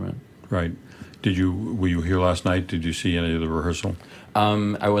instrument. Right. Were you here last night? Did you see any of the rehearsal?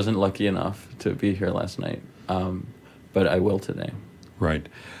 I wasn't lucky enough to be here last night, but I will today. Right.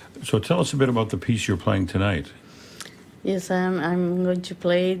 So tell us a bit about the piece you're playing tonight. Yes, I'm going to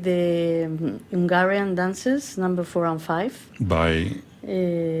play the Hungarian dances, number 4 and 5. By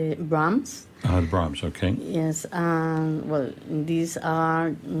Brahms. Brahms, okay. Yes, and well, these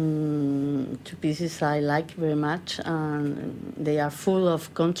are two pieces I like very much, and they are full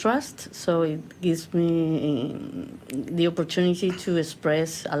of contrast, so it gives me the opportunity to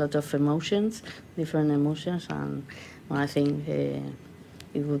express a lot of emotions, different emotions, and well, I think it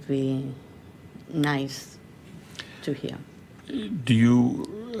would be nice to hear. Do you,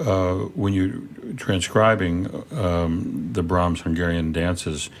 when you're transcribing the Brahms Hungarian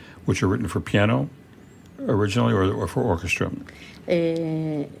dances, which are written for piano originally or for orchestra?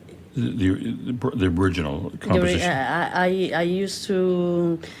 The original composition. I used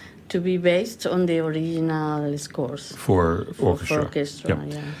to be based on the original scores for orchestra. For orchestra,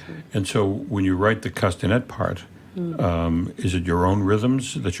 yep. Yeah. And so when you write the castanet part, is it your own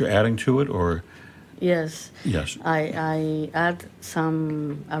rhythms that you're adding to it, or? Yes. Yes. I add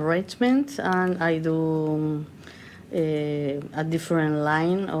some arrangement, and I do a different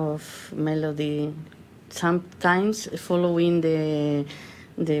line of melody, sometimes following the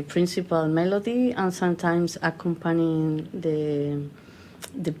principal melody, and sometimes accompanying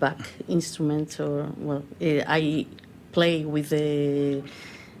the back instruments. Or well, I play with the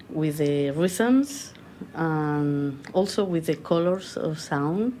rhythms, and also with the colors of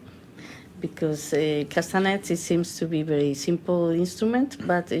sound. Because castanets, it seems to be a very simple instrument,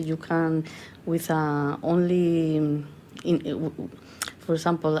 but you can, with only, for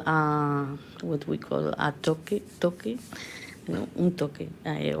example, what we call a toque, un toque,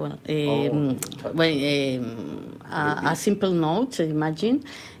 a simple note, imagine,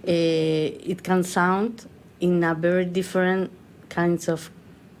 it can sound in a very different kinds of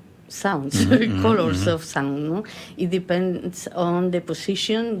sounds, colors of sound. No? It depends on the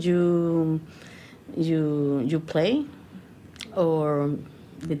position you play, or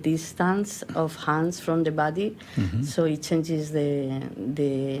the distance of hands from the body. So it changes the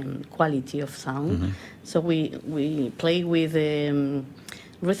quality of sound. So we play with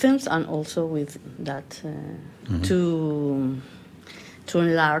rhythms, and also with that to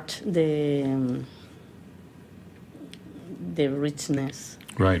enlarge the richness.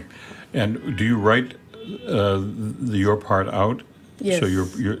 Right. And do you write your part out? Yes. So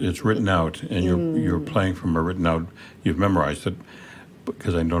it's written out, and you're playing from a written out. You've memorized it,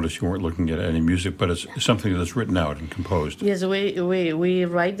 because I noticed you weren't looking at any music, but it's something that's written out and composed. Yes, we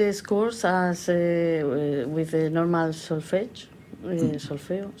write the scores as with the normal solfege,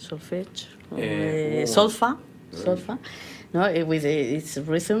 solfa. No, with its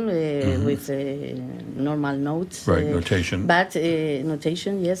rhythm, with normal notes. Right, notation. But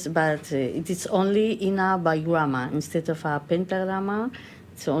notation, yes, but it is only in a bigramma instead of a pentagramma.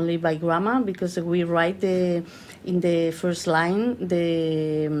 It's only bigramma, because we write in the first line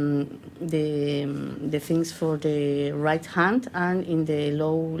the things for the right hand, and in the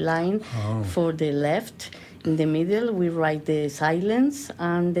low line for the left. In the middle, we write the silence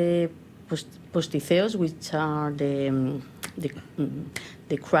and the posticeos, which are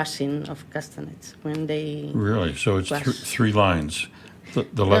the crushing of castanets when they really. So it's three lines.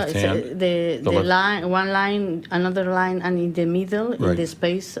 The left hand. The line, one line, another line, and in the middle, in the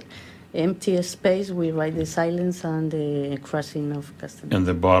space, empty space, we write the silence and the crushing of castanets. And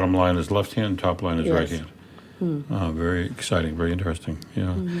the bottom line is left hand, top line is right hand. Very exciting, very interesting.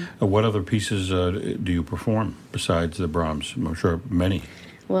 Yeah. What other pieces do you perform besides the Brahms? I'm sure many.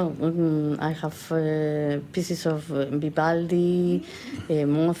 Well, I have pieces of Vivaldi,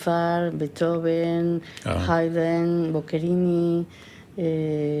 Mozart, Beethoven, Haydn, Boccherini,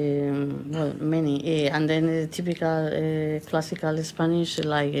 well, many. And then typical classical Spanish,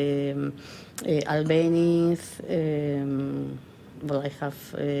 like Albéniz. Well, I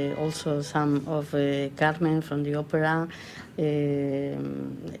have also some of Carmen from the opera.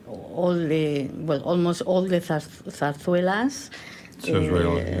 Almost all the zarzuelas. So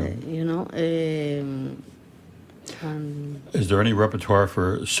Israel, you know. Is there any repertoire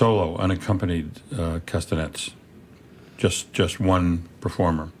for solo, unaccompanied castanets? Just one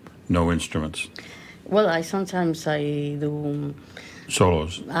performer, no instruments. Well, sometimes I do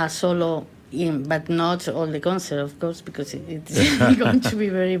solos. A solo, but not all the concert, of course, because it's going to be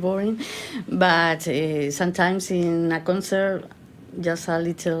very boring. But sometimes in a concert, just a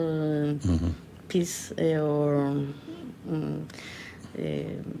little piece or.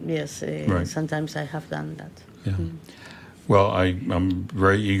 Yes, right. Sometimes I have done that. Yeah. Well, I'm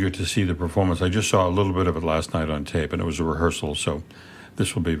very eager to see the performance. I just saw a little bit of it last night on tape, and it was a rehearsal, so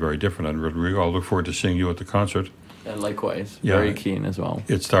this will be very different. And we all look forward to seeing you at the concert. Likewise, Yeah. very keen as well.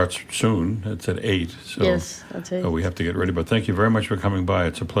 It starts soon. It's at 8. So Yes, that's it. we have to get ready. But thank you very much for coming by.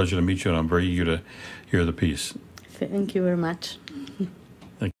 It's a pleasure to meet you, and I'm very eager to hear the piece. Thank you very much.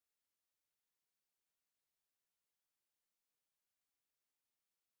 Thank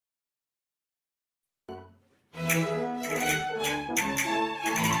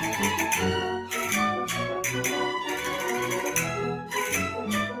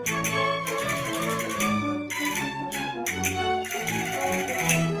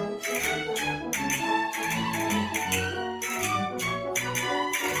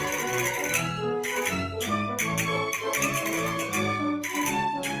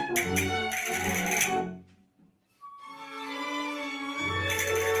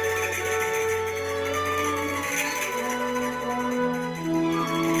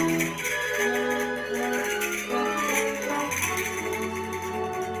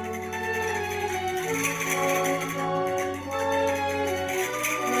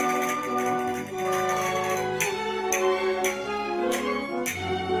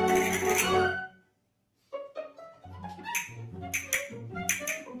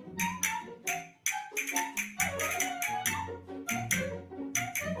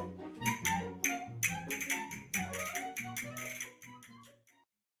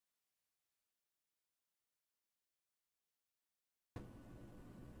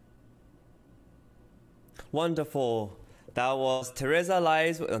Wonderful. That was Teresa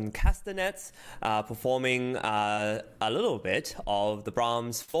Lies on castanets, performing a little bit of the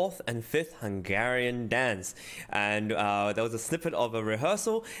Brahms 4th and 5th Hungarian dance. And there was a snippet of a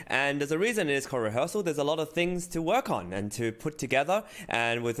rehearsal. And there's a reason it is called rehearsal. There's a lot of things to work on and to put together.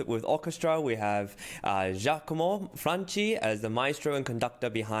 And with orchestra, we have Giacomo Franci as the maestro and conductor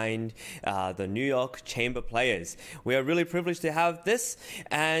behind the New York Chamber Players. We are really privileged to have this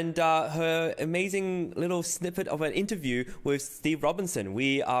and her amazing little snippet of an interview with Steve Robinson.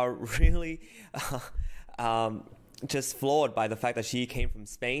 We are really just floored by the fact that she came from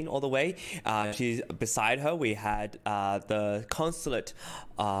Spain all the way. She's beside her. We had the consulate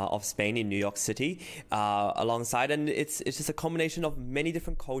of Spain in New York City alongside, and it's just a combination of many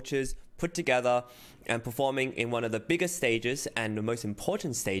different cultures put together and performing in one of the biggest stages and the most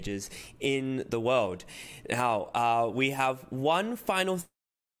important stages in the world. Now, we have one final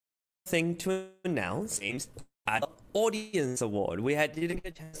thing to announce. Adler Audience Award. We didn't get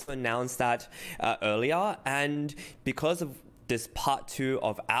a chance to announce that earlier, and because of this part 2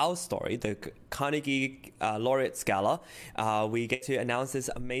 of our story, the Carnegie Laureate Gala, we get to announce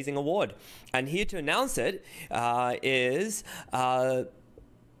this amazing award. And here to announce it is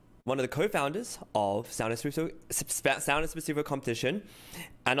one of the co-founders of Sound Espressivo competition,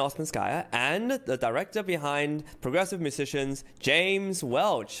 Anna Osmanskaya, and the director behind Progressive Musicians, James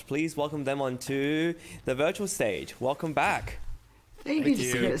Welch. Please welcome them onto the virtual stage. Welcome back. Thank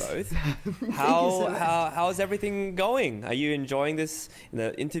you, Chris. Both. How's everything going? Are you enjoying this,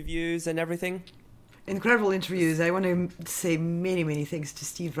 the interviews and everything? Incredible interviews. I want to say many, many thanks to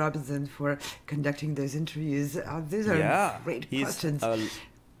Steve Robinson for conducting those interviews. These are great questions.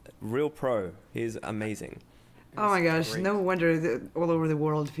 Real pro. He's amazing. Oh my gosh, no wonder that all over the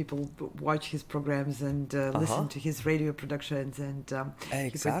world people watch his programs and listen to his radio productions, and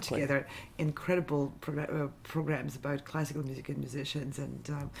he put together incredible programs about classical music and musicians,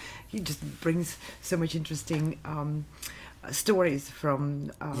 and he just brings so much interesting stories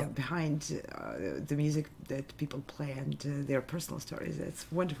from behind the music that people play and their personal stories. It's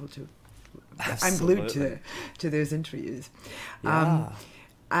wonderful too. I'm glued to those interviews.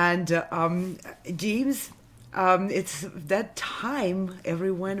 And James, it's that time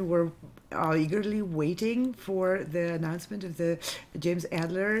everyone were eagerly waiting for the announcement of the James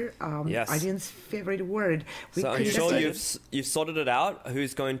Adler audience favorite award. So I'm sure you've sorted it out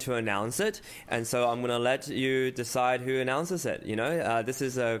who's going to announce it, and so I'm going to let you decide who announces it. You know, this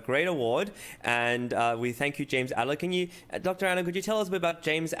is a great award, and we thank you, James Adler. Can you, Dr. Anna, could you tell us a bit about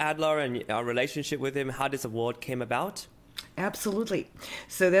James Adler and our relationship with him, how this award came about? Absolutely.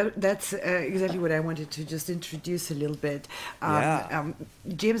 So that's exactly what I wanted to just introduce a little bit.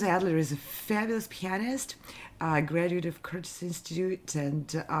 James Adler is a fabulous pianist, graduate of Curtis Institute,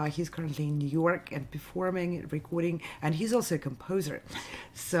 and he's currently in New York and performing and recording, and he's also a composer.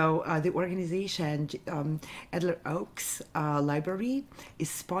 So the organization, Adler Oaks Library, is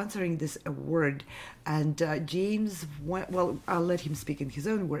sponsoring this award. And James, well, I'll let him speak in his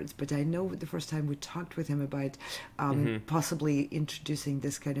own words, but I know the first time we talked with him about possibly introducing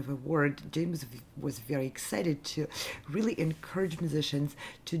this kind of award, James was very excited to really encourage musicians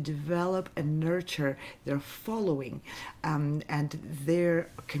to develop and nurture their following and their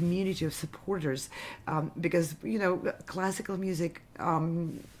community of supporters, because classical music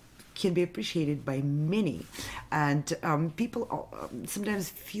can be appreciated by many, and people sometimes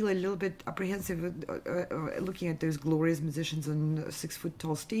feel a little bit apprehensive looking at those glorious musicians on 6-foot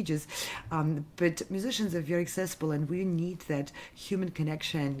tall stages, but musicians are very accessible, and we need that human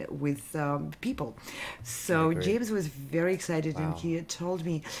connection with people. So James was very excited, and he told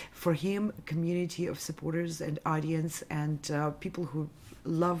me for him, a community of supporters and audience and people who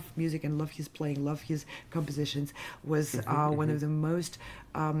love music and love his playing, love his compositions was one of the most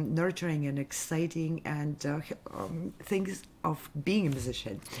nurturing and exciting and things of being a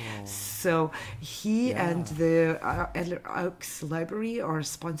musician. So he and the Adler Oaks Library are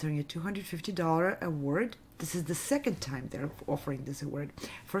sponsoring a $250 award. This is the second time they're offering this award.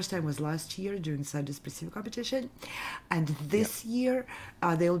 First time was last year during Sunday Espressivo competition, and this year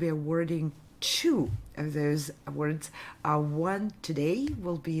they'll be awarding 2 of those awards. One today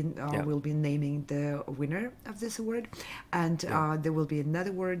will be will be naming the winner of this award, and there will be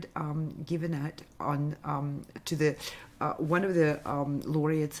another award given out on to the one of the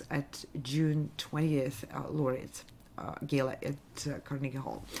laureates at June 20th Laureate Gala at Carnegie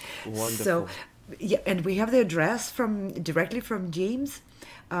Hall. Wonderful. So and we have the address directly from James.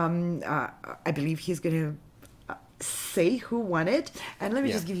 I believe he's going to say who won it, and let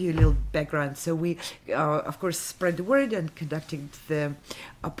me just give you a little background. So we of course spread the word and conducted the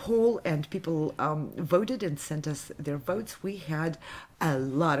poll, and people voted and sent us their votes. We had a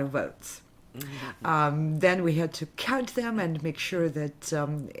lot of votes. Then we had to count them and make sure that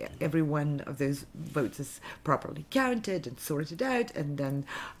every one of those votes is properly counted and sorted out, and then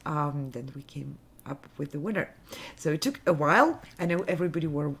we came up with the winner. So it took a while. I know everybody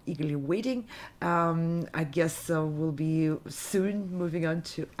were eagerly waiting. I guess we'll be soon moving on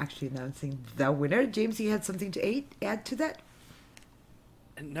to actually announcing the winner. James, you had something to add to that?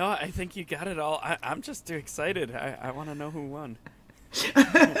 No, I think you got it all. I'm just too excited. I want to know who won.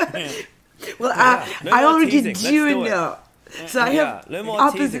 Well, I already do know. So I have no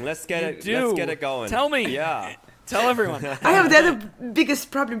more teasing. Let's get it going. Tell me. Yeah. Tell everyone. I have the other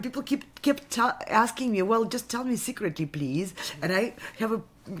biggest problem. People kept asking me, well, just tell me secretly, please. And I have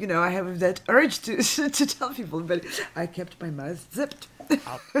I have that urge to tell people, but I kept my mouth zipped.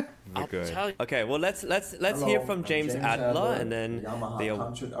 I'll tell you. Okay, well let's Hello, hear from James Adler, and then Yamaha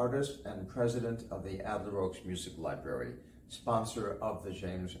concert artist and president of the Adler Oaks Music Library, sponsor of the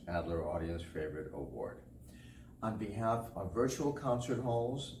James Adler Audience Favorite Award. On behalf of virtual concert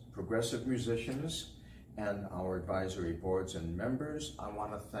halls, progressive musicians, and our advisory boards and members, I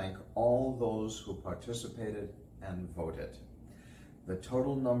want to thank all those who participated and voted. The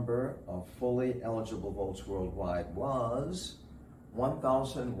total number of fully eligible votes worldwide was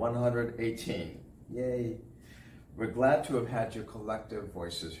 1,118. Yay! We're glad to have had your collective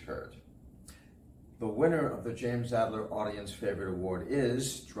voices heard. The winner of the James Adler Audience Favorite Award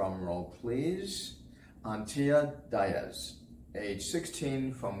is, drum roll please, Antia Diaz, age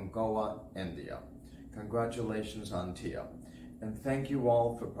 16, from Goa, India. Congratulations, Antia. And thank you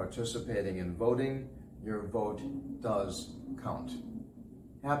all for participating in voting. Your vote does count.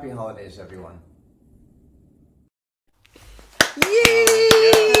 Happy holidays, everyone.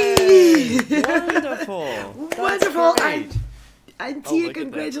 Yay! Wonderful. Wonderful. Antia,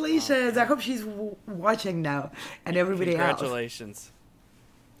 congratulations. I hope she's watching now, and everybody else. Congratulations.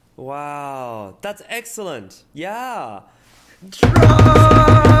 Wow, that's excellent. Yeah. Drum!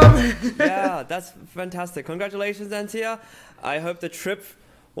 Yeah, that's fantastic. Congratulations, Antia. I hope the trip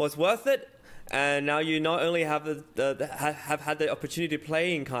was worth it. And now you not only have have had the opportunity to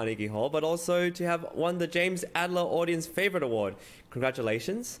play in Carnegie Hall, but also to have won the James Adler Audience Favorite Award.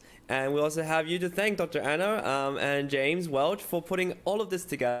 Congratulations. And we also have you to thank, Dr. Anna and James Welch, for putting all of this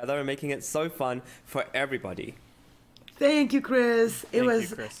together and making it so fun for everybody. Thank you, Chris. It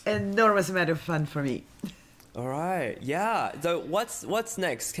was an enormous amount of fun for me. All right, yeah. So what's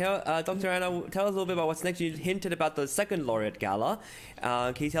next? Dr. Anna, tell us a little bit about what's next. You hinted about the second Laureate Gala.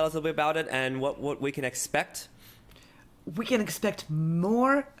 Can you tell us a little bit about it and what we can expect? We can expect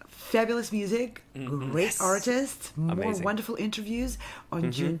more fabulous music, great artists, more Amazing. wonderful interviews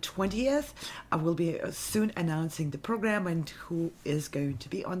on June 20th. I will be soon announcing the program and who is going to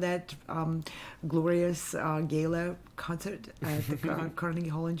be on that glorious gala concert at the Carnegie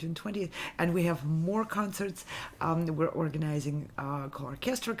Hall on June 20th. And we have more concerts. We're organizing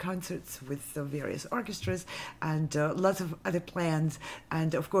orchestra concerts with the various orchestras and lots of other plans.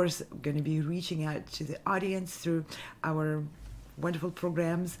 And of course, going to be reaching out to the audience through our wonderful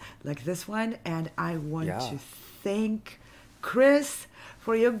programs like this one. And I want to thank Chris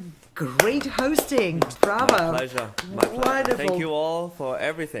for your great hosting. Bravo. My pleasure. My pleasure. Wonderful. Thank you all for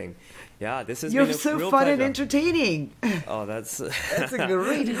everything. Yeah, this has You're been a so real fun pleasure. and entertaining. Oh, that's a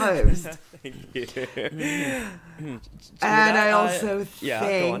great host. Thank you. And I also yeah,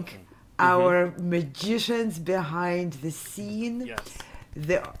 go on. thank our magicians behind the scene,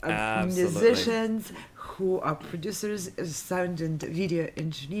 the musicians who are producers, sound and video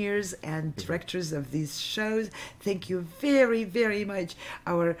engineers, and directors of these shows. Thank you very, very much.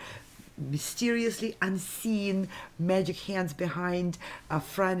 Our mysteriously unseen magic hands behind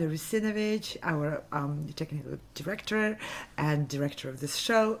Franci Rusinovich, our technical director and director of this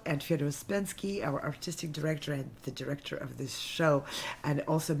show, and Fyodor Spensky, our artistic director and the director of this show. And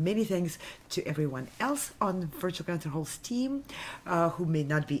also many thanks to everyone else on Virtual Concert Hall's team who may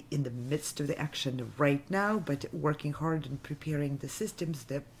not be in the midst of the action right now, but working hard and preparing the systems,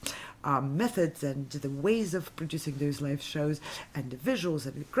 the methods and the ways of producing those live shows, and the visuals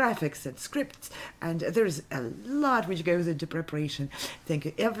and the graphics and scripts, and there's a lot which goes into preparation. Thank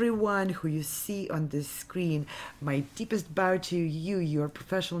you everyone who you see on this screen. My deepest bow to you. You're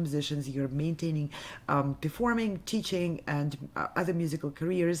professional musicians. You're maintaining performing, teaching, and other musical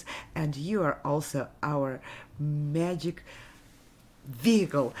careers, and you are also our magic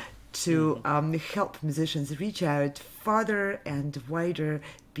vehicle to help musicians reach out farther and wider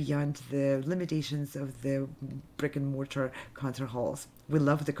beyond the limitations of the brick and mortar concert halls. We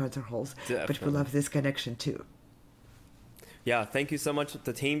love the concert halls, but we love this connection too. Yeah, thank you so much to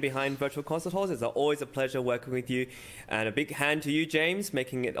the team behind Virtual Concert Halls. It's always a pleasure working with you. And a big hand to you, James,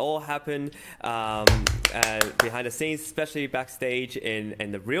 making it all happen behind the scenes, especially backstage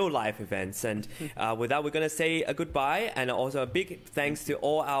in the real life events. And with that, we're going to say a goodbye. And also a big thanks to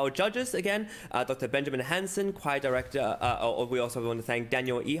all our judges again, Dr. Benjamin Hansen, choir director. We also want to thank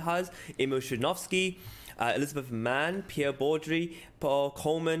Daniel Ihaz, Emil Shunovsky, Elizabeth Mann, Pierre Baudry, Paul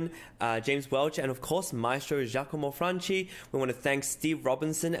Coleman, James Welch, and of course Maestro Giacomo Franci. We want to thank Steve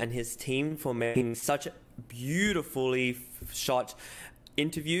Robinson and his team for making such beautifully shot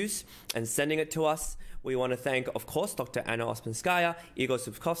interviews and sending it to us. We want to thank, of course, Dr. Anna Ospenskaya, Igor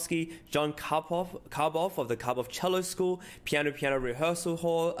Subkovsky, John Karbov of the Karbov Cello School, Piano Rehearsal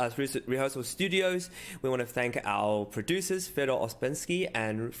Hall, Rehearsal Studios. We want to thank our producers, Fyodor Ospensky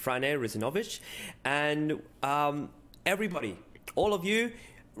and Franci Rusinovich, and everybody, all of you.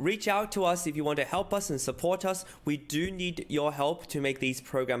 Reach out to us if you want to help us and support us. We do need your help to make these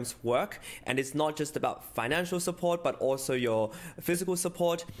programs work. And it's not just about financial support, but also your physical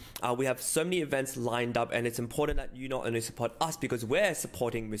support. We have so many events lined up, and it's important that you not only support us because we're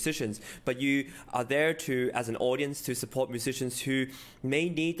supporting musicians, but you are there to, as an audience, to support musicians who may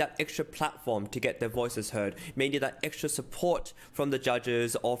need that extra platform to get their voices heard, may need that extra support from the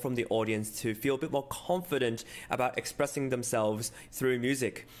judges or from the audience to feel a bit more confident about expressing themselves through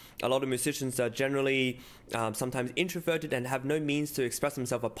music. A lot of musicians are generally sometimes introverted and have no means to express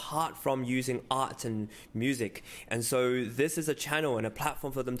themselves apart from using art and music. And so this is a channel and a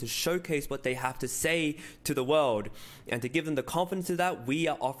platform for them to showcase what they have to say to the world. And to give them the confidence to that, we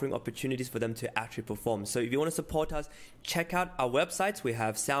are offering opportunities for them to actually perform. So if you want to support us, check out our websites. We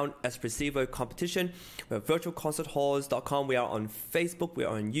have Sound Espressivo Competition. We have virtualconcerthalls.com. We are on Facebook. We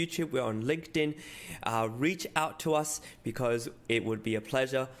are on YouTube. We are on LinkedIn. Reach out to us because it would be a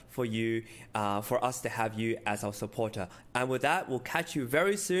pleasure for you, for us to have you as our supporter. And with that, we'll catch you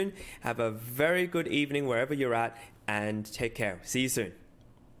very soon. Have a very good evening wherever you're at, and take care. See you soon.